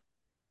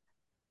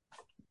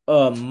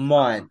 A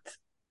month.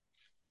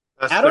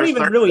 I don't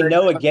even really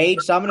know a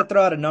gauge, so I'm going to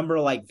throw out a number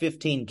like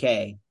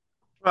 $15,000.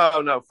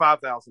 Oh, no,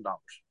 $5,000.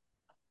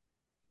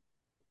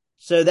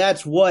 So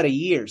that's what, a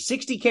year?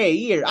 $60,000 a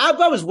year. I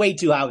was way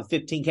too high with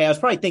 $15,000. I was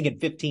probably thinking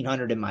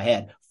 $1,500 in my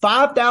head.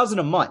 $5,000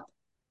 a month.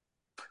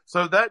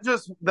 So that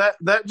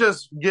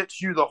just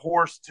gets you the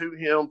horse to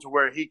him to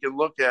where he can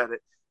look at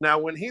it. Now,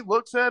 when he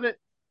looks at it,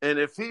 and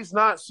if he's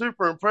not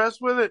super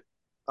impressed with it,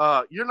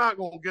 you're not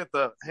going to get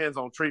the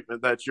hands-on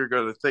treatment that you're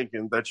going to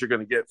thinking that you're going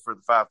to get for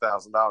the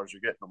 $5,000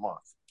 you're getting a month.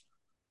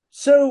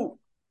 So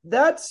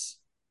that's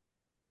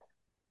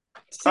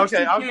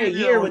okay. $60,000 a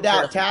year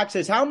without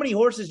taxes. How many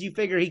horses do you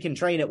figure he can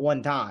train at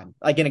one time,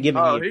 like in a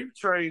given year? He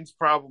trains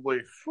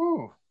probably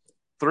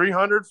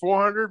 300,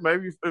 400,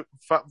 maybe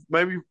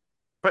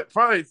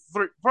probably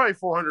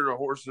 400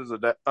 horses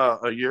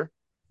a year.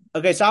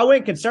 Okay, so I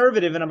went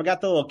conservative, and I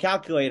got the little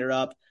calculator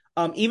up.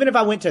 Even if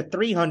I went to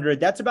 300,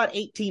 that's about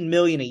 $18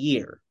 million a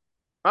year.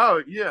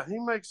 Oh yeah, he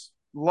makes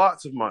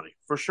lots of money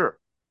for sure.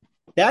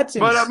 But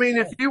I mean,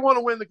 if you want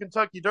to win the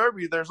Kentucky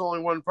Derby, there's only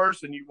one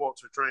person you want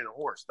to train a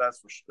horse. That's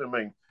for sure. I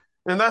mean,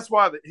 and that's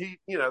why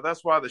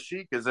that's why the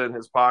Sheik is in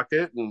his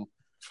pocket, and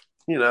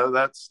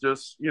that's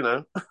just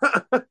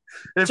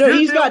so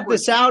he's got the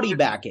Saudi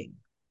backing.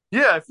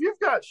 Yeah, if you've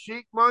got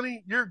Sheik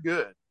money, you're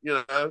good.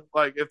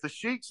 Like if the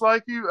Sheik's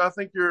like you, I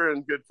think you're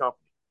in good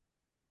company.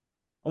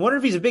 I wonder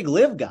if he's a big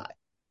live guy.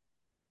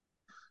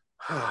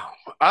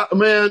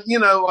 Man,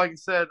 like I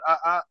said,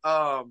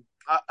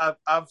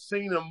 I've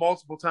seen him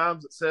multiple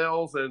times at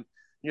sales, and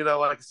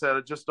like I said,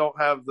 I just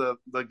don't have the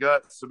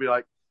guts to be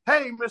like,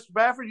 "Hey, Mr.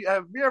 Baffert,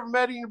 have you ever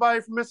met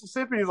anybody from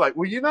Mississippi?" He's like,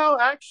 "Well,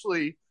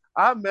 actually,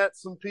 I met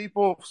some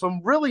people,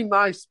 some really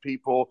nice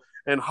people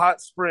in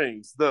Hot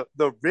Springs. The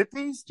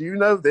Rippies, do you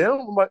know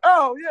them?" I'm like,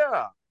 "Oh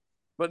yeah."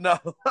 But no,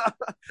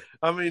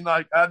 I mean,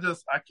 like, I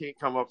can't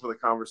come up with a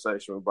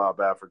conversation with Bob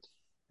Baffert.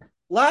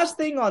 Last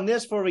thing on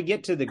this before we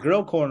get to the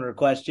grill corner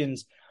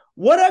questions.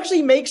 What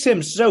actually makes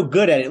him so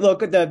good at it?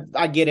 Look,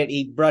 I get it.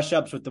 He brush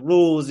ups with the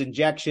rules,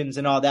 injections,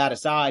 and all that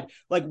aside.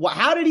 Like,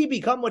 how did he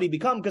become what he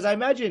become? Because I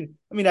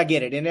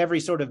get it. In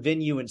every sort of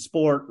venue in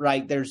sport,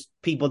 right, there's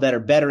people that are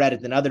better at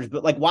it than others.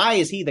 But, like, why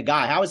is he the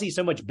guy? How is he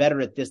so much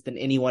better at this than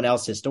anyone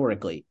else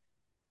historically?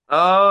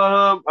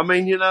 Yes,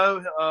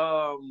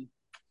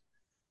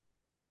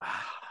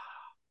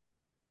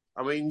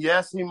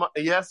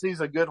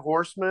 he's a good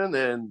horseman,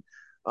 and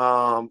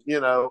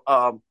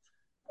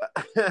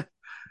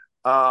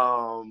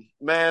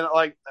man,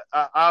 like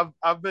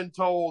I've been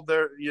told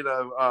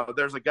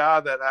there's a guy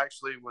that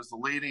actually was the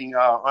leading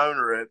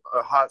owner at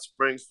Hot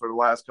Springs for the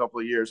last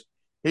couple of years.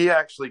 He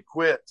actually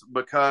quit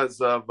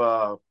because of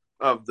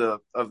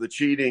the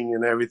cheating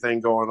and everything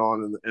going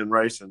on in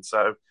racing.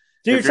 So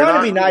you're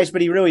trying to be nice,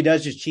 but he really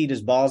does just cheat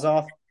his balls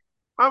off.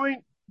 I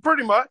mean,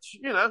 pretty much,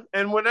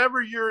 and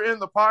whenever you're in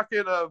the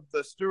pocket of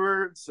the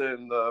stewards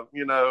and the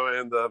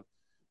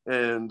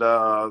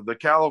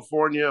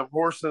California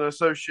Horsing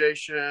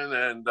Association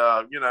and,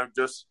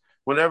 just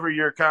whenever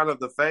you're kind of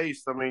the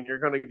face, I mean, you're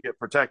going to get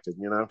protected,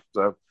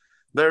 so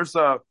there's,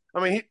 the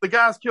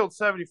guy's killed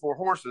 74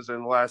 horses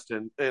in the last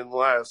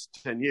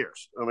 10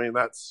 years. I mean,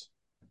 that's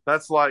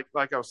like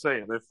I was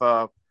saying, if,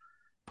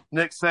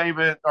 Nick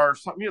Saban or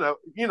something,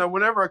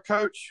 whenever a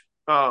coach,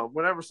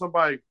 whenever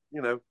somebody,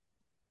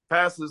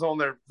 passes on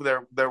their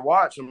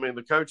watch, I mean,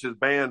 the coach is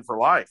banned for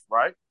life,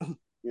 right?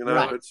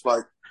 Right. It's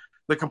like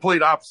the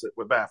complete opposite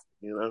with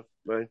Baffert,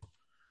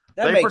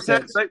 they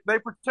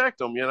protect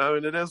them,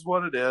 and it is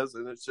what it is,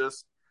 and it's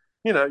just,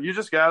 you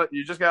just got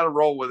to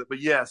roll with it. But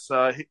yes,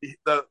 the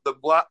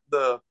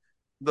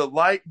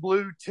light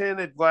blue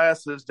tinted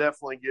glasses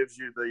definitely gives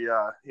you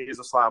he's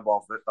a slime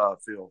ball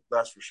feel,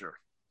 that's for sure.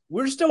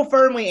 We're still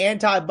firmly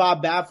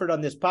anti-Bob Baffert on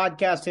this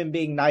podcast. Him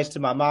being nice to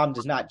my mom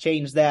does not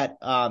change that.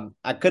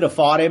 I could have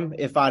fought him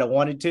if I'd have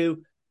wanted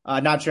to.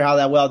 Not sure how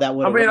that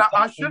would. I mean,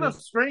 I should have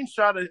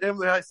screenshotted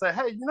him. I say,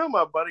 hey,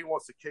 my buddy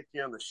wants to kick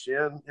you in the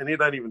shin, and he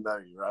doesn't even know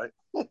you, right?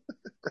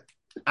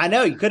 I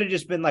know you could have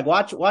just been like,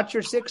 watch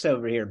your six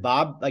over here,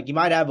 Bob. Like you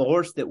might have a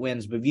horse that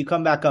wins, but if you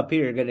come back up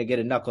here, you're going to get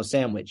a knuckle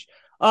sandwich.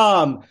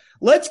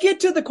 Let's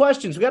get to the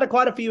questions. We got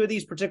quite a few of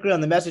these, particularly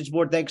on the message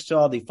board. Thanks to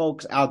all the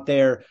folks out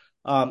there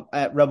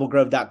at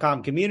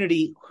rebelgrove.com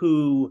community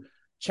who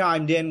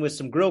chimed in with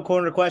some grill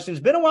corner questions.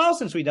 Been a while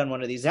since we've done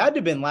one of these. It had to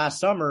have been last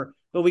summer,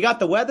 but we got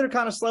the weather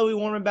kind of slowly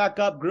warming back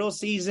up. Grill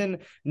season,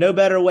 no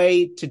better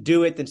way to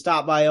do it than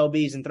stop by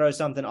LB's and throw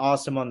something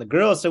awesome on the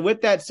grill. So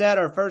with that said,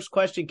 our first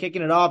question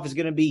kicking it off is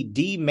going to be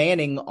D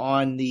Manning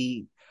on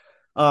the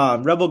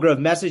Rebel Grove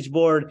message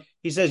board.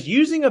 He says,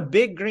 using a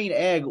big green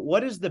egg,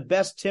 what is the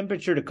best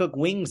temperature to cook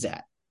wings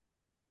at?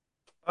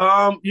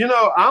 I'm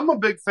a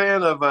big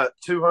fan of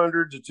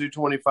 200 to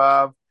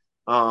 225,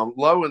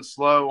 low and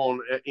slow on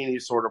any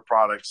sort of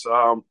products.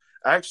 I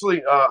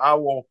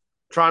will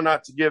try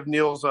not to give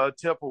Neil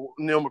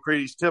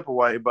McCready's tip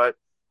away, but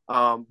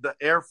the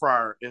air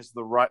fryer is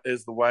the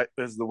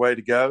way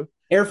to go.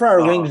 Air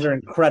fryer wings are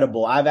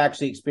incredible. I've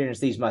actually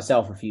experienced these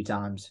myself a few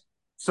times.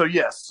 So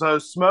yes,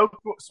 smoke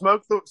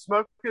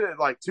it at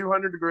like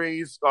 200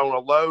 degrees on a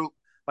low,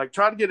 like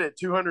try to get it at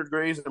 200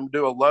 degrees and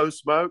do a low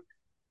smoke.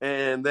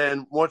 And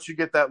then once you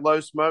get that low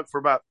smoke for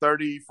about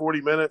 30,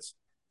 40 minutes,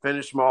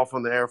 finish them off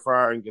on the air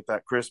fryer and get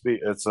that crispy.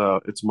 It's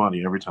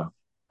money every time.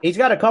 He's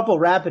got a couple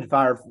rapid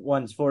fire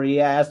ones for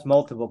you. I asked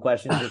multiple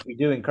questions, which we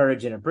do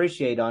encourage and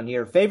appreciate on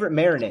here. Favorite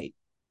marinade?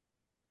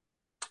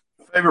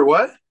 Favorite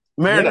what?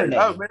 Marinade. Marinade.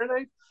 Oh,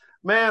 marinade.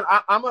 Man,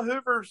 I'm a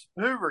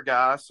Hoover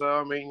guy, so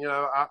I mean,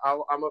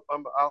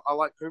 I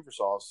like Hoover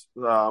sauce.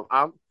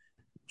 I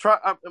try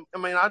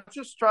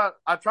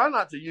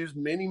not to use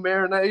many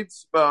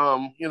marinades,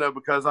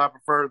 because I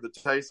prefer the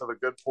taste of a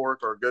good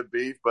pork or a good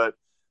beef. But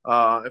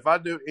if I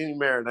do any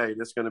marinade,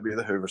 it's going to be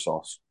the Hoover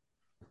sauce.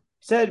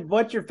 Said,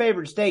 what's your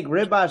favorite steak,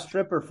 ribeye,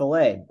 strip, or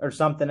filet, or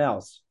something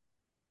else?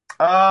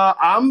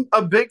 I'm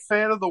a big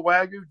fan of the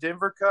Wagyu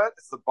Denver cut.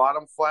 It's the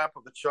bottom flap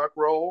of the chuck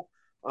roll.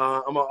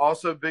 I'm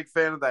also a big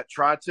fan of that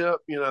tri-tip.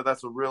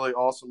 That's a really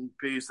awesome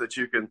piece that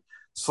you can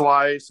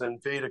slice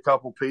and feed a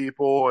couple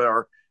people,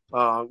 or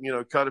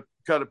cut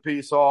a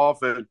piece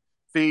off and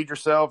feed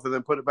yourself, and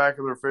then put it back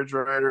in the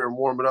refrigerator and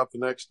warm it up the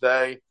next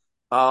day.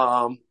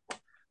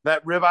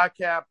 That ribeye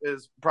cap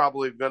is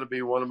probably going to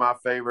be one of my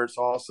favorites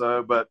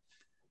also, but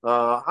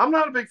I'm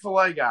not a big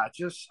filet guy.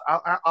 Just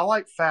I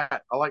like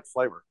fat. I like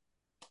flavor.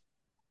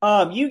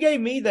 You gave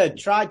me the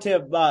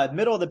tri-tip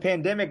middle of the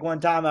pandemic one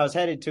time. I was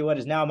headed to what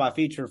is now my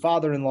future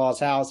father-in-law's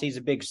house. He's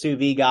a big sous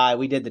vide guy.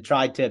 We did the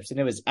tri-tips, and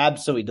it was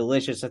absolutely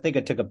delicious. I think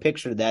I took a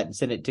picture of that and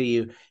sent it to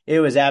you. It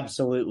was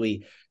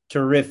absolutely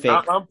terrific.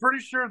 I'm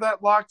pretty sure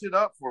that locked it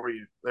up for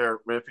you there,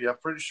 Rippy. I'm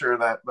pretty sure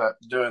that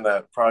doing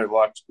that probably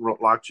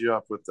locked you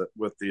up with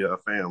the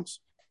fams.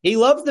 He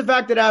loves the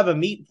fact that I have a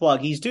meat plug.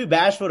 He's too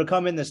bashful to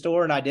come in the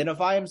store and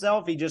identify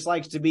himself. He just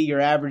likes to be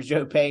your average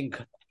Joe Payne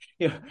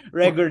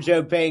regular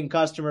Joe Payne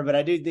customer, but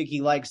I do think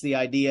he likes the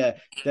idea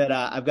that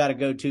I've got a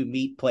go-to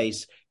meat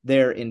place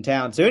there in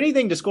town. So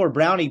anything to score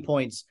brownie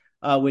points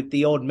with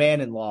the old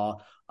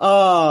man-in-law.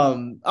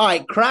 All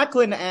right,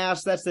 Cracklin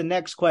asks, that's the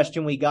next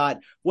question we got.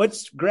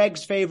 What's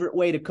Greg's favorite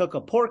way to cook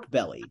a pork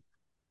belly?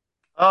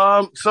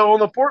 So on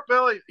the pork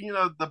belly,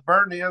 the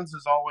burn ends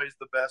is always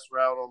the best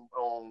route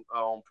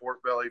on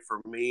pork belly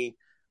for me.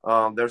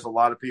 There's a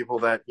lot of people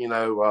that,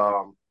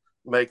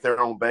 make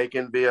their own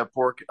bacon via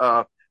pork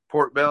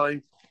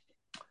belly.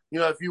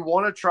 If you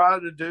want to try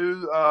to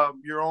do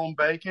your own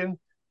bacon,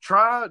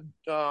 get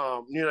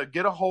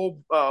a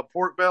whole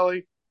pork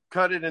belly,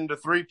 cut it into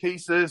 3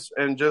 pieces,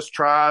 and just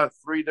try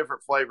 3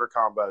 different flavor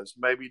combos.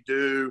 Maybe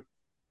do,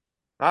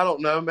 I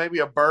don't know, maybe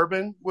a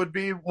bourbon would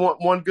be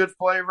one good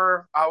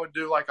flavor. I would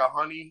do like a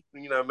honey,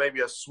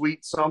 maybe a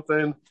sweet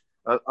something,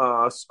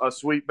 a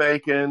sweet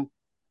bacon.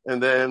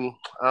 And then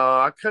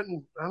I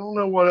don't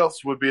know what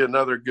else would be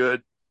another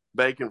good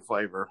bacon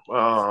flavor.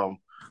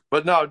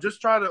 But no,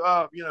 just try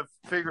to,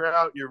 figure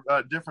out your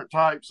different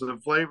types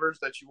of flavors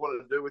that you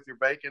want to do with your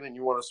bacon, and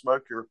you want to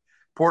smoke your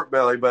pork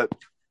belly. But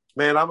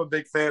man, I'm a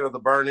big fan of the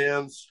burn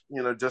ends,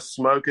 just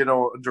smoke it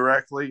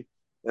directly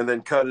and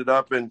then cut it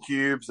up in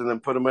cubes and then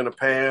put them in a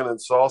pan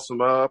and sauce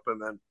them up and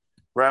then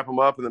wrap them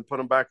up and then put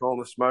them back on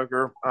the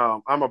smoker.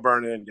 I'm a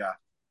burn end guy.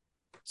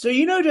 So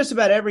just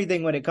about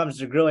everything when it comes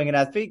to grilling, and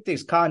I think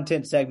this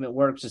content segment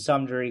works to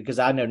some degree because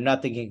I know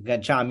nothing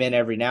can chime in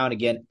every now and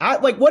again.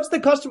 What's the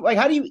custom?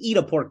 How do you eat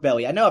a pork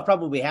belly? I know I've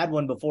probably had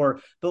one before,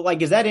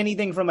 but is that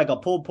anything from a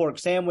pulled pork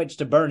sandwich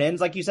to burn ends?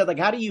 Like you said,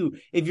 how do you,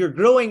 if you're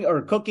grilling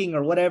or cooking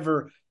or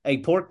whatever, a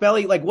pork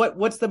belly,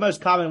 what's the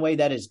most common way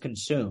that is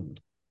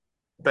consumed?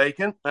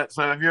 Bacon.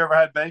 So have you ever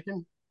had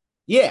bacon?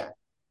 Yeah.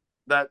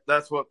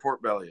 That's what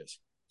pork belly is.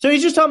 So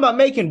he's just talking about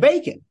making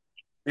bacon.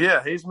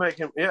 Yeah, he's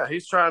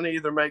trying to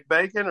either make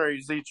bacon or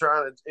he's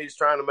trying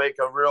to make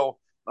a real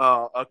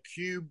a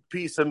cube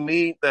piece of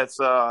meat that's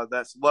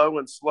low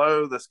and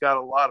slow, that's got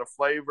a lot of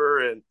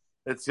flavor, and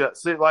it's got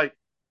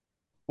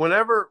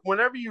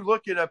whenever you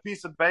look at a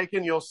piece of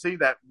bacon, you'll see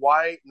that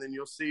white, and then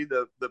you'll see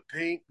the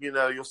pink.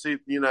 You'll see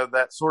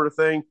that sort of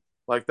thing.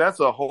 Like that's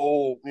a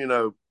whole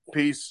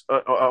piece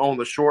on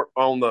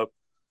the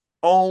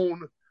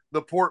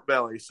pork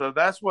belly. So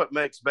that's what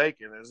makes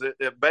bacon.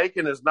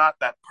 Bacon is not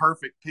that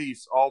perfect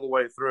piece all the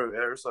way through.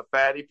 There's a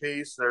fatty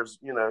piece. There's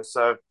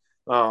so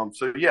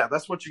yeah,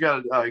 that's what you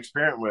got to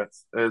experiment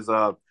with is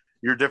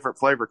your different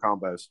flavor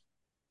combos.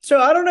 So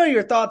I don't know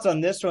your thoughts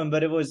on this one,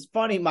 but it was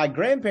funny. My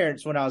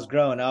grandparents, when I was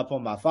growing up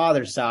on my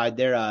father's side,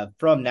 they're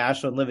from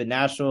Nashville and live in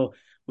Nashville.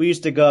 We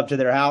used to go up to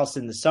their house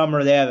in the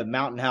summer. They had a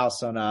mountain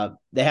house on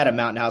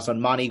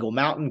Monteagle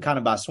Mountain, kind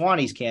of by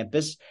Swanee's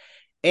campus.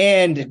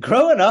 And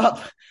growing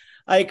up,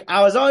 like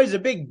I was always a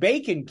big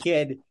bacon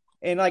kid,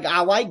 and like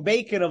I like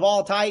bacon of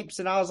all types.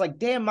 And I was like,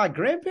 damn, my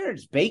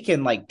grandparents'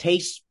 bacon like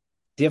tastes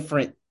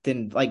different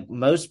than like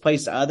most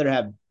places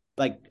I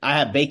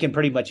have bacon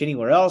pretty much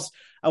anywhere else.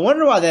 I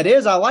wonder why that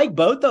is. I like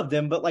both of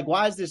them, but like,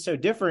 why is this so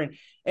different?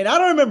 And I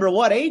don't remember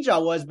what age I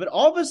was, but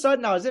all of a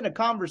sudden I was in a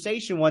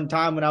conversation one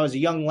time when I was a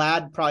young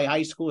lad, probably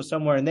high school,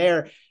 somewhere in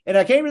there. And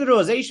I came to the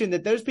realization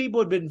that those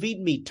people had been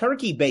feeding me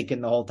turkey bacon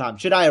the whole time.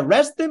 Should I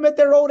arrest them at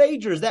their old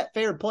age, or is that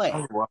fair play?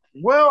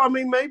 Well, I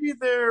mean, maybe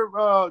their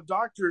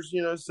doctors,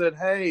 said,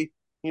 hey,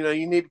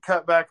 you need to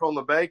cut back on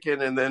the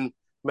bacon. And then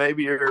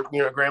maybe your,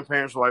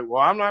 grandparents were like,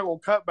 well, I'm not going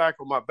to cut back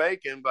on my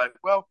bacon, but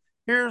well,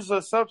 here's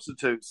a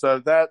substitute. So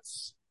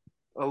that's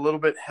a little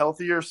bit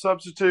healthier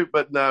substitute,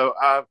 but no,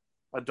 I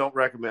don't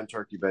recommend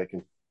turkey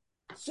bacon.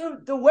 So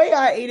the way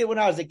I ate it when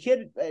I was a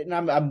kid, and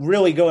I'm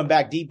really going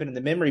back deep into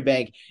the memory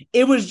bank,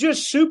 it was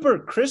just super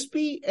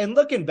crispy. And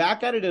looking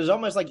back at it, it was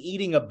almost like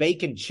eating a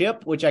bacon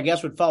chip, which I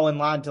guess would fall in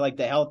line to like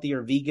the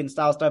healthier vegan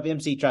style stuff.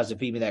 MC tries to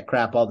feed me that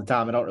crap all the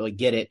time. I don't really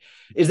get it.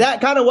 Is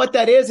that kind of what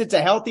that is? It's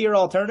a healthier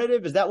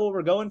alternative. Is that what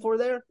we're going for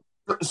there?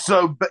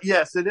 So, but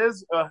yes, it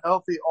is a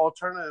healthy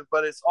alternative,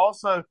 but it's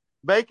also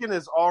bacon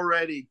is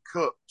already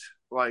cooked,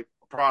 like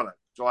product,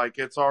 like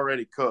it's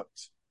already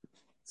cooked.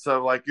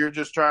 So like you're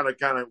just trying to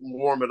kind of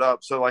warm it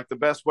up. So like the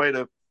best way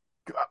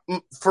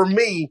for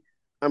me,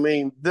 I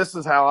mean, this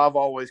is how I've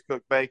always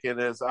cooked bacon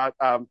is I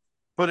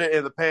put it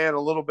in the pan a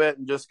little bit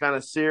and just kind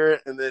of sear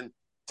it and then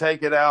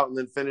take it out and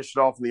then finish it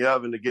off in the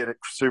oven to get it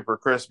super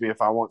crispy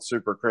if I want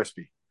super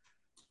crispy.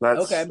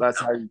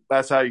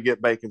 That's how you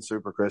get bacon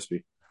super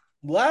crispy.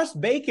 Last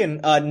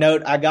bacon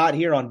note I got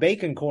here on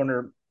Bacon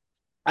Corner,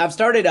 I've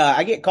started,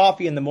 I get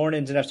coffee in the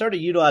mornings and I've started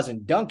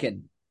utilizing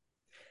Dunkin'.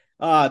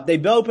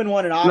 They've opened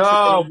one in Oxford.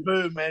 No,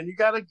 boo, man. You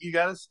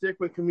gotta stick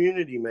with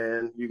community,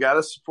 man. You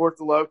gotta support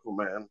the local,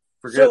 man.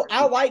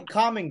 I like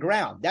Common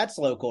Ground. That's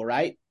local,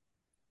 right?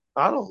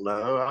 I don't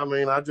know. I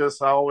mean, I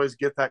always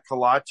get that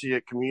kolache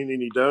at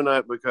Community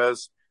Donut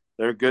because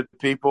they're good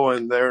people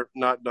and they're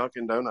not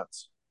Dunkin'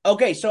 Donuts.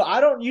 Okay, so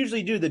I don't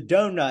usually do the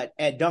donut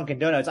at Dunkin'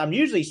 Donuts. I'm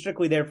usually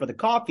strictly there for the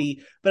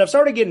coffee, but I've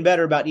started getting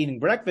better about eating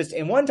breakfast.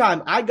 And one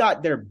time I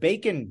got their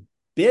bacon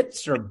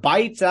bits or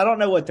bites. I don't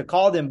know what to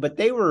call them, but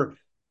they were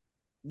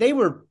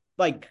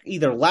like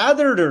either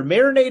lathered or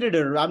marinated,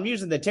 or I'm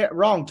using the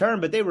wrong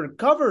term, but they were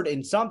covered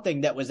in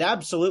something that was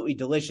absolutely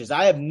delicious.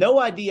 I have no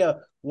idea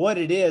what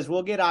it is.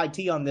 We'll get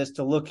IT on this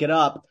to look it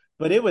up,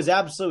 but it was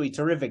absolutely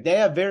terrific. They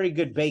have very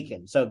good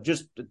bacon. So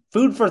just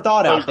food for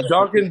thought out there.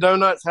 Dunkin'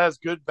 Donuts has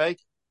good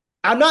bacon.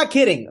 I'm not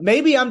kidding.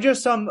 Maybe I'm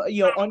just some,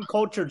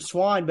 uncultured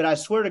swine, but I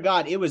swear to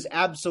God, it was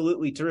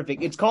absolutely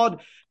terrific. It's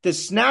called the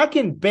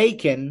Snackin'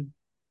 Bacon,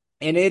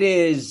 and it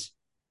is,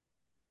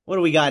 what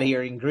do we got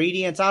here?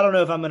 Ingredients. I don't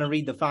know if I'm going to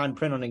read the fine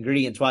print on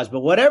ingredients wise, but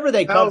whatever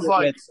they covered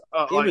it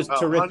with, it was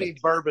terrific. Honey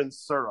bourbon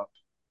syrup.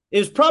 It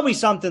was probably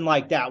something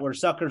like that, where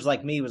suckers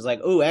like me was like,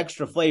 "Oh,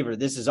 extra flavor.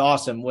 This is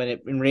awesome." When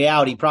it in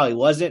reality probably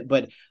wasn't,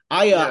 but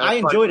I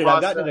enjoyed it.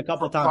 I've gotten it a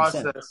couple times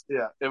since.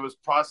 Yeah, it was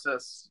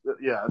processed.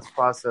 Yeah, it's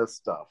processed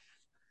stuff.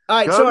 All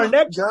right, so our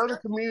next go to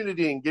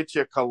Community and get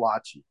you a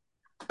kolache.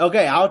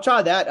 Okay, I'll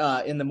try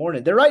that in the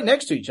morning. They're right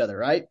next to each other,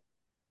 right?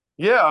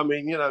 Yeah, I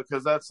mean,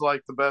 because that's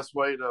like the best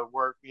way to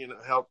work,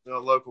 help a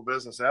local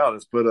business out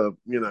is put a,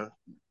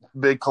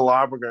 big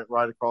collaborant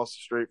right across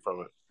the street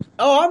from it.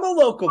 Oh, I'm a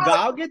local guy.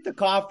 I'll get the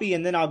coffee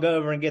and then I'll go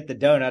over and get the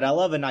donut. I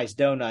love a nice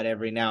donut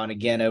every now and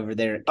again over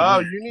there. Oh,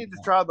 you need to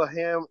try the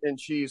ham and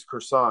cheese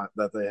croissant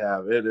that they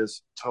have. It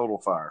is total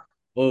fire.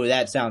 Oh,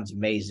 that sounds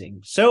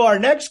amazing. So our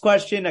next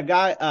question, our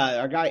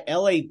guy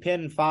LA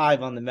Pin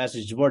 5 on the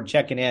message board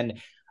checking in.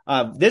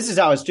 This is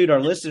how astute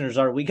our listeners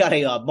are. We got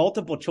a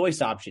multiple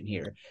choice option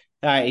here.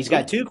 All right, he's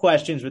got two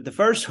questions, but the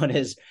first one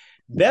is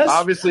best.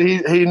 Obviously,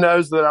 he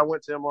knows that I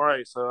went to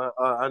MRA, so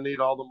I need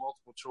all the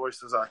multiple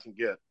choices I can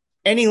get.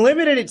 And he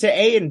limited it to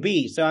A and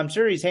B, so I'm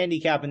sure he's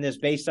handicapping this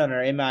based on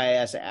our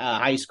MIS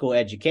high school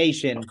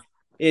education.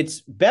 It's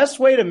best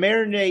way to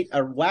marinate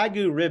a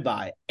Wagyu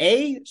ribeye.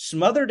 A,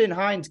 smothered in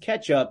Heinz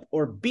ketchup,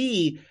 or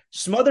B,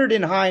 smothered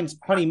in Heinz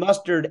honey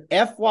mustard.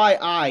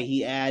 FYI,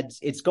 he adds,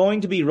 it's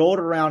going to be rolled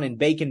around in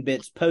bacon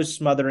bits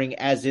post-smothering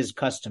as is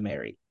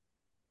customary.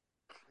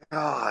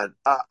 God,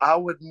 I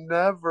would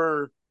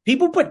never.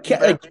 People put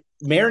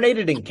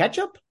marinated in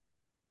ketchup?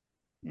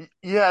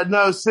 Yeah,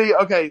 no, see,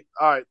 okay,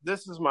 all right,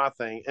 this is my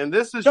thing. And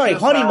this is Sorry,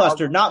 just honey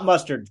mustard, not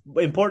mustard.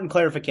 Important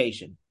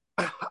clarification.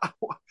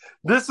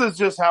 this is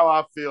just how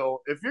I feel.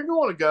 If you're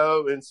going to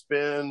go and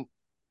spend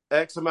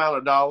X amount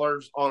of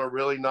dollars on a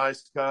really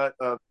nice cut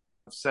of,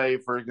 say,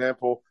 for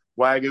example,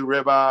 Wagyu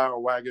ribeye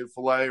or Wagyu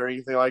filet or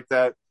anything like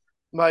that,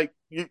 like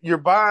you're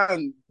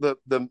buying the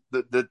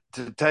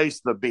to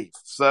taste the beef.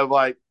 So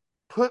like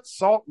put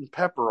salt and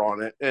pepper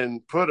on it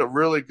and put a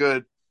really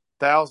good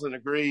 1,000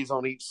 degrees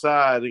on each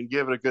side and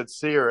give it a good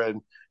sear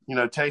and,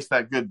 taste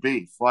that good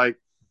beef. Like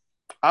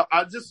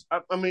I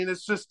mean,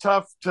 it's just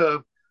tough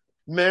to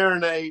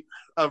marinate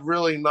a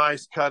really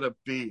nice cut of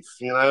beef.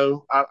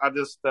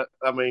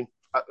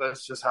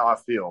 That's just how I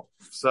feel.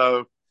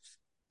 So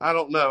I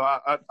don't know.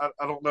 I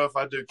don't know if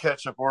I do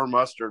ketchup or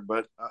mustard,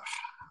 but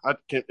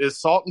is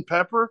salt and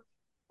pepper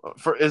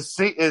is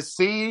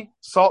C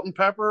salt and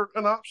pepper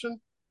an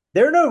option?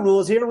 There are no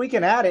rules here. We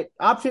can add it.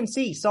 Option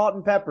C, salt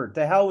and pepper.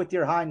 To hell with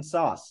your Heinz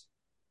sauce.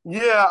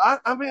 Yeah,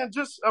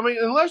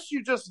 unless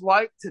you just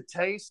like to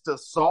taste the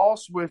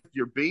sauce with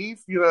your beef,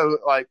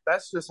 like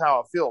that's just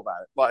how I feel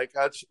about it. Like,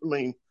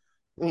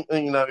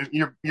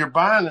 you're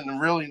buying a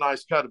really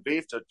nice cut of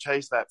beef to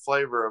taste that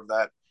flavor of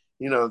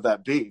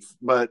that beef.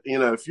 But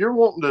if you're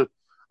wanting to,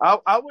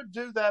 I would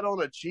do that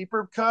on a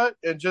cheaper cut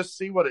and just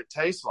see what it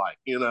tastes like.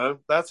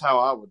 That's how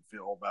I would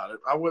feel about it.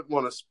 I wouldn't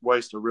want to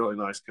waste a really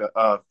nice cut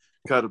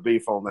of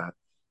beef on that.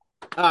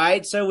 All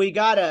right, so we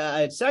got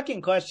a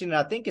second question, and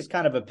I think it's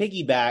kind of a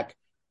piggyback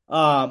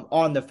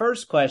on the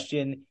first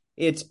question.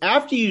 It's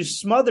after you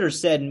smother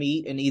said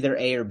meat in either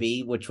A or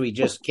B, which we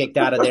just kicked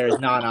out of there as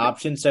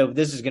non-option. So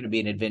this is going to be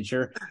an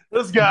adventure.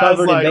 This guy's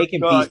covered like, in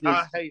bacon pieces.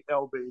 I hate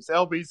LB's.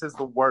 LB's is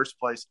the worst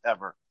place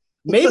ever.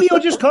 Maybe he'll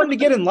just come to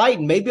get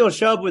enlightened. Maybe he'll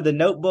show up with a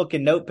notebook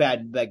and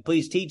notepad, like,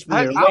 please teach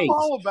me your ways. I'm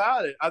all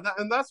about it,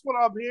 and that's what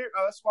I'm here.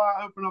 That's why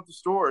I open up the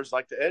stores,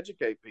 like to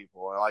educate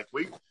people. Like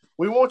we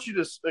want you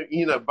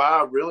to,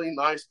 buy a really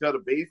nice cut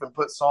of beef and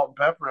put salt and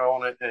pepper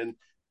on it and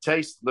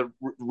taste the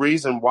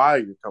reason why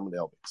you're coming to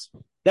LB's.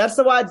 That's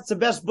why it's the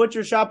best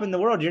butcher shop in the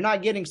world. You're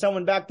not getting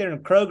someone back there in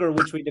Kroger,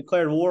 which we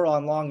declared war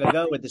on long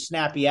ago, with the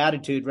snappy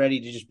attitude, ready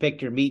to just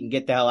pick your meat and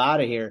get the hell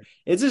out of here.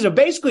 This is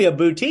basically a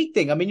boutique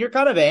thing. I mean, you're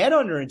kind of a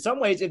headhunter in some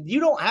ways. If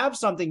you don't have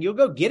something, you'll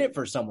go get it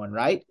for someone,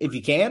 right? If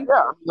you can.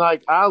 Yeah,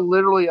 like I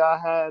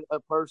had a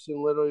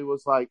person literally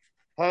was like,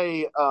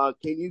 "Hey, can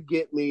you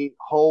get me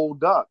whole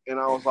duck?" And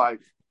I was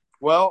like,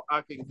 "Well,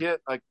 I can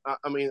get I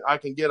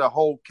can get a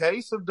whole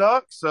case of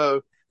duck,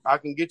 so I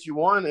can get you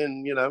one."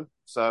 And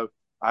so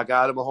I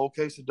got him a whole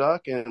case of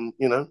duck, and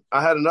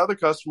I had another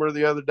customer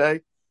the other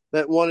day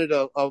that wanted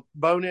a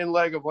bone-in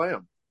leg of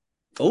lamb.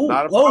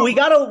 Oh, we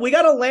got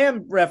a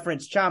lamb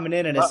reference chiming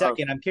in a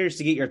second. I'm curious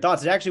to get your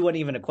thoughts. It actually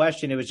wasn't even a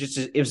question. It was just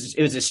it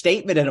was a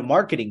statement and a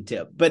marketing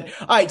tip. But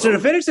all right, so to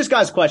finish this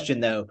guy's question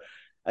though,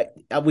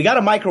 we got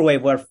a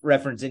microwave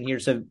reference in here.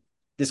 So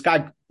this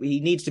guy, he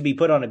needs to be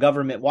put on a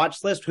government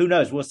watch list. Who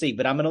knows? We'll see.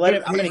 But I'm going to let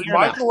him. I'm going to hear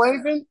about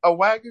microwaving a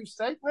Wagyu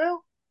steak now.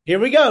 Here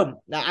we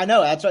go. Now, I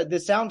know that's what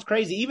this sounds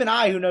crazy. Even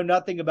I, who know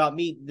nothing about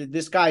meat,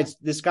 this guy's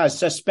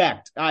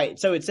suspect. All right.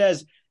 So it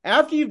says,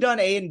 after you've done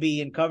A and B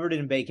and covered it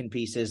in bacon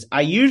pieces,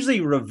 I usually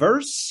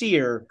reverse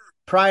sear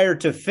prior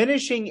to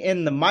finishing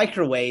in the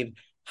microwave.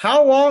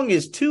 How long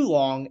is too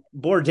long?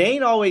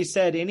 Bourdain always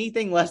said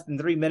anything less than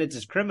 3 minutes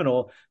is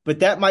criminal, but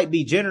that might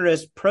be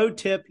generous. Pro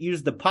tip,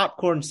 use the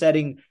popcorn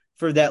setting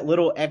for that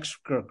little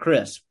extra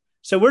crisp.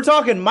 So we're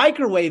talking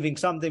microwaving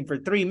something for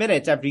 3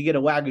 minutes after you get a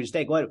Wagyu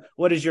steak.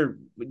 What is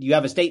you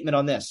have a statement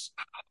on this?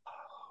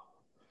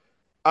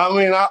 I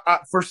mean, I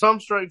for some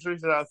strange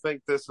reason, I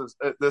think this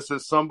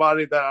is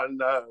somebody that I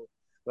know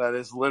that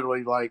is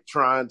literally like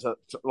trying to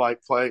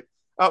like play.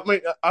 I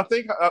mean, I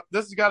think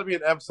this has got to be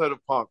an episode of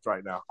Punk'd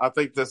right now. I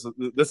think this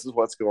is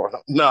what's going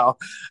on. No.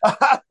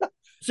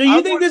 So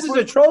you think this is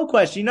a troll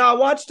question? I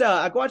watched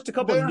a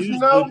couple of news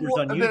bloopers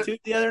on YouTube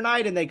the other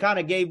night, and they kind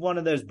of gave one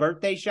of those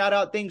birthday shout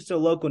out things to a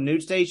local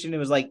news station. It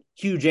was like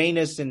Hugh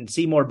Janus and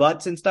Seymour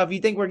Butts and stuff. You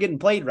think we're getting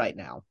played right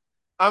now?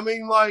 I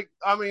mean, I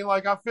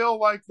feel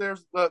like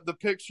there's the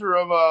picture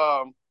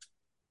of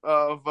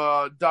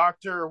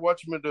Dr.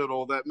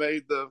 Whatchamadoodle that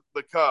made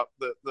the cup.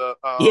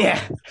 Yeah.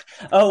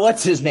 Oh,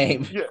 what's his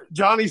name? Yeah,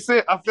 Johnny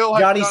Sins. I feel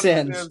like Johnny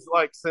Sins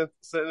like sent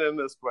in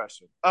this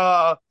question.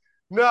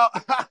 No.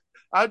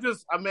 I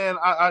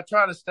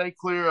try to stay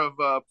clear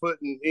of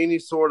putting any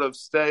sort of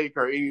steak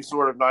or any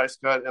sort of nice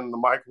cut in the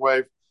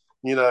microwave.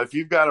 If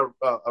you've got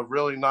a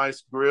really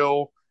nice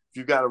grill, if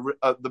you've got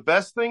the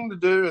best thing to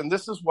do, and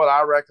this is what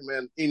I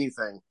recommend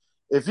anything,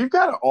 if you've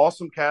got an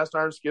awesome cast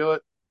iron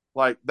skillet,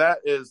 like that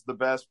is the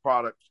best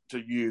product to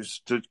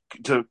use to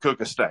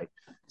cook a steak.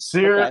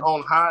 Sear it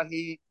on high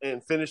heat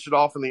and finish it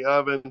off in the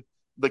oven.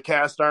 The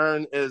cast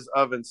iron is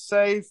oven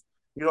safe.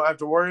 You don't have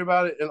to worry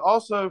about it. And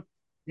also,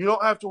 you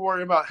don't have to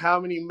worry about how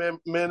many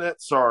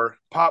minutes or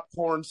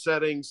popcorn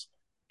settings.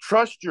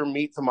 Trust your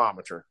meat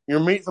thermometer.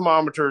 Your meat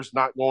thermometer is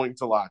not going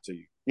to lie to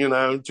you.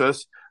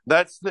 Just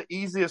that's the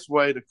easiest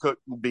way to cook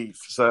beef.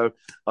 So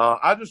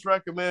I just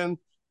recommend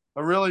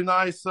a really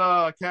nice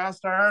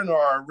cast iron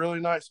or a really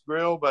nice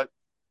grill, but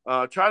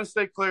try to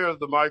stay clear of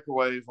the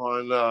microwave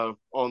on the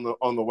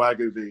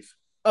Wagyu beef.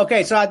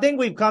 Okay, so I think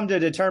we've come to a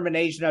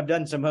determination. I've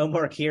done some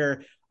homework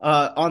here.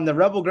 On the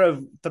Rebel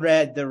Grove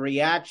thread, the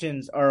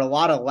reactions are a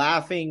lot of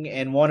laughing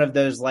and one of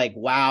those like,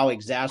 wow,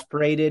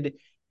 exasperated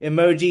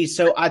emojis.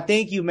 So I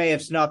think you may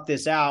have snuffed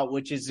this out,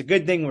 which is a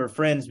good thing we're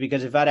friends,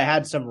 because if I'd have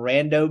had some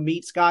rando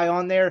meats guy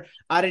on there,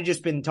 I'd have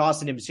just been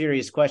tossing him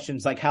serious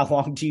questions like, how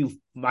long do you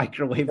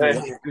microwave a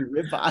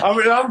ribeye? I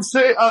mean, I'm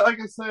saying, like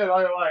I said,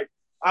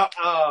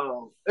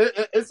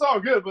 it's all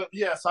good, but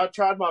yes, I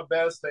tried my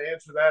best to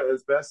answer that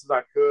as best as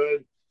I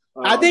could.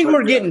 I think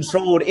we're getting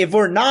trolled. If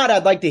we're not,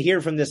 I'd like to hear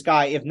from this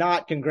guy. If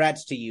not,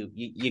 congrats to you.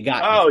 You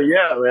got me. Oh,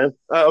 yeah, man.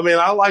 I mean,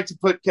 I like to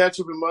put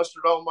ketchup and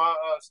mustard on my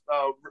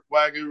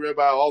Wagyu ribeye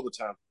all the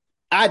time.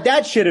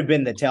 That should have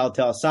been the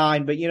telltale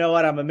sign, but you know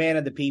what? I'm a man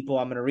of the people.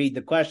 I'm going to read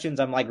the questions.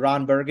 I'm like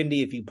Ron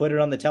Burgundy. If you put it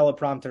on the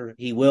teleprompter,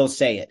 he will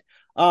say it.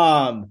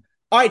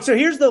 All right, so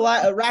here's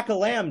the rack of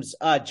lambs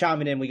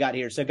chiming in we got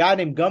here. So a guy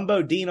named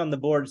Gumbo Dean on the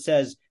board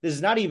says, this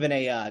is not even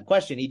a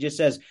question. He just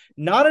says,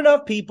 not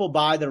enough people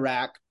buy the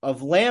rack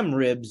of lamb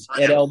ribs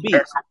at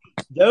LB's.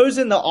 Those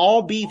in the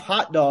all-beef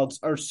hot dogs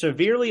are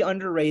severely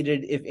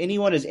underrated. If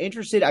anyone is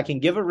interested, I can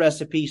give a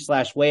recipe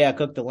 / way I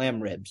cook the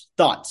lamb ribs.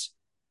 Thoughts?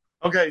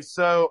 Okay,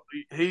 so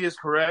he is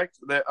correct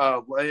that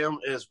lamb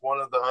is one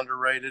of the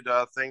underrated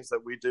things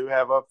that we do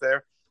have up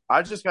there.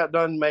 I just got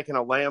done making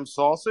a lamb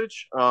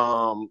sausage.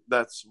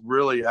 That's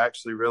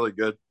actually really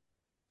good.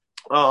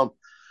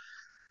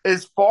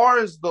 As far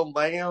as the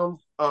lamb,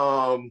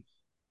 a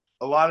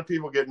lot of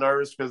people get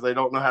nervous because they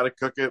don't know how to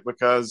cook it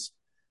because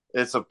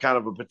it's a kind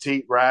of a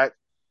petite rack.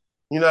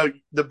 You know,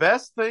 the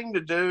best thing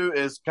to do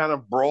is kind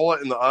of broil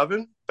it in the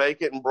oven,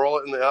 bake it and broil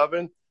it in the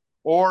oven.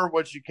 Or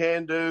what you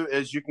can do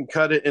is you can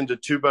cut it into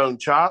 2-bone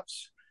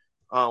chops.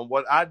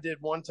 What I did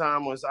one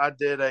time was I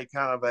did a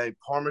kind of a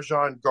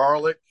Parmesan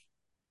garlic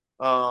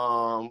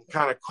kind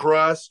of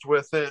crust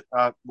with it.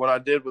 What I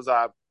did was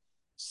I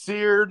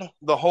seared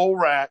the whole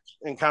rack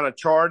and kind of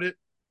charred it.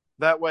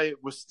 That way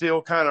it was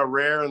still kind of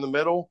rare in the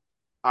middle.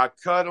 I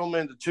cut them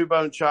into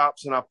 2-bone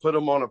chops and I put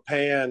them on a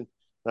pan.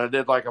 And I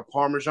did like a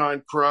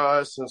Parmesan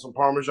crust and some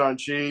Parmesan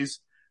cheese.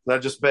 And I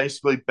just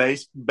basically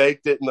baked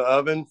it in the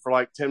oven for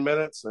like 10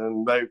 minutes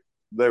and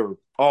they were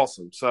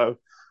awesome. So,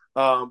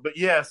 but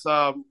yes,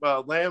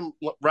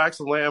 racks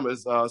of lamb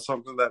is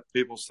something that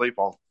people sleep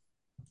on.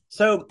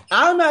 So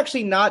I'm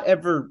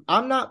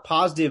not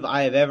positive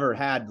I have ever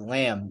had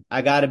lamb.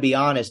 I got to be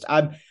honest.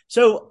 I'm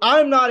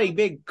not a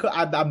big cook.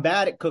 I'm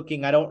bad at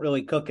cooking. I don't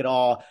really cook at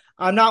all.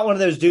 I'm not one of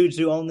those dudes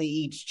who only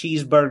eats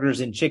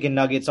cheeseburgers and chicken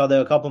nuggets,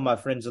 although a couple of my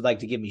friends would like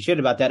to give me shit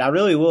about that. I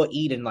really will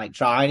eat and like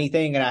try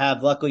anything. And I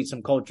have luckily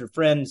some culture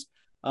friends.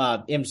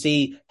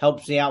 MC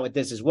helps me out with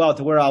this as well,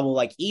 to where I will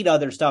like eat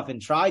other stuff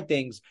and try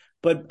things,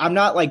 but I'm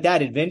not like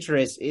that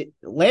adventurous.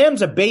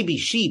 Lamb's a baby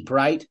sheep,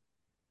 right?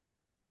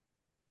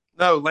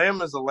 No,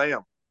 lamb is a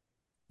lamb.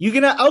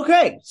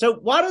 Okay. So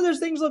why do those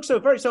things look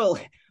so furry? So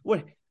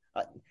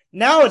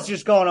now it's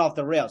just going off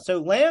the rails. So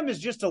lamb is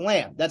just a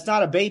lamb. That's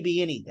not a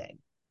baby anything.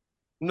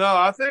 No,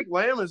 I think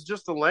lamb is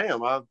just a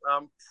lamb.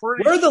 I'm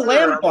pretty Where are the sure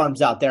lamb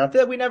farms out there? I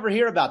feel like we never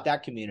hear about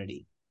that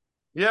community.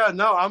 Yeah,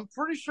 no, I'm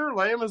pretty sure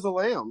lamb is a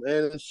lamb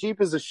and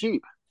sheep is a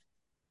sheep.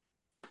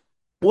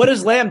 What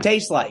does lamb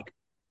taste like?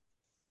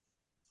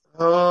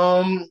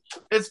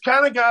 It's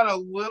kind of got a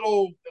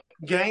little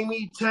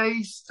gamey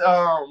taste.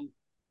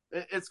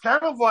 It's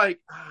kind of like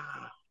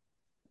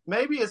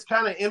maybe it's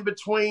kind of in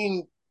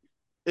between.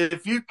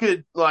 If you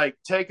could like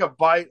take a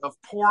bite of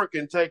pork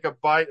and take a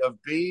bite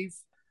of beef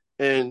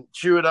and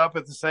chew it up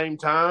at the same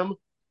time,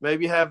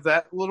 maybe have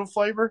that little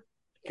flavor.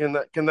 Can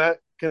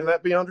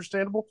that be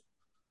understandable?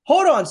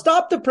 Hold on,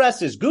 stop the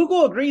presses.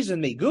 Google agrees with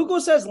me.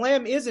 Google says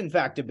lamb is in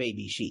fact a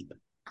baby sheep.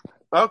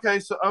 Okay,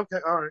 all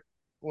right.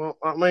 Well,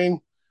 I mean,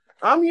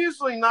 I'm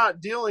usually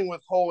not dealing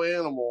with whole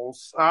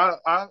animals. I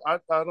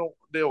don't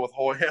deal with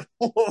whole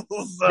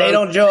animals. So. They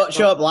don't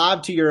show up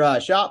live to your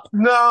shop?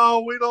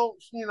 No, we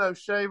don't,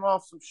 shave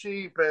off some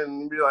sheep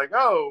and be like,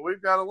 oh,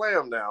 we've got a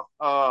lamb now.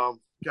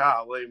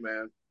 Golly,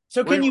 man.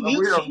 So can you eat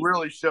We are sheep?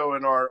 really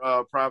showing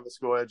our private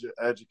school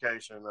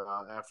education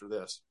after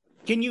this.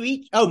 Can you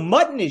eat? Oh,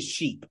 mutton is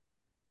sheep.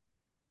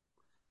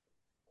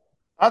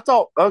 I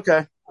thought,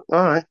 okay,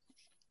 all right.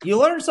 You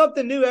learn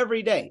something new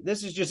every day.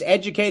 This is just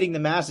educating the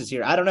masses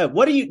here. I don't know.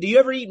 Do you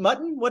ever eat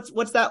mutton?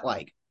 What's that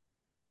like?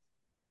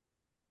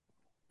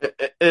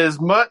 Is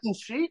mutton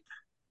sheep?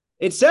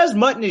 It says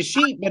mutton is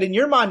sheep, but in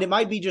your mind, it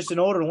might be just an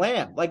older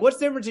lamb. Like, what's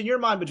the difference in your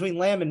mind between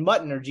lamb and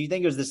mutton, or do you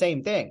think it was the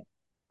same thing?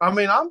 I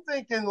mean, I'm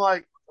thinking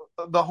like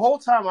the whole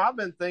time I've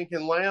been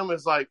thinking lamb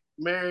is like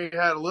Mary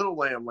had a little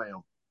lamb,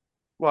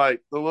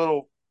 like the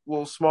little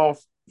small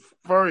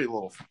furry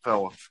little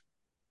fella.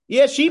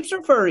 Yeah, sheeps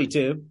are furry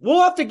too.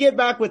 We'll have to get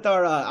back with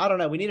our. I don't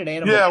know. We need an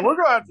animal. Yeah, we're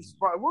gonna have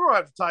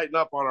to tighten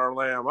up on our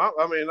lamb.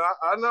 I mean,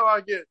 I know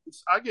I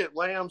get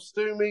lamb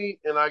stew meat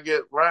and I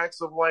get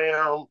racks of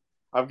lamb.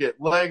 I get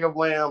leg of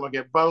lamb. I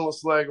get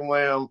boneless leg of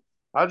lamb.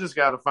 I just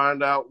got to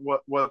find out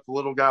what the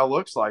little guy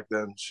looks like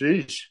then.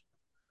 Sheesh.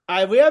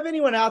 If we have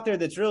anyone out there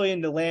that's really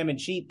into lamb and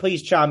sheep,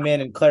 please chime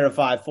in and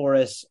clarify for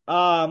us.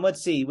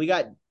 Let's see. We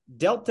got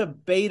Delta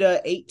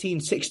Beta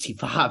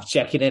 1865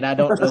 checking in. I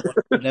don't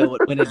know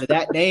what went into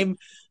that name,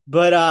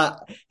 but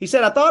he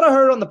said, I thought I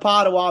heard on the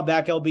pod a while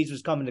back LB's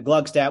was coming to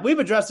Gluckstadt. We've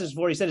addressed this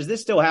before. He said, is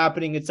this still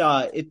happening? It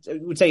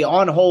would say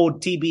on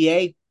hold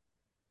TBA.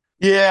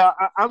 Yeah,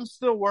 I'm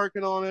still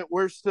working on it.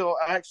 We're still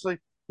actually,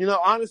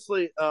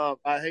 honestly,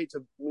 I hate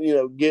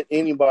to, get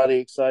anybody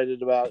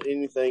excited about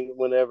anything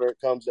whenever it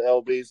comes to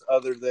LBs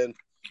other than,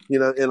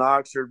 in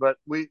Oxford. But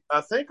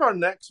I think our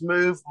next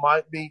move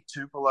might be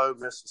Tupelo,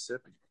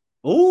 Mississippi.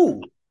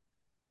 Ooh.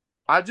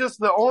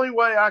 The only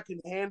way I can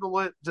handle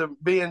it to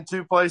be in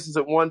two places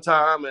at one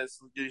time is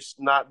just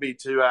not be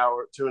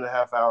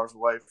 2.5 hours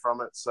away from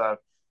it. So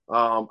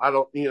I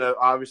don't,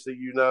 obviously,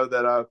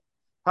 that I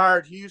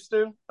hired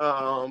Houston,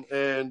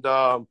 and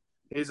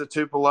he's a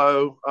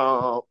Tupelo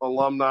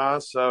alumni.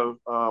 So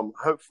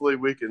hopefully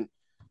we can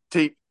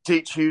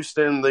teach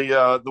Houston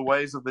the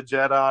ways of the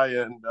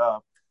Jedi, and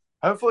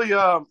hopefully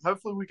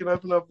we can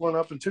open up one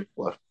up in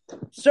Tupelo.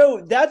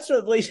 So that's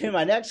what leads me to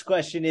my next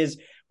question is,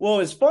 well,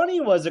 what's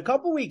funny was a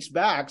couple weeks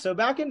back, so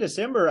back in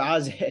December, I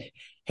was at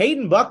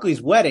Hayden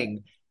Buckley's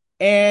wedding,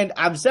 and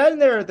I'm sitting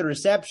there at the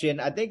reception.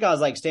 I think I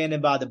was like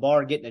standing by the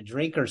bar getting a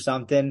drink or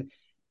something,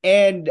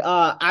 and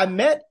I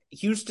met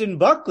Houston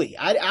Buckley.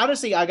 I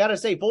honestly, I got to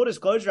say, full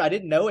disclosure, I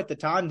didn't know at the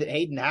time that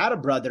Hayden had a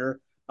brother.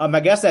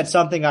 I guess that's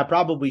something I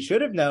probably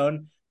should have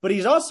known. But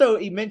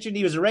he mentioned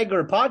he was a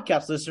regular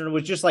podcast listener,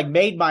 which just like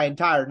made my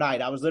entire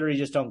night. I was literally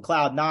just on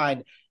cloud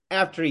nine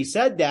after he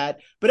said that.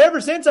 But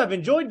ever since, I've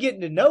enjoyed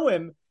getting to know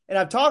him, and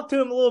I've talked to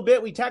him a little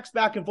bit. We text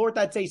back and forth,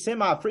 I'd say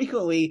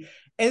semi-frequently.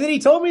 And then he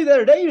told me the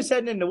other day he was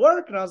heading into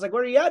work, and I was like,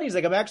 where are you at? He's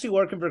like, I'm actually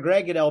working for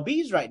Greg at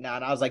LB's right now.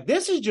 And I was like,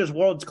 this is just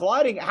worlds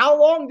colliding. How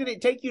long did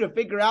it take you to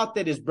figure out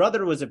that his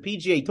brother was a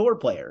PGA Tour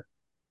player?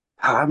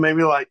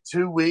 Maybe like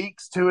 2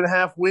 weeks,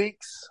 2.5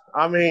 weeks.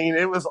 I mean,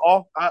 it was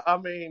off. I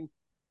mean,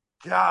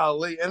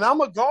 golly. And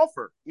I'm a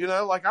golfer,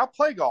 like I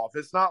play golf.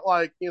 It's not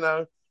like,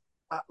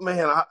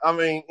 I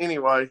mean,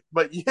 anyway,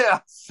 but yeah,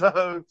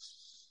 so,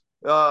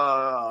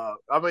 I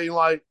mean,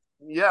 like,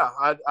 yeah,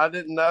 I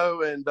didn't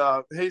know. And,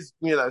 he's,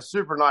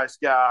 super nice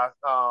guy.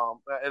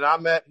 And I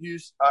met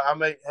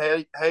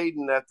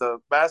Hayden at the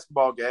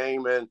basketball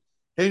game, and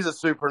he's a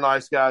super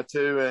nice guy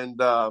too. And,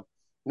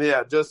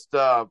 yeah, just,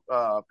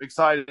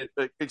 excited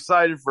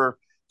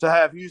to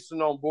have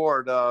Houston on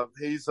board.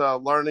 He's,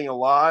 learning a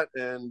lot,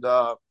 and,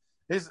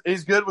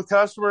 he's good with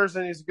customers,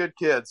 and he's a good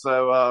kid.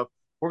 So,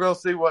 we're going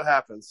to see what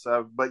happens.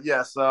 But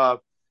yes,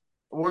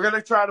 we're going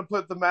to try to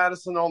put the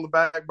Madison on the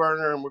back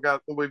burner, and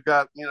we've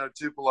got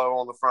Tupelo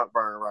on the front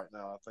burner right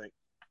now, I think.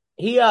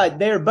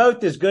 They're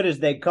both as good as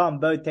they come,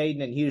 both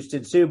Hayden and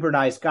Houston. Super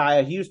nice guy,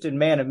 a Houston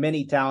man of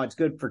many talents,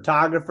 good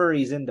photographer.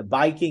 He's into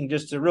biking,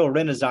 just a real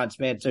Renaissance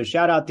man. So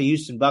shout out to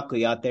Houston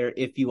Buckley out there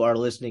if you are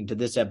listening to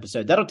this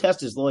episode. That'll test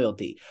his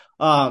loyalty.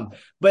 But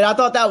I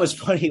thought that was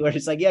funny where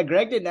it's like, yeah,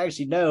 Greg didn't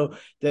actually know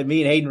that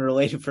me and Hayden were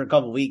related for a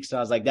couple of weeks. So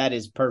I was like, that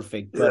is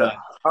perfect. But, yeah.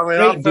 I mean,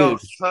 I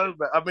felt so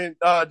bad. I mean,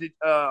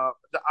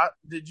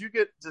 did you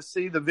get to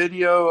see the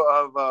video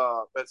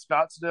of at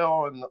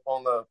Scottsdale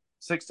on the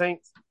 16th?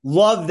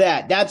 Love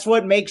that. That's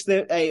what makes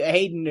the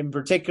Hayden in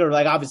particular,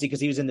 like obviously because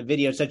he was in the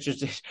video, such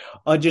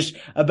just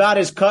about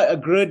as a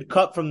good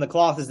cut from the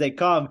cloth as they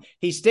come.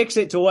 He sticks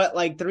it to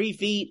like 3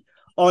 feet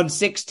on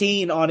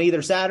 16 on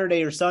either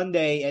Saturday or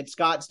Sunday at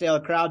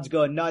Scottsdale. Crowd's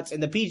going nuts,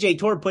 and the PGA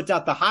Tour puts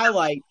out the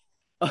highlight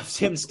of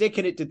him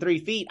sticking it to 3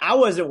 feet. I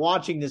wasn't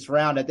watching this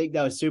round. I think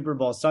that was Super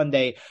Bowl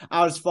Sunday.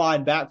 I was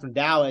flying back from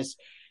Dallas,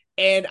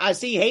 and I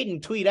see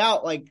Hayden tweet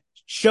out like,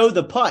 show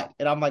the putt.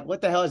 And I'm like,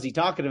 what the hell is he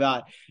talking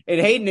about? And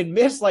Hayden had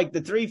missed like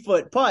the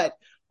 3-foot putt,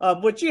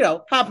 which,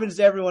 happens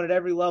to everyone at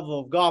every level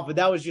of golf. But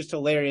that was just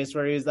hilarious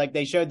where he was like,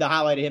 they showed the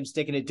highlight of him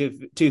sticking it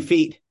to 2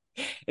 feet.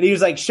 And he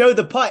was like, show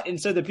the putt. And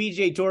so the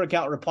PGA Tour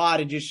account replied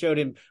and just showed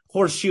him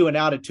horseshoeing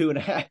out of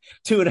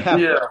 2.5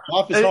 yeah.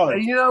 off his arm.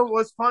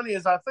 What's funny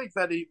is I think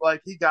that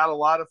he got a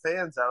lot of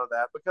fans out of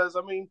that because,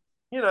 I mean,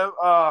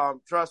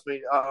 trust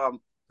me,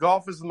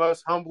 golf is the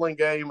most humbling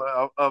game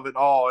of it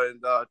all.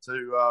 And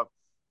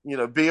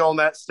to be on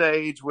that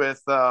stage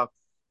with,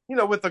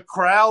 with the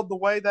crowd the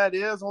way that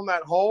is on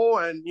that hole,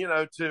 and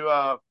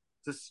to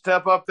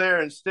step up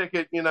there and stick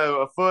it,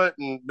 a foot,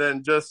 and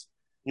then just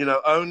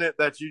own it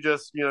that you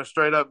just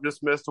straight up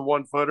just missed a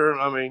 1-footer.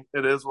 I mean,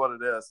 it is what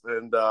it is,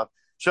 and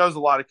shows a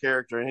lot of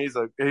character. And he's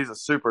a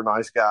super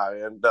nice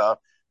guy, and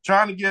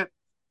trying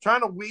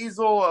to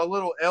weasel a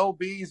little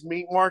LB's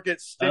Meat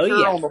Market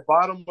sticker on the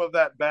bottom of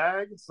that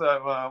bag.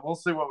 So we'll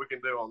see what we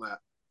can do on that.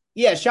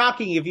 Yeah,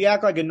 shocking. If you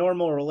act like a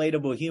normal,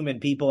 relatable human,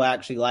 people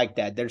actually like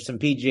that. There's some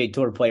PGA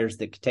Tour players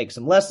that could take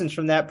some lessons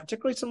from that,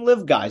 particularly some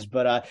live guys.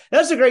 But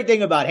that's the great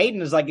thing about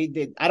Hayden is, like,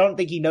 I don't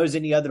think he knows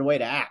any other way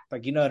to act.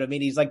 Like, you know what I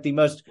mean? He's like the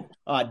most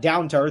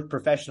down-to-earth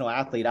professional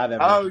athlete I've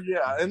ever. Oh,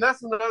 yeah. And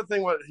that's another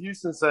thing what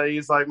Houston say.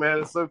 He's like, man,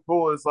 it's so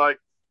cool. It's like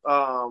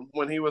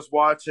when he was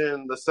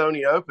watching the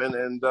Sony Open,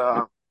 and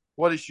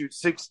what did he shoot,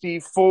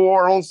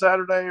 64 on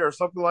Saturday or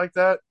something like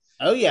that.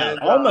 Oh, yeah. And,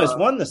 Almost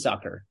won the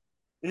sucker.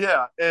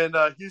 Yeah. And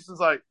Houston's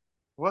like,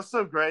 what's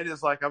so great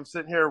is like I'm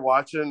sitting here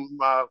watching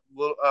my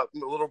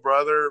little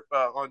brother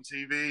on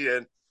TV,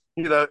 and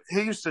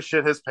he used to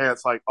shit his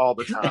pants like all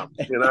the time,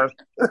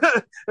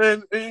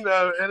 and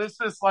and it's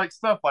just like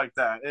stuff like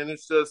that, and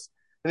it's just,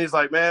 and he's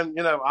like, man,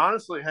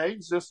 honestly, hey,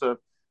 he's just a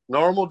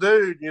normal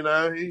dude,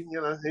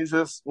 he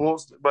just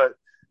wants to, but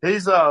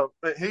he's on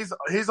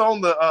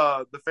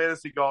the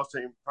fantasy golf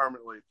team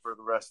permanently for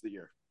the rest of the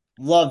year.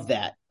 Love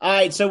that. All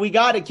right, so we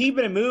got to keep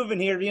it moving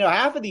here.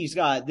 Half of these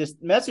guys, this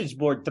message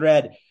board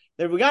thread,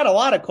 we got a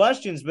lot of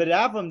questions, but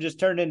half of them just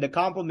turned into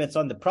compliments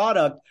on the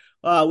product.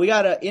 We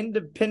got an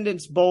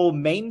Independence Bowl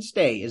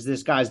mainstay, is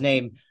this guy's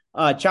name,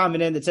 chiming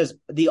in, that says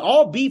the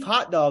all beef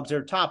hot dogs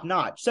are top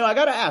notch. So I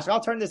got to ask, I'll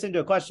turn this into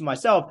a question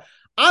myself.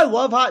 I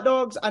love hot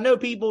dogs. I know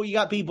you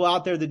got people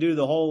out there that do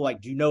the whole,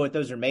 like, do you know what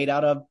those are made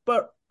out of?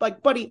 But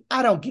like, buddy,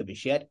 I don't give a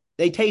shit.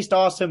 They taste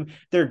awesome.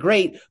 They're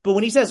great. But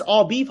when he says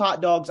all beef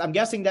hot dogs, I'm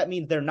guessing that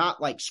means they're not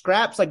like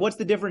scraps. Like, what's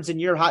the difference in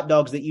your hot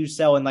dogs that you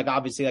sell and, like,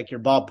 obviously like your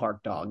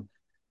ballpark dog?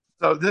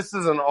 So this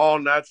is an all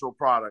natural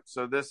product.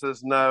 So this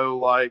is no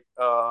like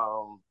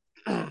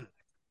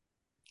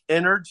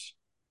innards.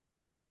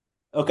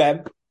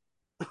 Okay.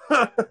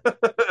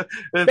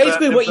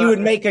 Basically what you would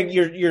make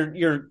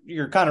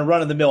your kind of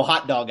run of the mill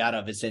hot dog out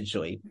of,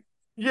 essentially.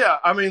 Yeah,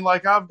 I mean,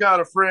 like, I've got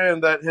a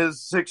friend that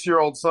his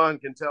 6-year-old son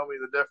can tell me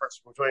the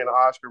difference between an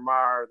Oscar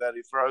Mayer that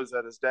he throws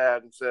at his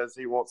dad and says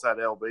he wants that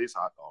LB's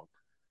hot dog.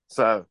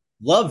 So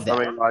love that.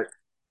 I mean, like,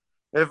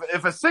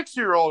 if a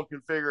 6-year-old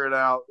can figure it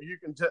out, you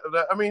can tell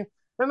that. I mean,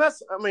 and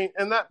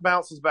that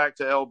bounces back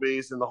to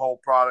LB's and the whole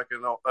product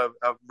and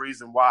a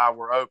reason why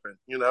we're open.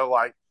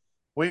 Like,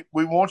 we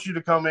want you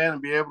to come in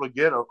and be able to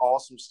get an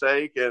awesome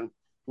steak and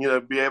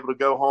be able to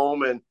go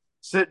home and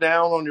sit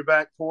down on your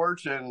back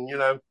porch and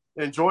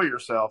enjoy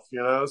yourself.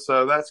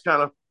 So that's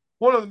kind of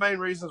one of the main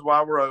reasons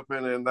why we're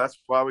open, and that's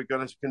why we're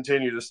going to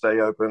continue to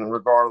stay open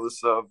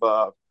regardless of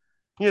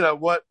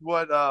what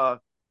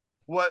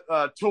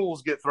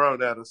tools get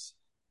thrown at us.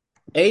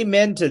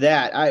 Amen to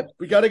that.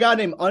 We got a guy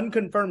named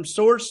Unconfirmed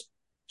Source.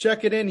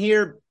 Check it in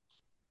here.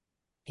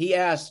 He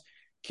asks,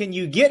 can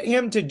you get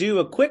him to do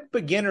a quick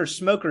beginner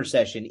smoker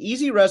session?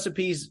 Easy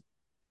recipes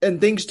and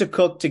things to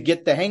cook to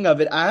get the hang of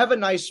it. I have a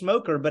nice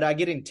smoker, but I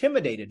get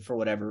intimidated for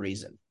whatever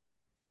reason.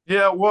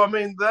 Yeah, well, I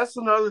mean, that's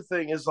another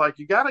thing is, like,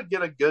 you got to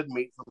get a good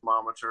meat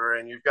thermometer,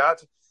 and you've got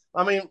to,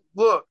 I mean,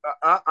 look,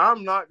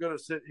 I'm not going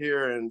to sit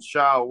here and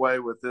shy away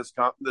with this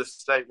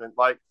statement.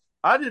 Like,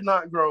 I did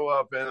not grow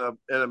up in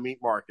a meat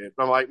market.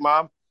 I'm like,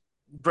 my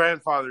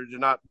grandfather did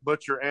not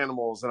butcher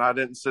animals, and I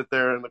didn't sit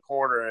there in the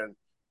corner and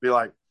be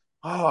like,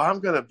 oh, I'm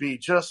going to be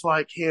just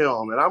like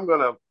him, and I'm going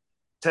to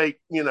take,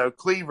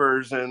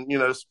 cleavers and,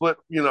 split,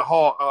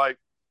 haul. Like,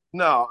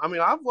 no, I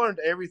mean, I've learned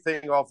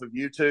everything off of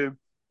YouTube.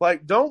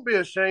 Like, don't be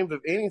ashamed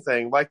of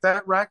anything. Like,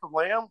 that rack of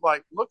lamb,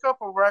 like, look up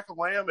a rack of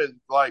lamb, and,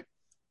 like,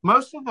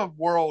 most of the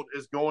world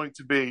is going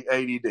to be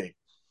ADD.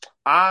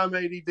 I'm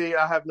ADD.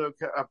 I have no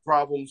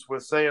problems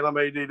with saying I'm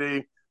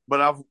ADD,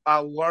 but I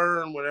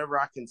learn whenever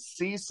I can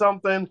see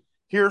something,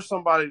 hear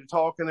somebody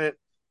talking it,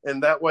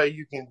 and that way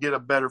you can get a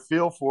better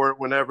feel for it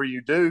whenever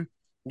you do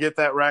get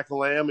that rack of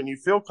lamb and you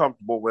feel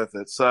comfortable with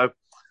it. So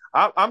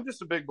I'm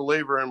just a big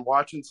believer in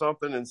watching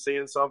something and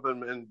seeing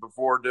something and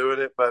before doing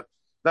it, but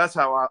that's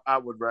how I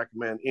would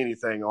recommend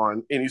anything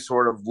on any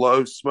sort of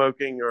low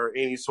smoking or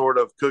any sort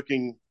of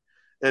cooking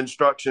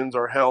instructions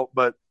or help.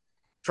 But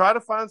try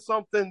to find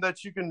something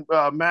that you can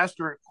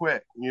master it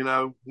quick.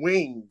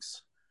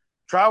 Wings.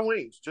 Try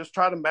wings. Just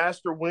try to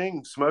master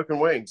wings, smoking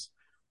wings.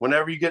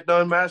 Whenever you get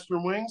done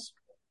mastering wings,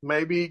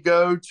 maybe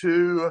go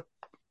to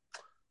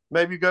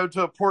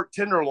a pork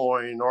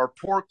tenderloin or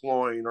pork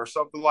loin or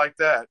something like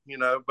that,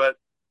 but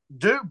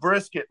do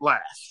brisket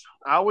last.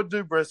 I would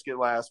do brisket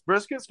last.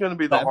 Brisket's going to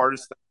be the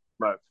hardest thing,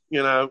 but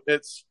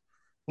it's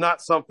not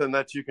something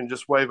that you can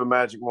just wave a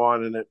magic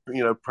wand and it,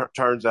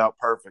 turns out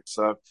perfect.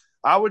 So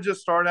I would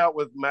just start out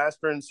with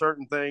mastering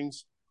certain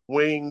things,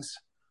 wings,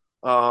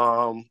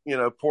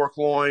 pork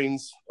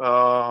loins,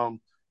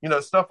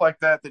 stuff like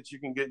that you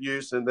can get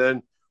used. And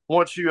then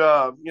once you,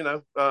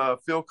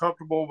 feel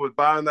comfortable with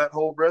buying that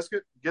whole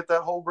brisket, get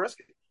that whole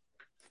brisket.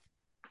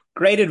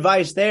 Great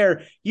advice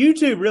there.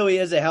 YouTube really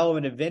is a hell of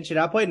an invention.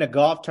 I played in a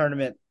golf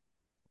tournament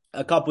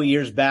a couple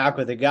years back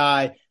with a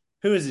guy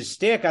who was a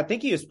stick. I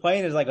think he was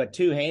playing as like a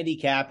 2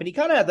 handicap, and he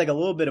kind of had like a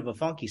little bit of a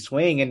funky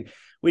swing. And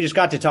we just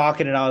got to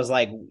talking, and I was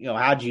like,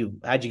 how'd you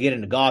get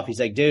into golf? He's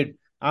like, dude,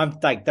 I'm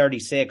like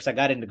 36. I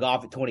got into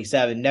golf at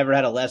 27, never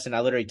had a lesson. I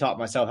literally taught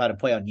myself how to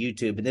play on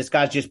YouTube. And this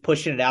guy's just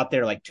pushing it out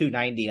there like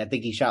 290. I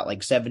think he shot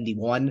like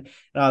 71. And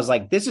I was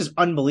like, this is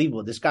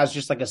unbelievable. This guy's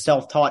just like a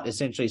self-taught,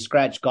 essentially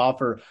scratch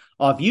golfer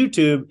off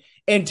YouTube.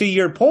 And to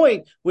your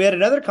point, we had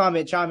another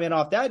comment chime in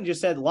off that and just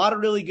said a lot of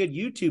really good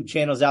YouTube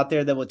channels out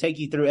there that will take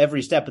you through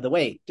every step of the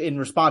way in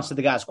response to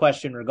the guy's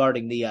question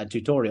regarding the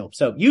tutorial.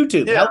 So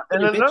YouTube. Yeah.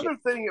 And another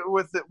thing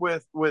with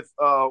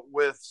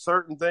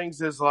certain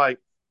things is like,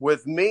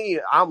 with me,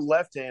 I'm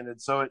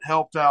left-handed, so it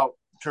helped out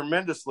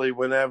tremendously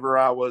whenever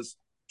I was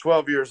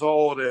 12 years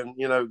old and,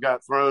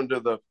 got thrown to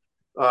the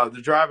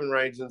driving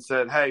range and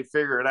said, "Hey,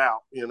 figure it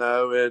out,"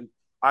 and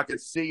I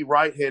could see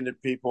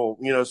right-handed people,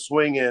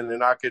 swinging,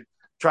 and I could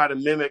try to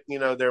mimic,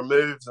 their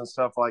moves and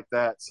stuff like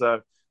that.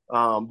 So,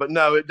 but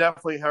no, it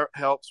definitely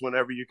helps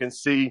whenever you can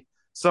see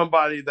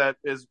somebody that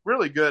is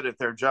really good at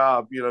their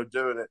job,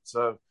 doing it.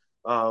 So,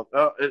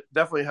 it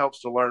definitely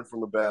helps to learn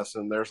from the best.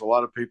 And there's a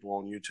lot of people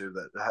on YouTube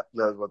that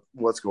knows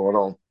what's going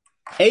on.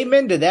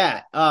 Amen to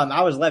that.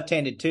 I was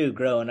left-handed too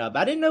growing up.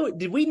 I didn't know.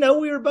 Did we know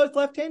we were both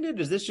left-handed?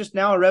 Is this just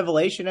now a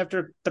revelation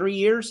after 3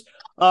 years?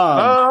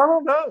 I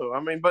don't know. I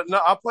mean, but no,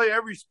 I play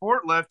every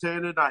sport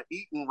left-handed. I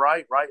eat and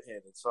write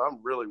right-handed, so I'm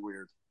really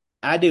weird.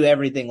 I do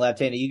everything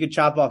left-handed. You could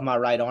chop off my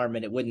right arm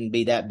and it wouldn't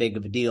be that big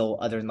of a deal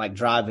other than like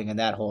driving and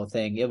that whole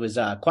thing. It was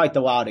quite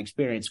the wild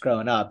experience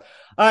growing up.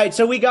 All right.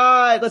 So we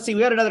got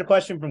another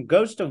question from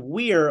Ghost of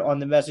Weir on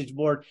the message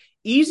board.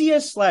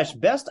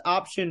 Easiest/best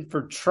option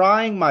for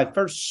trying my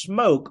first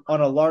smoke on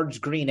a large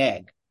green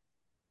egg.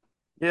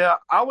 Yeah,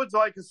 I would,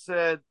 like I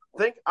said,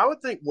 I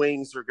would think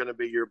wings are going to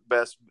be your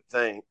best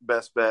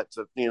bet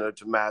to,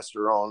 to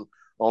master on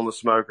the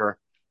smoker.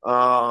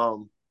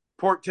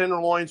 Pork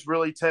tenderloins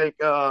really take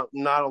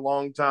not a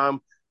long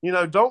time.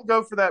 Don't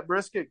go for that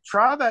brisket.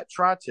 Try that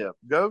tri-tip.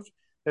 Go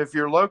if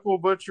your local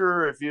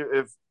butcher, if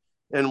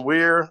in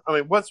Weir. I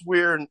mean, what's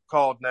Weir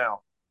called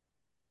now?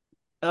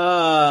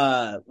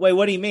 Wait,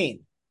 what do you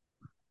mean?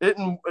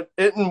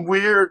 Isn't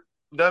Weir,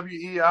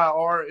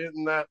 WEIR?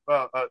 Isn't that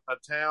a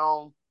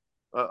town,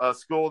 a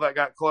school that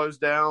got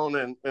closed down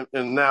and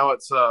now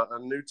it's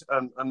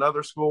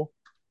another school?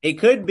 It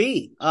could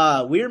be.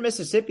 Weir,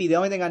 Mississippi. The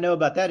only thing I know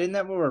about that, isn't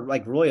that where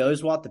like Roy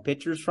Oswalt the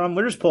pitcher's from?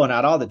 We're just pulling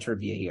out all the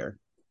trivia here.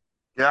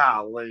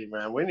 Golly,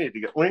 man, we need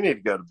to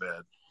go to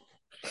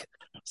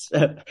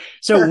bed.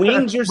 So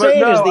wings, you're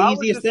saying, is the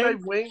easiest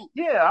thing?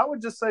 I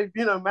would just say,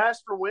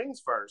 master wings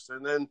first,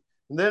 and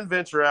then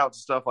venture out to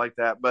stuff like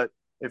that. But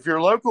if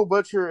your local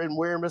butcher in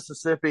Weir,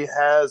 Mississippi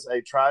has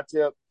a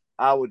tri-tip,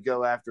 I would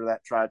go after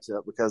that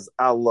tri-tip because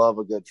I love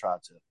a good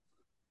tri-tip.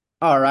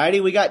 All righty.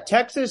 We got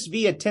Texas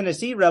via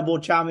Tennessee Rebel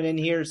chiming in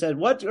here. Said,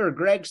 what are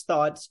Greg's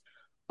thoughts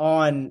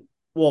on,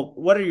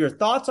 what are your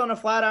thoughts on a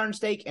flat iron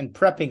steak and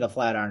prepping a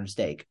flat iron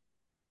steak?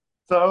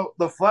 So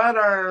the flat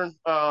iron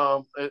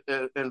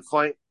and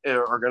flank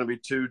are going to be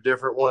two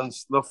different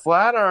ones. The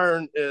flat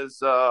iron is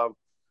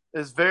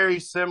very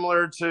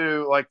similar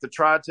to like the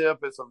tri-tip.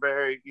 It's a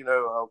very,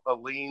 a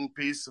lean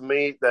piece of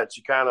meat that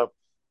you kind of,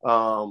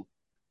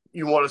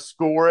 you want to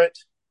score it.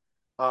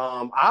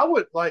 I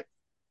would like,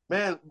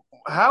 man,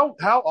 how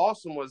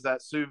awesome was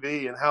that sous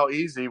vide and how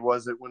easy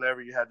was it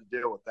whenever you had to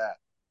deal with that?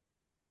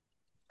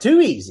 Too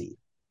easy.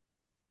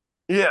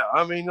 Yeah.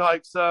 I mean,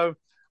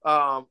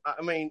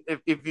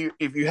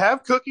 if you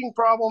have cooking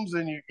problems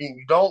and you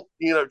don't,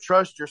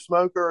 trust your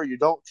smoker or you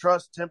don't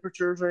trust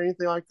temperatures or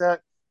anything like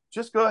that,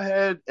 just go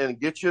ahead and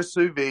get you a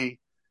sous vide,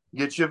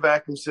 get you a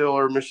vacuum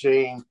sealer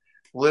machine,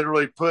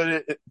 literally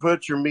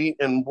put your meat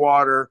in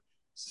water,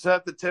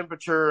 set the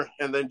temperature,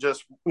 and then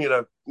just,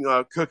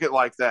 cook it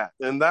like that.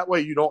 And that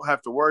way you don't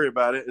have to worry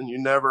about it and you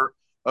never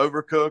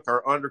overcook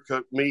or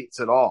undercook meats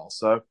at all.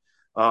 So,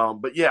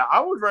 but yeah,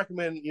 I would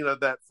recommend,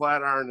 that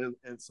flat iron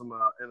and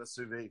a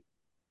sous vide.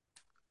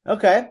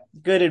 Okay.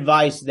 Good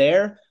advice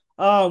there.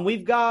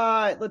 We've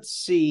got, let's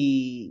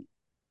see.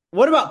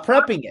 What about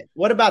prepping it?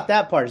 What about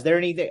that part? Is there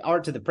any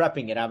art to the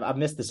prepping it? I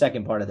missed the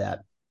second part of that.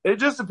 It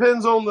just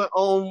depends on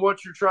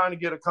what you're trying to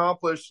get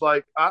accomplished.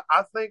 Like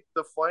I think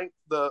the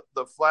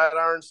flat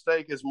iron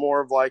steak is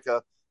more of like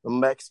a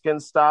Mexican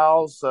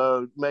style.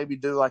 So maybe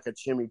do like a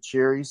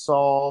chimichurri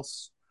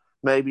sauce,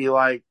 maybe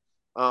like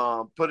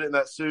put it in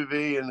that sous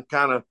vide and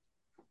kind of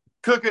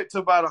cook it to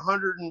about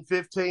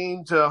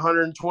 115 to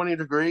 120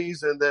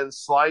 degrees and then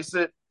slice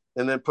it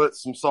and then put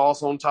some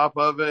sauce on top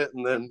of it.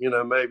 And then,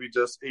 maybe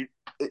just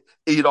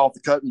eat off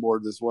the cutting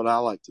board is what I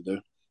like to do.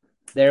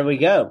 There we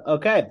go.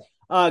 Okay.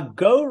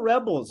 Go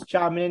Rebels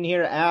chiming in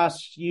here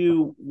asks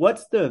you,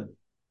 what's the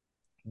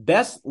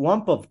best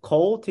lump of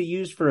coal to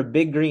use for a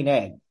big green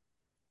egg?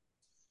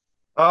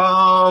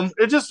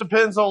 It just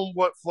depends on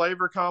what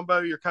flavor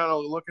combo you're kind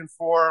of looking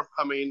for.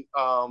 I mean,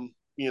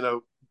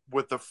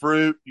 with the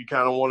fruit, you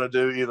kind of want to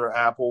do either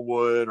apple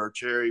wood or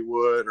cherry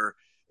wood or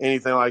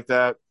anything like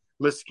that.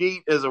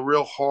 Mesquite is a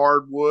real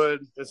hard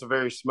wood. It's a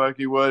very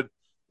smoky wood.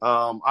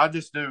 I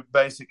just do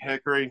basic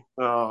hickory.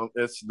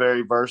 It's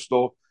very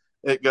versatile.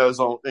 It goes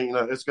on,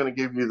 it's going to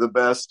give you the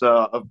best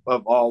of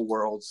all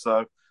worlds.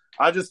 So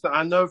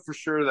I know for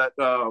sure that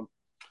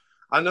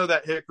I know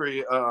that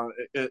hickory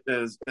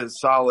is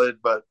solid,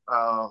 but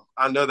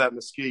I know that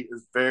mesquite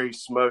is very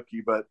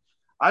smoky. But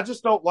I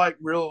just don't like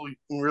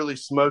really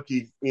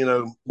smoky,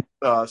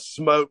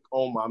 smoke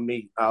on my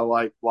meat. I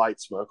like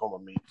light smoke on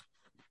my meat.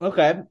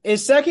 Okay.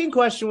 His second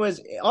question was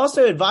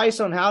also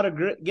advice on how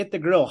to get the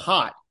grill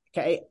hot.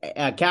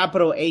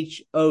 Capital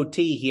HOT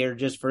here,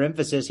 just for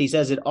emphasis. He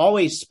says it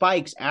always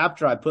spikes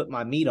after I put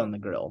my meat on the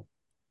grill.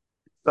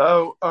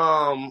 So,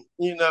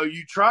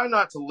 you try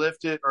not to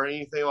lift it or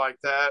anything like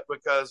that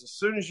because as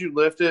soon as you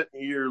lift it,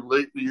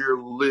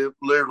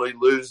 literally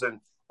losing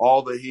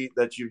all the heat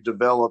that you've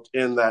developed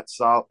in that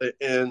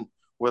in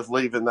with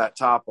leaving that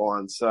top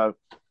on. So,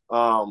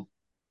 um,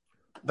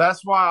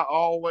 that's why I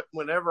always,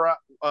 whenever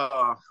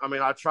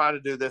I try to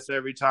do this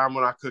every time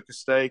when I cook a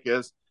steak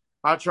is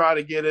I try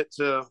to get it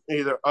to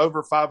either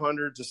over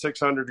 500 to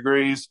 600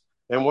 degrees.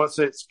 And once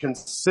it's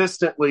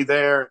consistently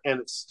there and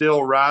it's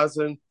still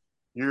rising,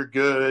 you're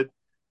good.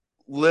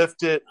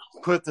 Lift it,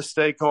 put the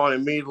steak on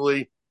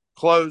immediately,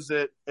 close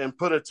it, and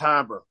put a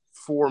timer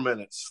 4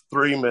 minutes,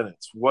 3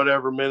 minutes,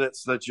 whatever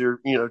minutes that you're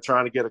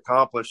trying to get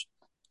accomplished.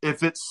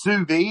 If it's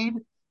sous vide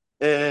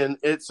and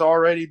it's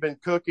already been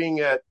cooking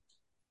at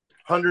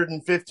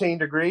 115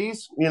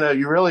 degrees,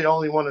 you really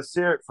only want to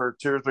sear it for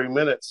 2 or 3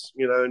 minutes,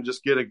 and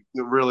just get a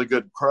really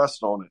good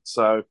crust on it.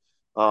 So,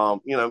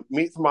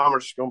 meat thermometer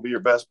is going to be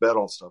your best bet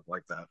on stuff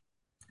like that.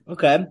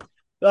 Okay.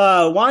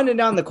 Winding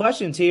down the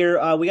questions here,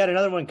 we got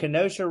another one.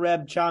 Kenosha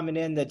Reb chiming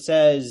in that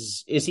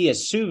says, is he a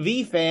sous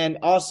vide fan?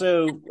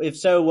 Also, if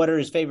so, what are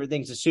his favorite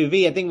things to sous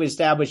vide? I think we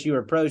established you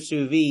were pro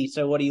sous vide.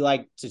 So what do you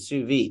like to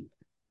sous vide?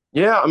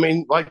 Yeah, I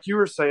mean, like you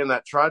were saying,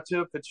 that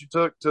tri-tip that you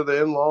took to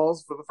the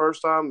in-laws for the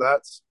first time,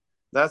 that's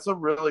a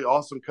really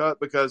awesome cut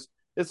because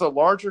it's a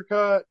larger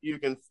cut. You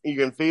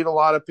can feed a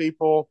lot of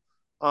people.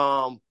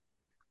 What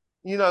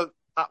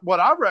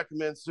I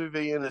recommend sous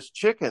vide is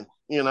chicken,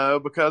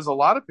 because a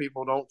lot of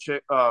people don't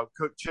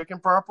cook chicken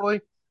properly,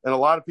 and a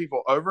lot of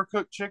people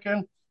overcook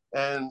chicken,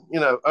 and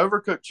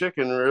overcooked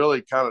chicken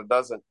really kind of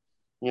doesn't,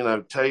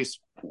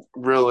 taste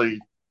really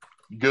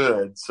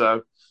good.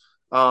 So,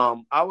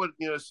 I would,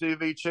 sous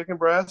vide chicken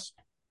breast.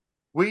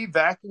 We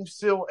vacuum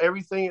seal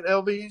everything at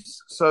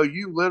LV's, so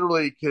you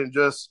literally can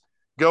just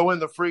go in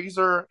the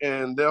freezer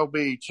and there'll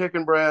be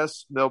chicken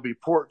breasts, there'll be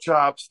pork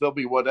chops, there'll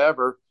be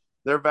whatever.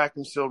 They're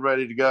vacuum sealed,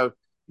 ready to go.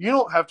 You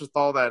don't have to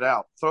thaw that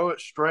out. Throw it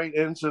straight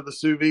into the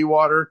sous vide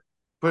water,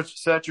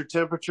 set your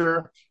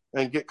temperature,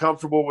 and get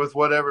comfortable with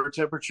whatever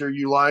temperature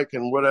you like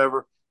and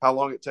whatever how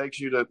long it takes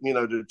you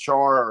to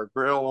char or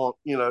grill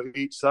on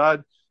each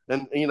side.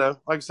 And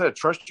like I said,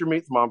 trust your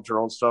meat thermometer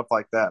on stuff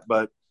like that.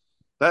 But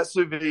that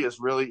sous vide is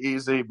really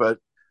easy. But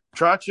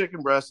try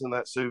chicken breast in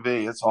that sous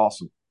vide. It's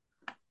awesome.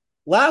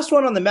 Last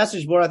one on the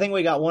message board. I think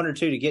we got one or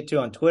two to get to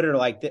on Twitter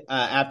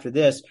after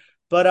this.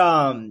 But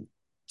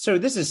so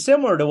this is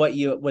similar to what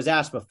you was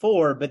asked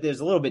before, but there's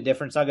a little bit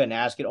different. So I'm going to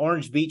ask it.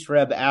 Orange Beach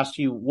Reb asked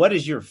you, what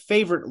is your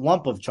favorite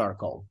lump of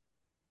charcoal?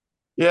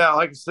 Yeah,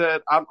 like I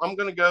said, I'm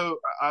going to go.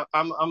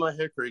 I'm a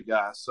hickory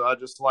guy, so I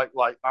just like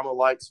I'm a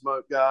light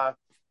smoke guy.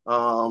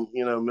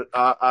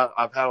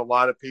 I've had a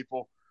lot of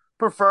people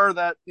prefer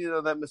that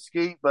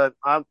mesquite, but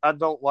I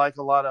don't like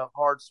a lot of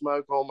hard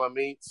smoke on my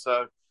meat,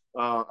 so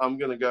I'm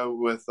going to go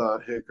with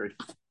hickory.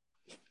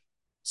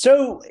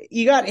 So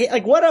you got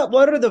what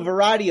are the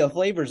variety of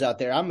flavors out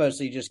there? I'm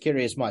mostly just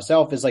curious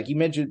myself. Is like you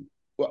mentioned,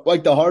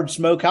 like the hard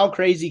smoke. How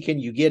crazy can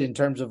you get in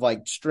terms of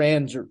like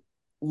strands or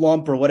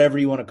lump or whatever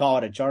you want to call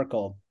it, a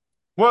charcoal?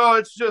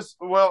 Well, there's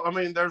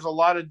a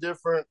lot of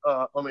different.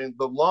 The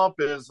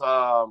lump is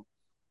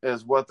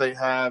what they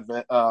have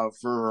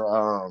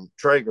for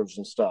Traegers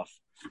and stuff.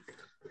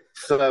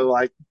 So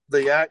like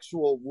the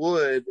actual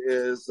wood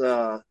is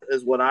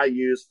what I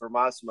use for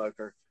my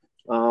smoker.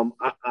 I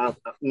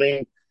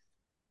mean,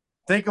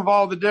 think of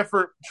all the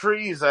different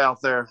trees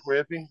out there,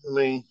 Rippy. I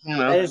mean,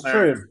 that is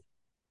true.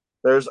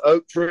 There's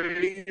oak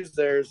trees,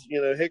 there's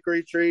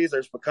hickory trees,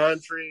 there's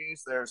pecan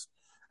trees, there's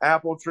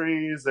apple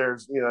trees,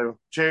 there's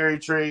cherry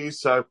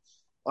trees. So,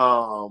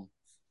 I'm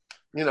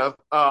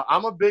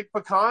a big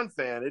pecan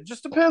fan. It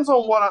just depends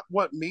on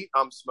what meat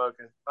I'm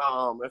smoking.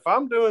 If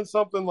I'm doing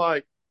something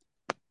like,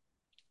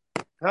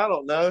 I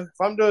don't know,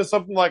 if I'm doing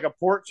something like a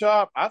pork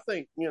chop, I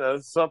think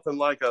something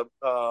like a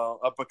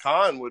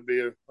pecan would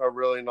be a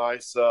really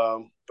nice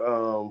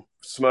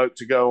smoke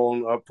to go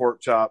on a pork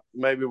chop.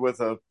 Maybe with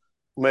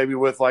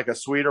like a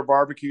sweeter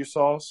barbecue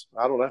sauce.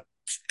 I don't know.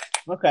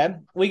 Okay.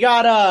 We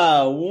got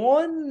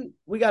one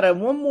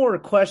more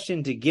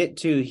question to get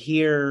to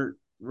here,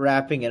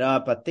 wrapping it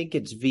up. I think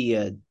it's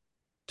via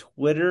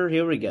Twitter.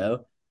 Here we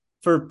go.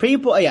 For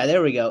people,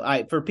 there we go. All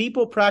right. For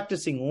people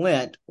practicing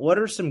Lent, what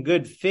are some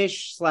good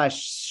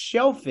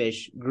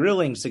fish/shellfish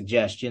grilling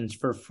suggestions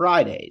for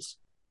Fridays?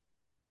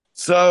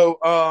 So,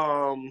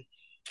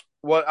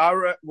 what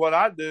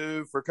I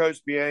do for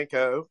Coach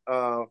Bianco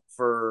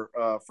for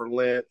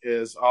Lent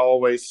is I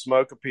always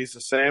smoke a piece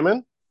of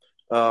salmon.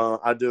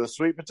 I do a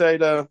sweet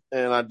potato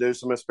and I do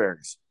some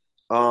asparagus.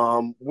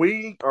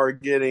 We are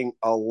getting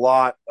a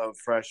lot of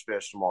fresh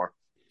fish tomorrow.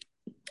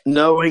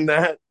 Knowing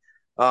that,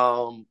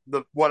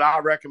 what I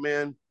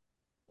recommend,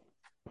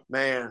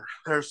 man,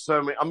 there's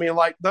so many. I mean,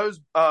 like those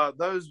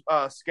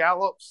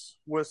scallops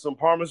with some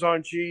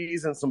Parmesan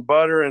cheese and some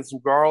butter and some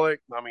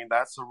garlic. I mean,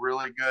 that's a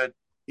really good,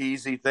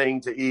 easy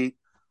thing to eat.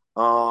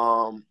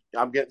 I'm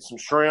getting some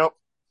shrimp.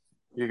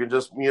 You can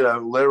just,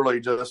 literally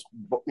just,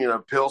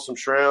 peel some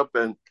shrimp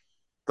and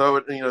throw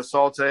it,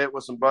 saute it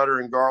with some butter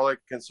and garlic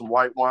and some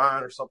white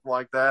wine or something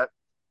like that.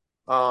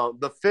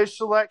 The fish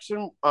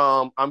selection,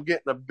 I'm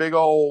getting a big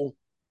old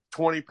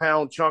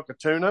 20-pound chunk of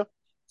tuna.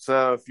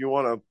 So if you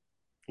want to,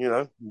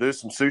 do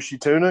some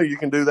sushi tuna, you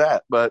can do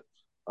that. But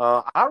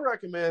I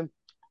recommend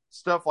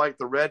stuff like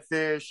the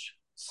redfish,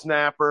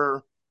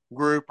 snapper,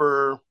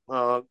 grouper,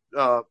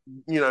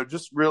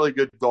 just really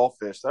good Gulf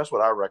fish. That's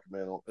what I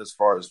recommend as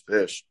far as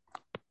fish.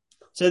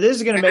 So this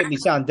is going to make me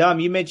sound dumb.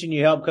 You mentioned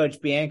you helped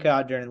Coach Bianco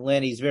out during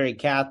Lent. He's very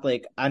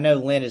Catholic. I know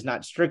Lent is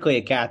not strictly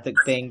a Catholic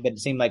thing, but it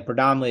seemed like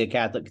predominantly a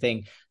Catholic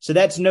thing. So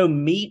that's no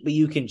meat, but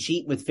you can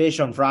cheat with fish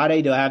on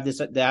Friday. Do I have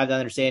the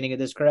understanding of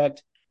this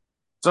correct?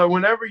 So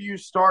whenever you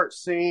start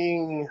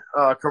seeing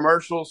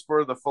commercials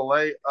for the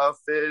fillet of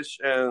fish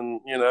and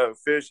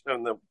fish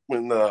and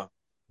the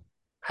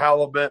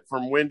halibut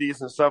from Wendy's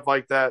and stuff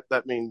like that,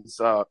 that means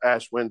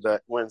Ash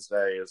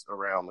Wednesday is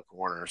around the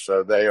corner.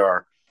 So they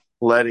are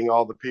letting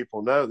all the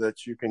people know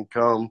that you can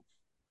come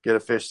get a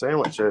fish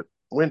sandwich at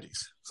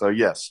Wendy's. So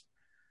yes,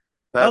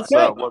 that's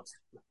okay.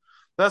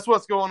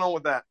 What's going on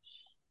with that.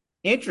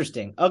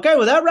 Interesting. Okay,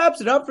 well, that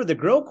wraps it up for the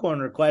Grill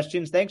Corner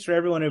questions. Thanks for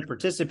everyone who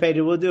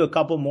participated. We'll do a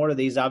couple more of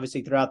these,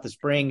 obviously, throughout the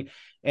spring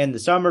and the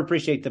summer.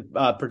 Appreciate the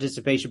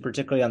participation,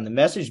 particularly on the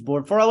message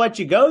board. Before I let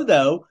you go,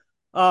 though,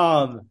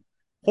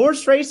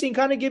 horse racing,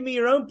 kind of give me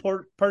your own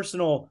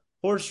personal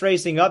horse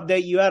racing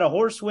update. You had a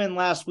horse win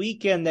last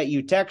weekend that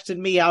you texted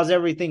me. How's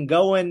everything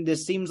going?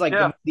 This seems like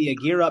going to be a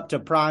gear up to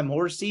prime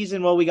horse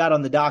season. What we got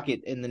on the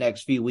docket in the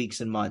next few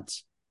weeks and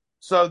months?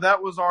 So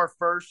that was our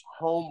first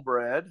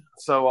homebred.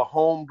 So a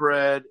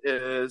homebred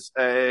is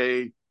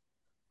a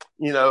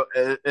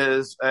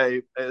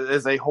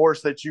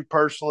horse that you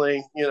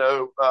personally,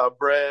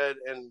 bred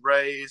and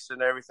raised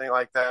and everything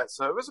like that.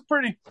 So it was a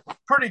pretty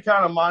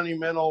kind of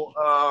monumental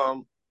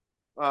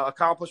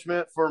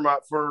accomplishment for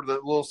the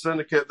little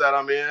syndicate that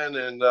I'm in,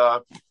 and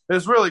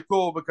it's really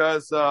cool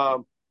because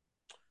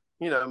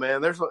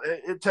man,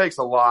 it takes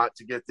a lot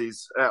to get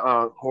these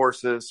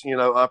horses,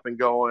 up and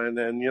going,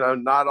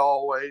 and not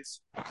always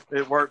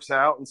it works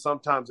out, and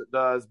sometimes it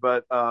does.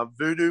 But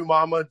Voodoo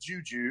Mama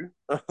Juju,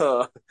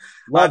 I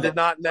did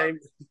not name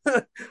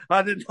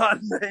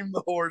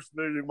the horse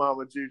Voodoo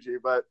Mama Juju,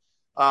 but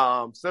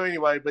so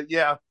anyway, but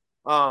yeah,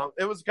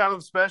 it was kind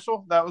of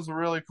special. That was a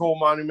really cool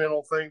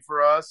monumental thing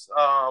for us.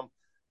 I'm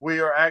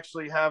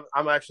actually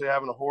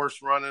having a horse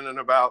running in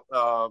about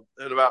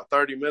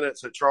 30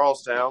 minutes at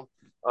Charlestown.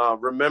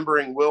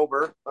 Remembering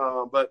Wilbur.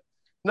 But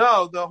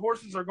no, the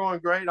horses are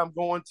going great. I'm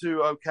going to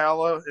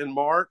Ocala in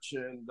March,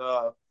 and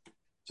I'm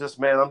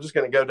just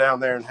going to go down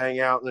there and hang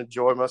out and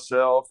enjoy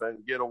myself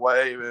and get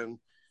away. And,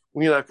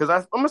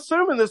 because I'm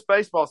assuming this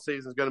baseball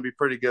season is going to be a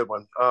pretty good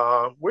one.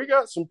 We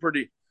got some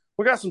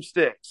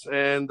sticks,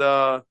 and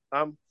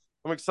I'm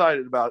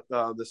excited about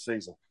this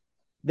season.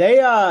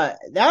 That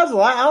was a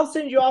lot. I'll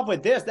send you off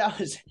with this.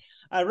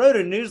 I wrote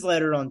a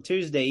newsletter on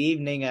Tuesday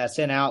evening. I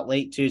sent out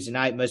late Tuesday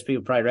night. Most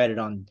people probably read it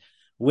on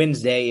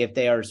Wednesday if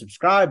they are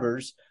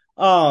subscribers.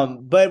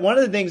 But one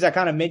of the things I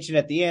kind of mentioned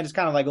at the end is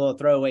kind of like a little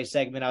throwaway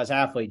segment. I was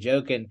halfway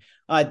joking.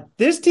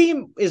 This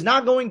team is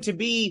not going to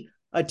be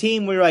a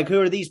team where you're like,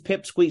 who are these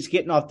pipsqueaks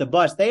getting off the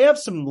bus? They have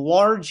some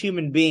large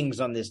human beings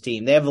on this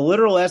team. They have a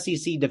literal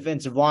SEC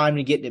defensive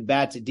lineman getting at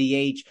bats at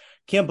DH.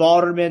 Kemp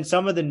Alderman,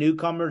 some of the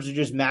newcomers are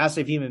just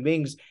massive human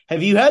beings.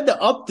 Have you had to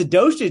up the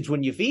dosage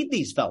when you feed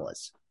these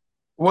fellas?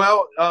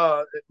 Well,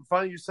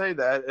 funny you say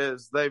that,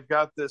 is they've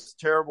got this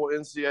terrible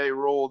NCAA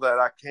rule that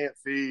I can't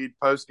feed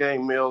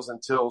post-game meals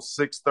until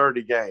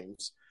 6:30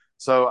 games.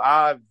 So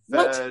I've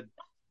fed,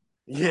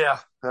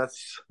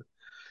 that's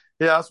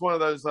one of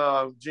those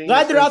genius.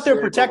 Glad they're out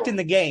there protecting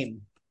the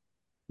game.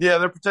 Yeah,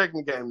 they're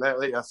protecting the game.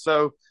 Yeah.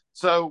 So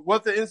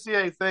what the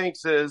NCAA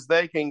thinks is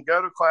they can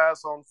go to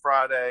class on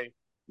Friday,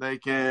 they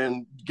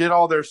can get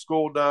all their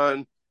school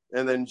done,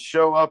 and then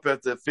show up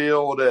at the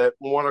field at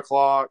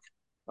 1:00.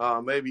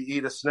 Maybe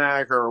eat a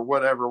snack or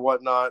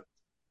whatnot,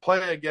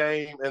 play a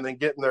game, and then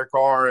get in their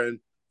car and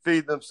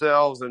feed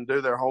themselves and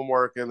do their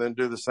homework, and then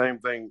do the same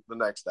thing the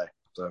next day.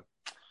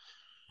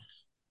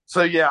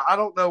 So yeah, I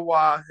don't know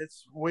why.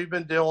 We've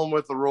been dealing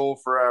with the rule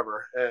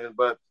forever,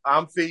 but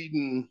I'm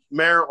feeding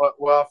Maryland.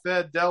 Well, I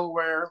fed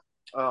Delaware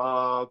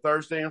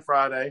Thursday and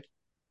Friday,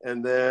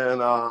 and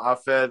then I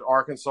fed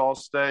Arkansas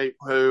State,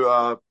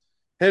 who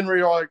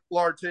Henry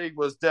Lartigue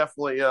was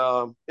definitely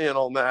in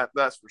on that.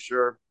 That's for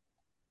sure.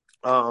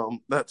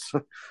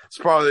 It's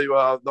probably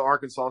the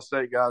Arkansas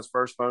State guy's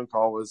first phone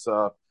call was,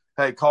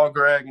 hey, call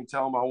Greg and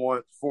tell him I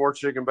want 4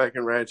 chicken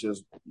bacon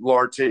ranches.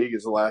 Lartigue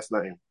is the last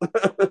name.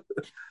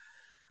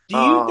 Do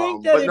you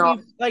think that if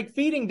you like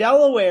feeding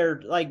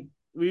Delaware, like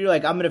you're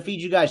like, I'm going to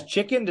feed you guys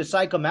chicken to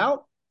psych them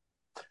out?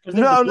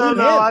 No,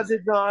 I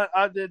did not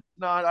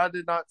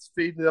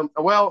feed them.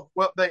 Well,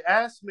 they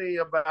asked me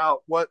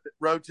about what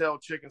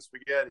Rotel chicken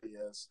spaghetti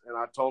is, and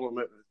I told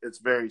them it's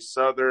very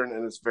Southern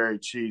and it's very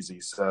cheesy.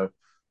 So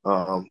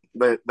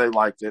they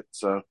liked it.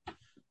 So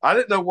I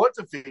didn't know what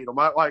to feed them.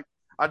 I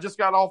just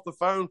got off the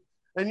phone,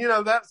 and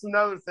that's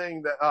another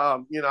thing that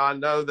I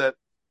know that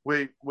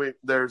we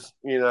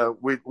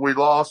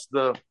lost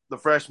the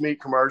fresh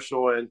meat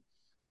commercial, and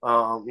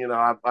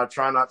I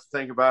try not to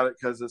think about it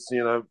because it's,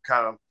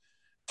 kind of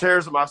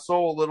tears at my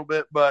soul a little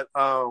bit. But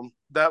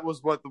that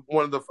was what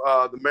one of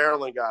the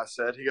Maryland guys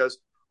said. He goes,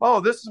 "Oh,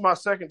 this is my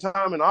second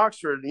time in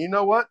Oxford, and you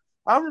know what?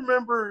 I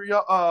remember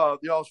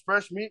y'all's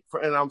fresh meat."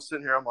 And I'm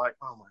sitting here, I'm like,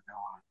 "Oh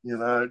my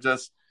god," it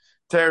just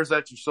tears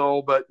at your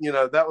soul. But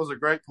that was a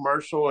great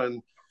commercial,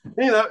 and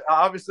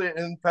obviously it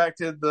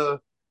impacted the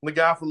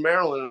guy from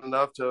Maryland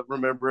enough to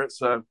remember it.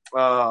 So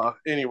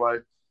anyway.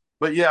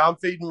 But yeah, I'm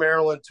feeding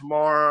Maryland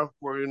tomorrow.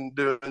 We're going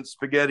to do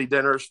spaghetti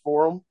dinners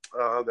for them.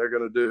 They're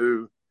going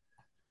to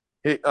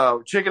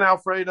do chicken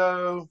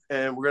Alfredo,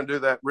 and we're going to do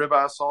that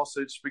ribeye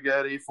sausage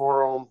spaghetti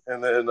for them.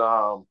 And then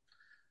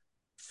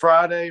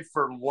Friday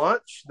for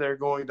lunch, they're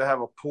going to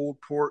have a pulled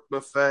pork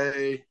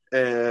buffet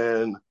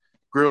and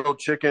grilled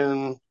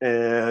chicken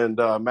and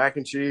mac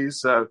and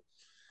cheese. So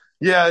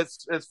yeah,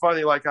 it's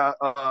funny. Like I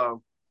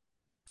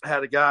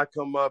had a guy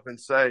come up and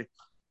say,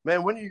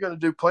 "Man, when are you going to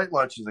do plate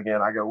lunches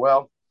again?" I go,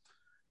 "Well,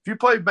 if you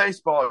play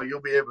baseball,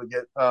 you'll be able to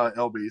get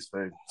LB's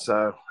food.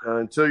 So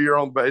until you're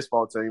on the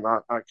baseball team,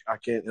 I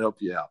can't help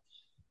you out."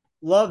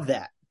 Love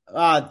that.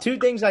 Two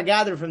things I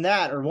gathered from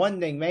that, or one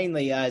thing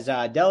mainly, is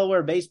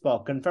Delaware baseball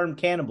confirmed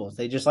cannibals.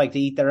 They just like to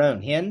eat their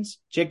own hens,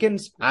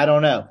 chickens. I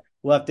don't know.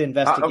 We'll have to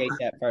investigate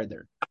that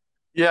further.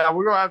 Yeah,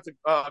 we're gonna have to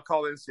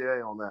call the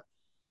NCAA on that.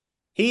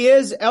 He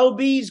is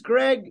LB's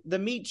Greg, the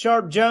Meat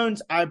Sharp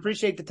Jones. I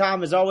appreciate the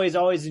time as always.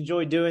 Always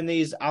enjoy doing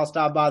these. I'll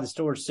stop by the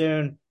store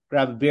soon,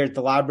 grab a beer at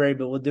the library,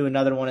 but we'll do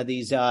another one of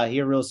these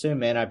here real soon,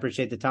 man. I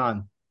appreciate the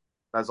time.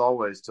 As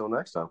always, till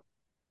next time.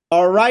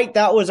 All right,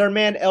 that was our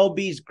man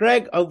LB's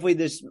Greg. Hopefully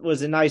this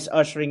was a nice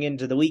ushering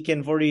into the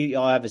weekend for you.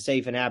 Y'all have a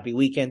safe and happy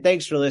weekend.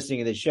 Thanks for listening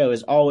to the show.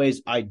 As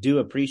always, I do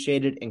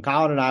appreciate it. And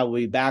Colin and I will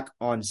be back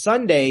on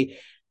Sunday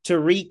to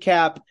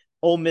recap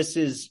Ole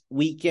Miss's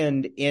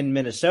weekend in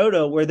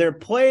Minnesota, where they're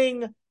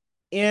playing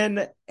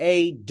in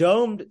a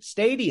domed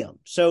stadium.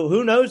 So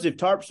who knows if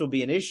tarps will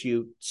be an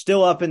issue.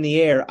 Still up in the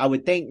air. I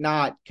would think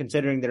not,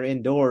 considering they're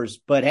indoors.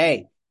 But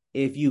hey,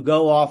 if you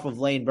go off of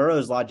Lane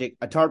Burroughs' logic,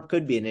 a tarp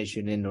could be an issue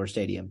in an indoor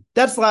stadium.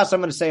 That's the last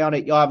I'm going to say on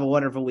it. Y'all have a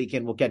wonderful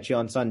weekend. We'll catch you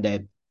on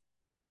Sunday.